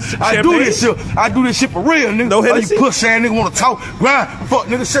pain, nigga. I Champagne? do this shit. I do this shit for real, nigga. No Oh, you Hennessy? pussy ass nigga wanna talk, grind, fuck,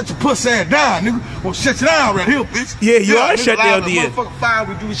 nigga. Set your pussy ass down, nigga. Wanna shut you down right here, bitch. Yeah, you are nigga, shut down, live at then. Motherfucking 5,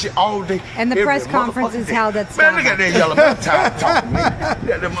 we do this shit all day. And the every press conference motherfucking is day. held at Man, look at that yellow. Man, I'm tired of talking, man.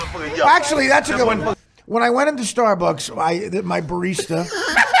 Look at that motherfucking yellow. Actually, that's a good one. When I went into Starbucks, my barista,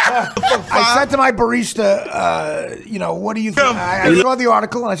 I said to my barista, what do you think? I saw the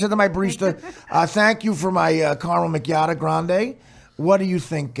article, and I said to my barista, thank you for my caramel macchiato grande. What do you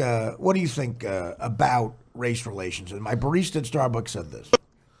think? About race relations? And my barista at Starbucks said this.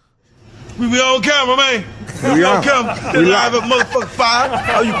 We be on camera, man. We live at motherfucking 5.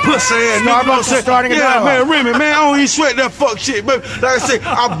 Oh, you pussy ass nigga. Starbucks is starting Yeah, man, Remy, man, I don't even sweat that fuck shit. But like I say,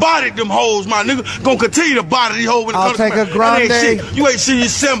 I bodied them hoes, my nigga. Gonna continue to body these hoes when it I'll comes to take a grande. You ain't seen your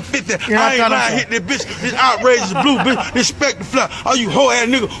 750. I ain't lying, hit that bitch. This outrageous blue bitch. This spectre fly. Oh, you hoe ass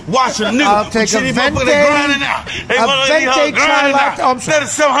nigga. Watching a nigga. I'll take a vente. Instead of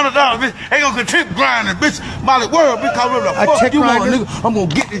 $700, bitch, ain't gonna continue grinding, bitch. Molly world, bitch. Cause whatever the fuck you want, nigga. I'm gonna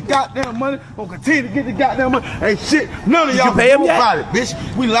get this goddamn money. I'm gonna continue to get this goddamn money. Ain't shit. None of y'all pay him yet? About it, bitch.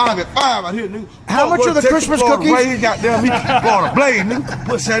 We live at 5 out here, nigga. How much are the Christmas cookies? Goddamn me. Going to blade, nigga.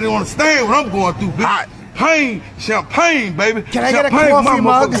 Pussy, they don't understand what I'm going through, bitch. Champagne, baby. Can I get a coffee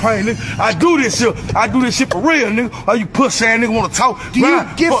mug? Nigga. I do this shit for real, nigga. All you pussy ass nigga want to talk. Do you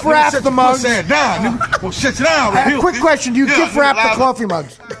gift wrap the mugs? Pussy ass down, nigga. Well, shut you down right here. Quick question: do you gift wrap the coffee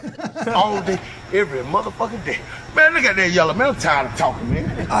mugs? All day, every motherfucking day. Man, look at that yellow man. I'm tired of talking,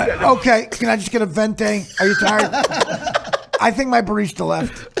 man. Okay, can I just get a vente? Are you tired? I think my barista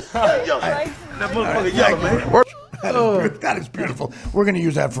left. That motherfucking yellow man. That is beautiful. We're going to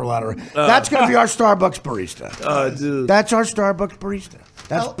use that for a lot of. That's going to be our Starbucks barista. Oh, dude. That's our Starbucks barista.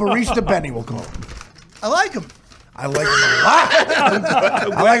 That's Barista Benny, we'll call him. I like him. I like him a lot.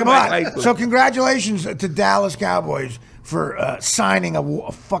 I like him a lot. So congratulations to Dallas Cowboys for signing a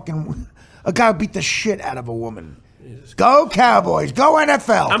guy who beat the shit out of a woman. Go Cowboys. Go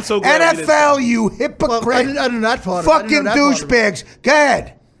NFL. I'm so glad NFL, you hypocrite. Well, I didn't know that part. Fucking douchebags. Go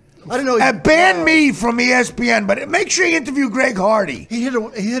ahead. I don't know. Ban me from ESPN, but make sure you interview Greg Hardy. He hit.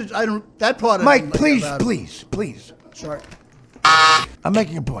 I don't. That part. Mike, please. Sorry. I'm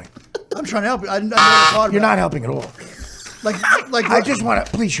making a point. I'm trying to help you. I know that part. You're not helping at all. Like. I just want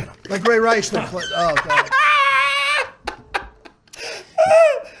to. Please shut up. Like Ray Rice. Oh God.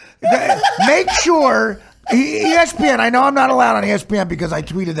 Make sure. ESPN, I know I'm not allowed on ESPN because I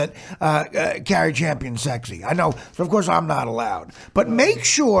tweeted that Carrie Champion's sexy. I know, so of course I'm not allowed. But make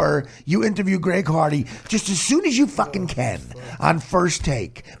sure you interview Greg Hardy just as soon as you fucking can on First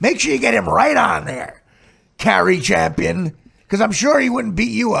Take. Make sure you get him right on there, Carrie Champion, because I'm sure he wouldn't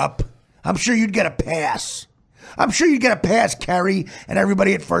beat you up. I'm sure you'd get a pass. I'm sure you'd get a pass, Carrie, and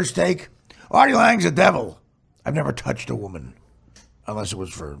everybody at First Take. Artie Lang's a devil. I've never touched a woman. Unless it was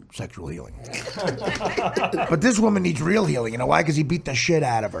for sexual healing. But this woman needs real healing. You know why? Because he beat the shit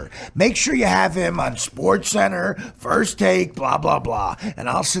out of her. Make sure you have him on Sports Center, First Take, blah, blah, blah. And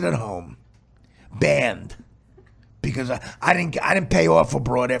I'll sit at home. Banned. Because I didn't pay off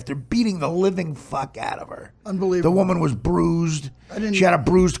abroad after beating the living fuck out of her. Unbelievable. The woman was bruised. She had a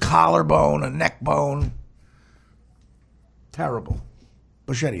bruised collarbone, a neck bone. Terrible.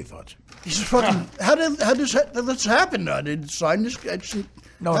 Bocchetti, thoughts? He's just fucking. How does this happen? I didn't sign this.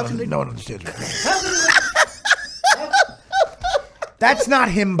 No one understands. That's not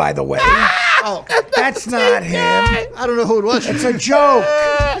him, by the way. Oh, that's not him. I don't know who it was. It's a joke.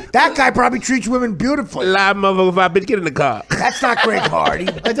 That guy probably treats women beautifully. Live motherfucker, if bitch, get in the car. That's not Greg Hardy.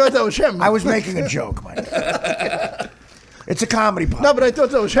 I thought that was him. I was making a joke, Mike. It's a comedy pop. No, but I thought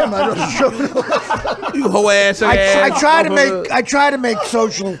that was him. I wasn't sure. You hoe ass. I try to make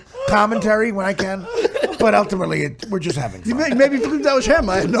social commentary when I can, but ultimately we're just having fun. Maybe you believe that was him.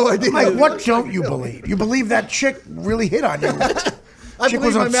 I had no idea. Mike, what don't you believe? You believe that chick really hit on you? I chick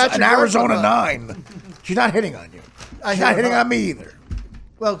believe was an Arizona 9. She's not hitting on you. She's not hitting on me either.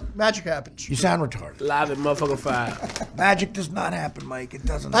 Well, magic happens. You sound retarded. Live at motherfucker 5. Magic does not happen, Mike. It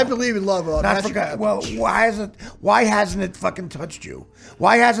doesn't. I believe in love. Well, why hasn't it fucking touched you?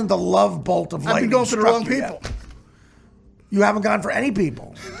 Why hasn't the love bolt of lightning? I've been going for the wrong people. Yet? You haven't gone for any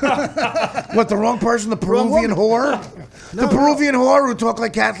people. What, the wrong person? The Peruvian whore? No, the Peruvian whore who talked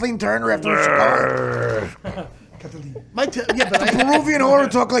like Kathleen Turner after a cigar? The Peruvian whore who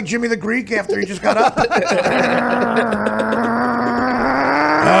talked like Jimmy the Greek after he just got up?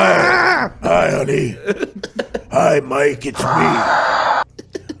 Hi, honey. Hi, Mike. It's me.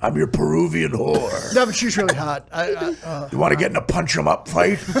 I'm your Peruvian whore. No, but she's really hot. You want to get in a punch 'em up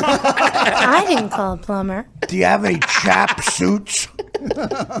fight? I didn't call a plumber. Do you have any chap suits?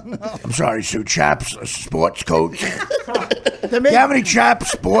 I'm sorry, Sue. Chaps, sports coats. Do you have any chap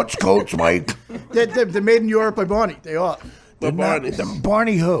sports coats, Mike? They're made in Europe by Barney. They are.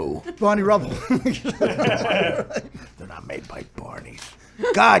 Barney who? Barney Rubble. They're not made by Barneys.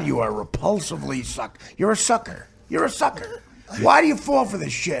 God, you are repulsively You're a sucker. You're a sucker. Why do you fall for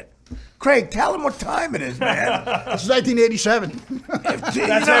this shit? Craig, tell him what time it is, man. It's 1987.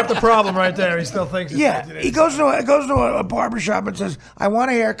 That's half the problem right there. He still thinks it's 1987. He goes to a barbershop and says, I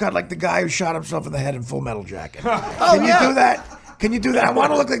want a haircut like the guy who shot himself in the head in Full Metal Jacket. Can you do that? Can you do that? I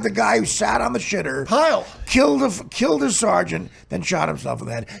want to look like the guy who sat on the shitter, killed a sergeant, then shot himself in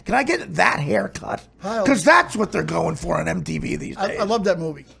the head. Can I get that haircut? Because that's what they're going for on MTV these days. I love that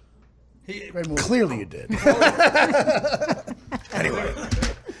movie. Great movie. Clearly you did.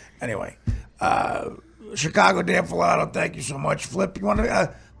 Anyway. Chicago Dan Filato, thank you so much. Flip, you want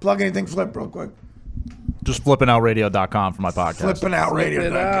to plug anything, Flip, real quick? Just flippinoutradio.com for my podcast.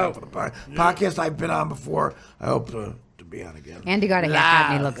 Flippinoutradio.com for the podcast I've been on before. I hope to be on again. Andy got a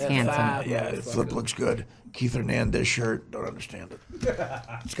haircut and he looks handsome. Yeah, Flip looks good. Keith Hernandez shirt, don't understand it.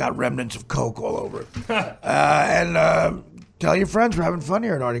 It's got remnants of Coke all over it. And tell your friends we're having fun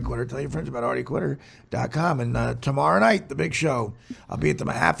here at Artie Quitter. Tell your friends about artiequitter.com. And tomorrow night, the big show, I'll be at the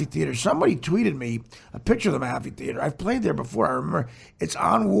Mahaffey Theater. Somebody tweeted me a picture of the Mahaffey Theater. I've played there before. I remember it's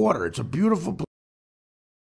on water. It's a beautiful place.